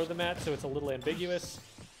to throw them at, so it's a little ambiguous.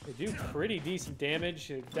 They do pretty decent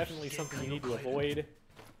damage. Definitely something you need to avoid.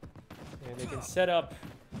 And they can set up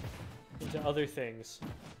into other things.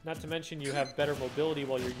 Not to mention you have better mobility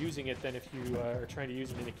while you're using it than if you are trying to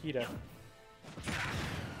use it in Nikita.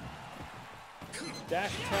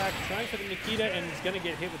 Dash attack, trying for the Nikita, and he's going to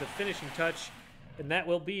get hit with a finishing touch. And that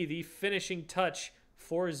will be the finishing touch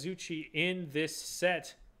for Zuchi in this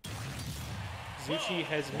set. Zuchi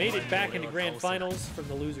has made it back into Grand Finals from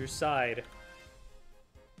the loser's side.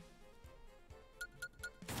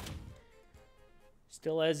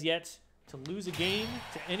 Still as yet to lose a game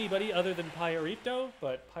to anybody other than Payarito,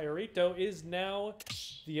 but Payarito is now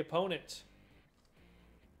the opponent.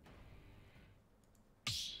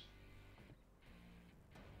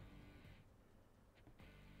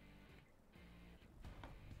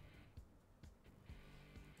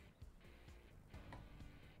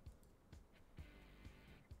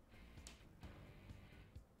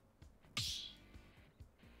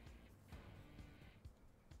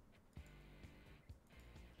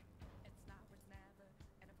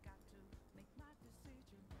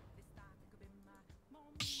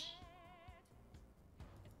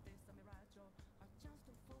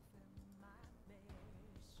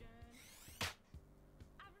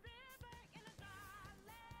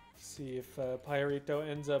 See if Payarito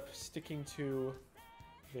ends up sticking to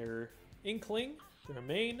their Inkling, their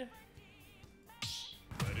main.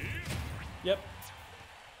 Ready? Yep.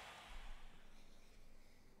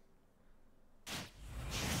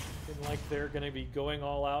 Looking like they're going to be going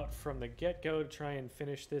all out from the get-go to try and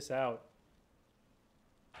finish this out.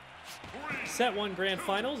 Set 1 Grand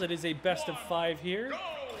Finals. It is a best of 5 here. Go!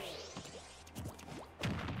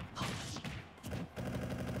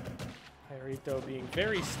 Payarito being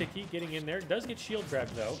very sticky, getting in there. Does get shield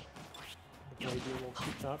grabbed, though. The Blade Beam will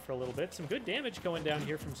keep out for a little bit. Some good damage going down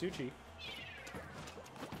here from Zuchi.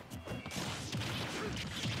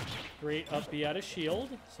 Great up B out of shield.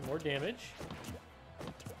 Some more damage.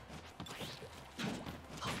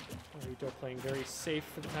 Payarito playing very safe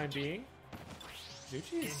for the time being.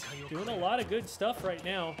 Zuchi's doing a lot of good stuff right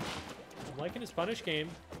now. I'm liking his punish game.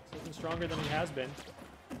 He's looking stronger than he has been.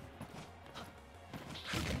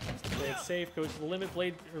 Play it safe, goes to the limit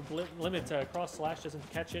blade, or limit cross slash, doesn't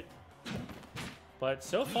catch it. But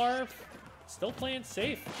so far, still playing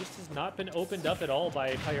safe. Just has not been opened up at all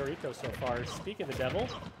by Payarito so far. Speak of the devil,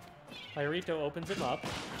 Payarito opens him up.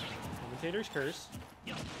 Commentator's Curse.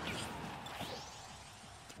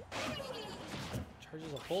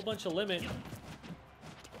 Charges a whole bunch of limit.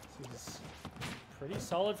 This is pretty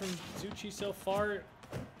solid from Zuchi so far.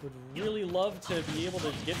 Would really love to be able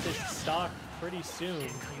to get this stock pretty soon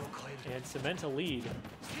and cement a lead.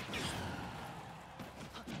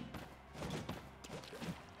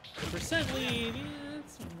 The percent lead,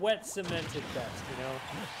 it's wet cement at best, you know?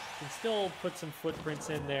 Can still put some footprints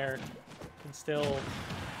in there. Can still kind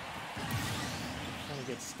of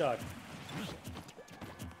get stuck.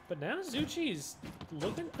 But now Zuchi's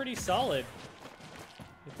looking pretty solid.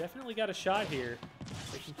 They definitely got a shot here.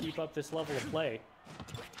 They can keep up this level of play.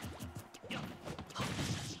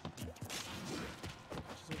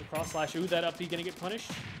 Cross slash. Ooh, that up B gonna get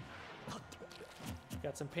punished.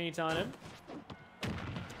 Got some paint on him.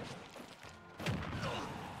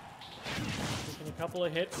 Taking a couple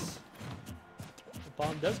of hits. The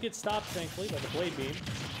bomb does get stopped, thankfully, by the Blade Beam.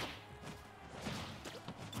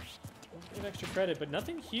 Give extra credit, but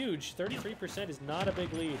nothing huge. 33% is not a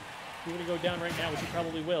big lead. If you're gonna go down right now, which you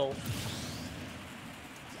probably will,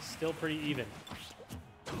 it's still pretty even.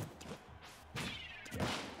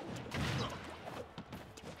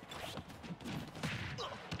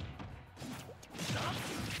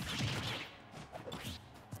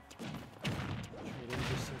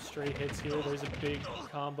 Straight hits here. There's a big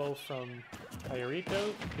combo from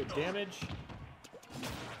Payarito. Good damage.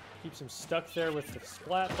 Keeps him stuck there with the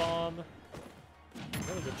splat bomb.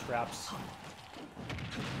 Really good traps.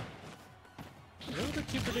 A little bit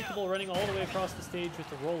too predictable running all the way across the stage with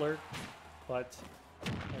the roller, but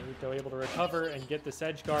Payarito able to recover and get this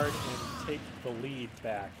edge guard and take the lead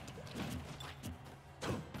back.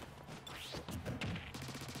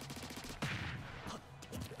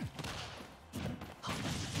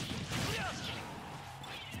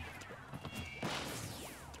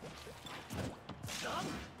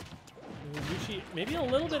 Maybe a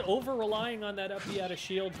little bit over-relying on that up B out of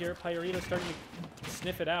shield here. Payarito starting to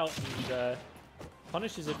sniff it out and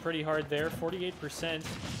punishes it pretty hard there, 48%.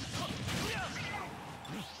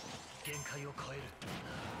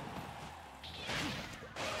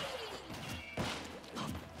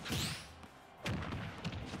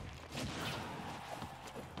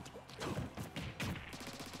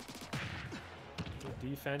 Good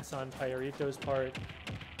defense on Payarito's part.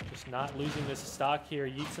 Just not losing this stock here.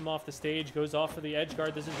 Yeets him off the stage, goes off for the edge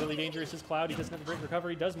guard. This is really dangerous as Cloud. He doesn't have a great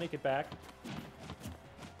recovery, does make it back.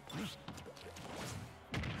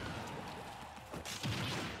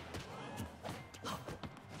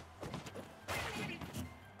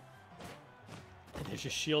 He's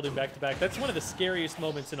just shielding back to back. That's one of the scariest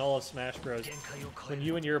moments in all of Smash Bros. When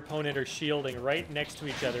you and your opponent are shielding right next to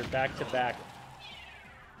each other, back to back.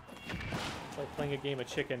 It's like playing a game of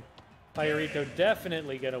chicken. Pyarito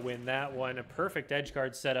definitely gonna win that one. A perfect edge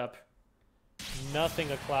guard setup. Nothing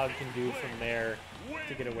a Cloud can do from there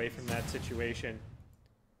to get away from that situation.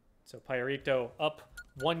 So Pyarito up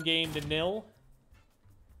 1-0.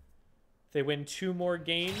 If they win 2 more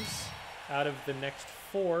games out of the next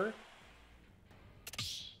 4,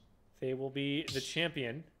 they will be the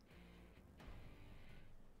champion.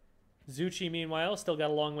 Zuchi, meanwhile, still got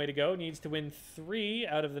a long way to go. Needs to win 3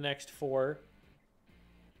 out of the next 4.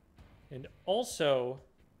 And also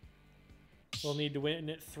will need to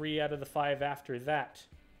win 3 out of the 5 after that.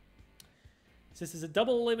 So this is a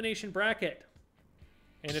double elimination bracket.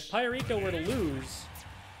 And if Pyarito were to lose,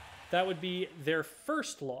 that would be their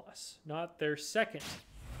first loss, not their second.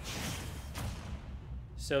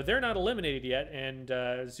 So they're not eliminated yet, and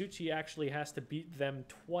Zuchi actually has to beat them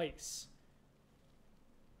twice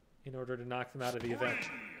in order to knock them out of the event.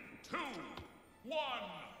 3, 2, 1,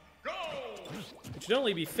 go! Which would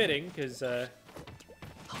only be fitting, because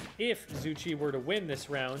if Zuchi were to win this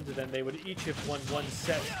round, then they would each have won 1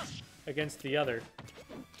 set against the other.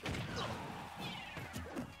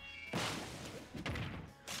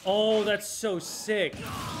 Oh, that's so sick.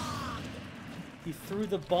 He threw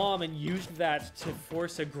the bomb and used that to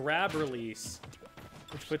force a grab release,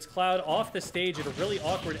 which puts Cloud off the stage at a really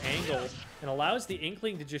awkward angle and allows the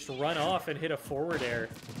Inkling to just run off and hit a forward air.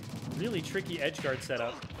 Really tricky edgeguard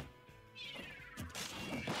setup.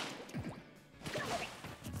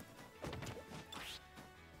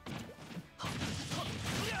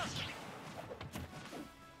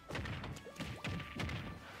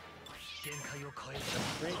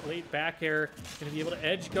 Great late back air. Going to be able to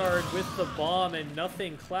edge guard with the bomb, and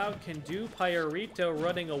nothing Cloud can do. Pyarito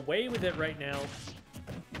running away with it right now.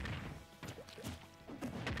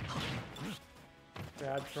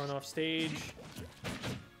 Grab thrown off stage.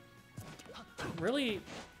 Really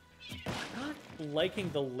not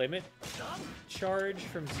liking the limit charge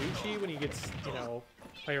from Zuchi when he gets, you know,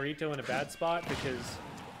 Pyarito in a bad spot, because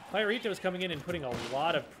Pyarito is coming in and putting a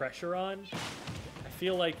lot of pressure on. I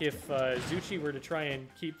feel like if Zuchi were to try and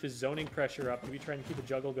keep the zoning pressure up, maybe trying to keep a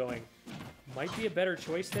juggle going, might be a better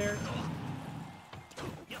choice there.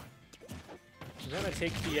 You're gonna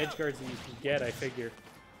take the edge guards that you can get, I figure.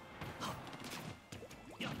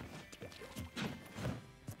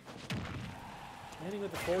 Landing with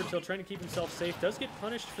the forward tilt, trying to keep himself safe. Does get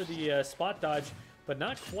punished for the spot dodge, but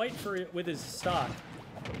not quite for with his stock.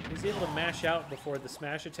 He's able to mash out before the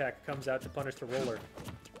smash attack comes out to punish the roller.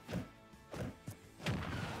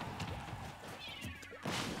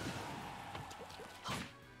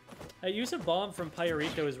 Use of bomb from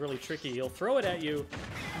Pyarito is really tricky. He'll throw it at you,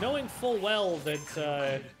 knowing full well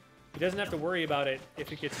that he doesn't have to worry about it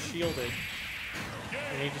if it gets shielded.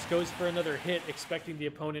 And he just goes for another hit, expecting the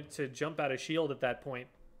opponent to jump out of shield at that point.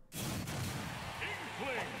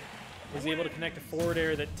 He's able to connect a forward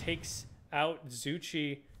air that takes out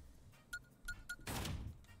Zuchi.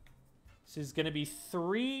 This is going to be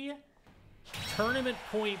 3 tournament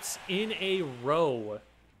points in a row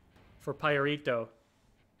for Pyarito.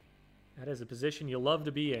 That is a position you love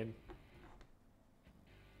to be in.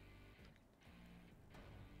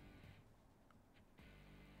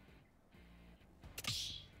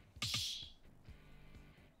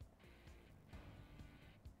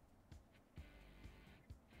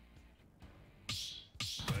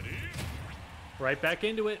 Right back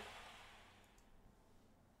into it.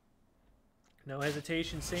 No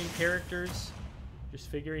hesitation, same characters. Just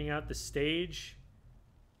figuring out the stage.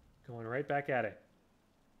 Going right back at it.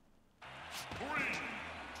 3,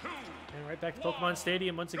 2, and right back to Pokemon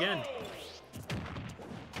Stadium once again.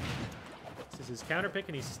 This is his counter pick,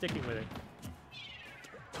 and he's sticking with it.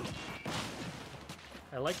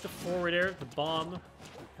 I like the forward air, the bomb.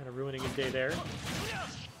 Kind of ruining his day there.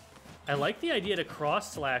 I like the idea to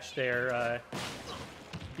cross slash there.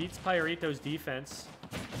 Beats Pyarito's defense.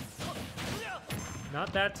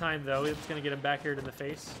 Not that time, though. It's going to get him back aired in the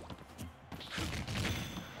face.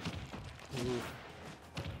 Ooh.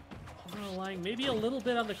 Lying maybe a little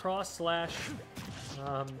bit on the cross slash.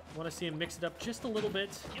 Want to see him mix it up just a little bit.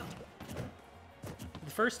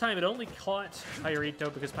 The first time it only caught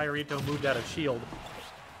Pyarito because Pyarito moved out of shield.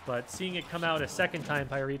 But seeing it come out a second time,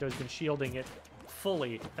 Pyarito's been shielding it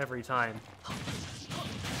fully every time.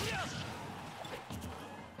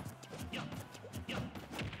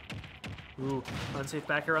 Ooh, unsafe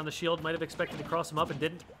back air on the shield. Might have expected to cross him up and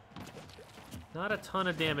didn't. Not a ton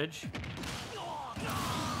of damage.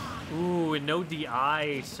 Ooh, and no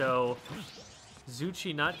DI, so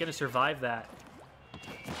Zuchi not going to survive that.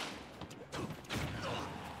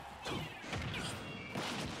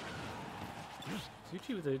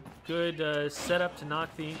 Zuchi with a good setup to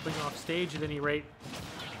knock the Inkling off stage at any rate.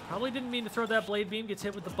 Probably didn't mean to throw that Blade Beam, gets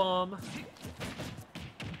hit with the bomb. And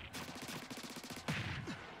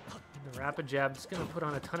the Rapid Jab is going to put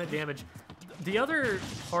on a ton of damage. The other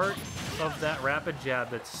part of that Rapid Jab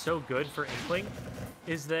that's so good for Inkling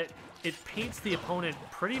is that it paints the opponent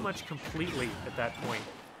pretty much completely at that point.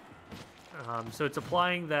 So it's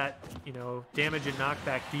applying that, you know, damage and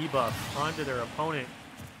knockback debuff onto their opponent.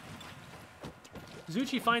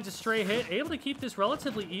 Zuchi finds a stray hit, able to keep this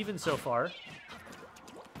relatively even so far.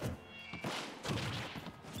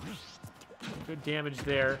 Good damage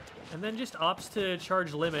there. And then just opts to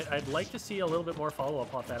charge limit. I'd like to see a little bit more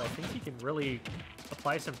follow-up off that. I think he can really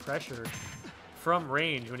apply some pressure from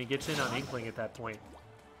range when he gets in on Inkling at that point.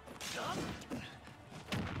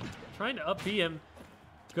 Trying to up B him.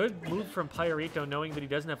 Good move from Pyarito, knowing that he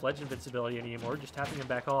doesn't have Legend Invincibility anymore, just tapping him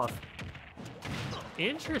back off.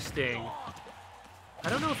 Interesting. I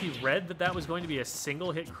don't know if he read that that was going to be a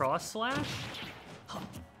single hit cross slash,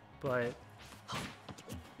 but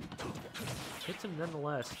hits him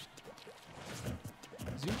nonetheless.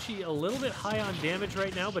 Zuchi a little bit high on damage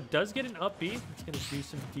right now, but does get an up B. It's going to do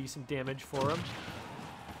some decent damage for him.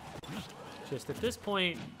 Just at this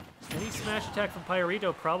point, any smash attack from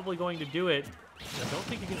Pyarito probably going to do it. I don't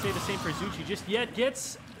think you can say the same for Zuchi just yet.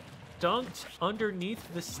 Gets dunked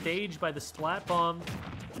underneath the stage by the Splat Bomb.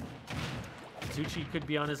 Zuchi could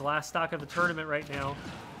be on his last stock of the tournament right now.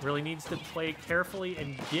 Really needs to play carefully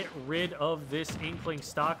and get rid of this Inkling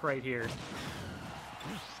stock right here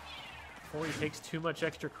before he takes too much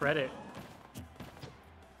extra credit.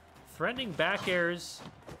 Threatening back airs.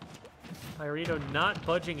 Pyarito not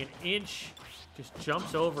budging an inch. Just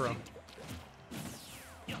jumps over him.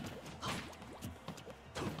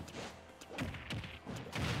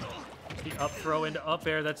 The up throw into up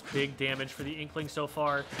air. That's big damage for the Inkling so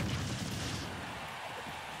far.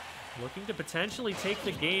 Looking to potentially take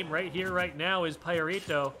the game right here, right now is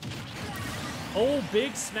Pyarito. Oh,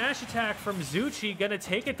 big smash attack from Zuchi. Gonna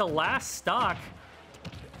take it the last stock.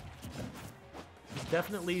 It's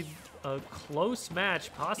definitely a close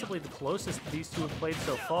match. Possibly the closest these two have played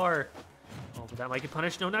so far. Oh, but that might get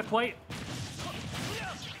punished. No, not quite.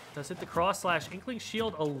 Does hit the cross slash. Inkling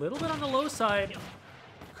shield a little bit on the low side.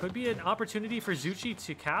 Could be an opportunity for Zuchi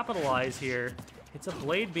to capitalize here. It's a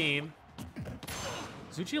Blade Beam.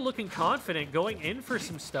 Zuchi looking confident, going in for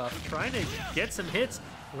some stuff, trying to get some hits.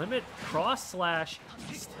 Limit cross slash,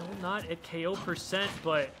 still not at KO %,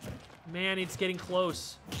 but man, it's getting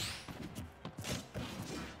close.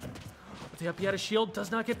 The up out of shield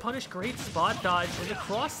does not get punished. Great spot dodge, and the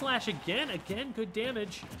cross slash again, good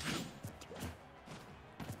damage.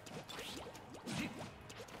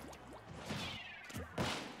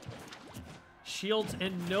 Shields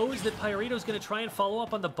and knows that Pyarito's going to try and follow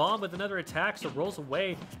up on the bomb with another attack, so rolls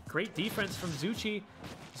away. Great defense from Zuchi,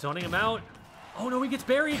 zoning him out. Oh no, he gets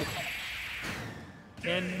buried!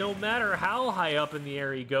 And no matter how high up in the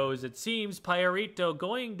air he goes, it seems Pyarito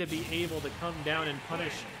going to be able to come down and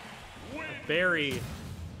punish a bury.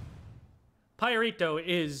 Pyarito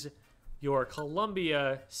is your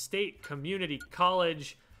Columbia State Community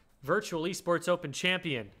College Virtual Esports Open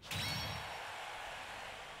champion.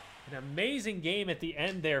 An amazing game at the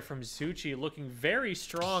end there from Zuchi, looking very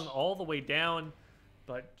strong all the way down,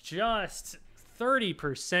 but just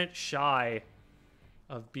 30% shy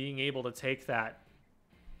of being able to take that.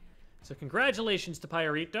 So congratulations to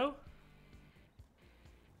Pyarito.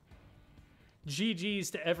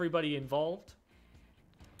 GG's to everybody involved.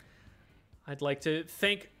 I'd like to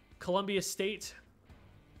thank Columbia State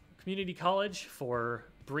Community College for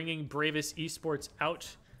bringing Bravest Esports out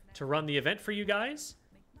to run the event for you guys.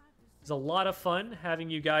 It was a lot of fun having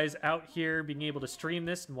you guys out here, being able to stream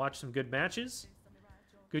this and watch some good matches.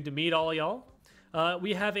 Good to meet all y'all.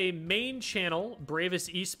 We have a main channel,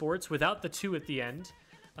 Bravest Esports, without the 2 at the end,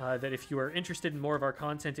 that if you are interested in more of our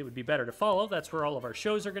content, it would be better to follow. That's where all of our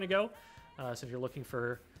shows are going to go. So if you're looking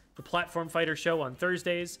for the Platform Fighter show on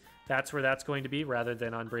Thursdays, that's where that's going to be, rather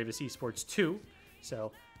than on Bravest Esports 2.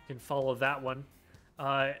 So you can follow that one.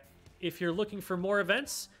 If you're looking for more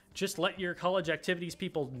events, just let your college activities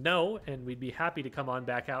people know, and we'd be happy to come on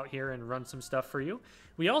back out here and run some stuff for you.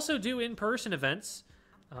 We also do in-person events,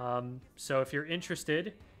 so if you're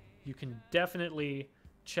interested, you can definitely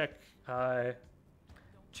check out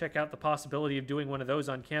the possibility of doing one of those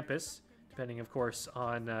on campus, depending, of course,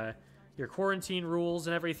 on your quarantine rules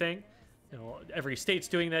and everything. You know, every state's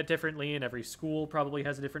doing that differently, and every school probably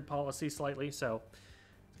has a different policy slightly, so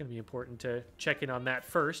it's going to be important to check in on that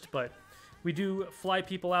first, but We do fly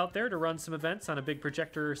people out there to run some events on a big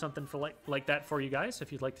projector or something for like that for you guys.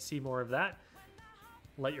 If you'd like to see more of that,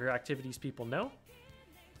 let your activities people know.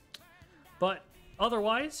 But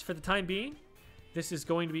otherwise, for the time being, this is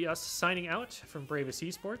going to be us signing out from Bravest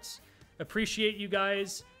Esports. Appreciate you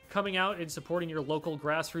guys coming out and supporting your local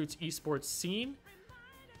grassroots esports scene.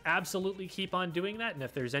 Absolutely keep on doing that. And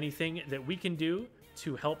if there's anything that we can do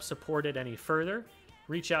to help support it any further,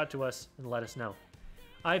 reach out to us and let us know.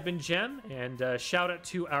 I've been Jem, and shout out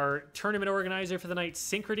to our tournament organizer for the night,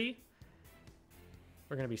 Synchrony.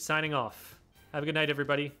 We're going to be signing off. Have a good night,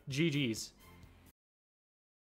 everybody. GG's.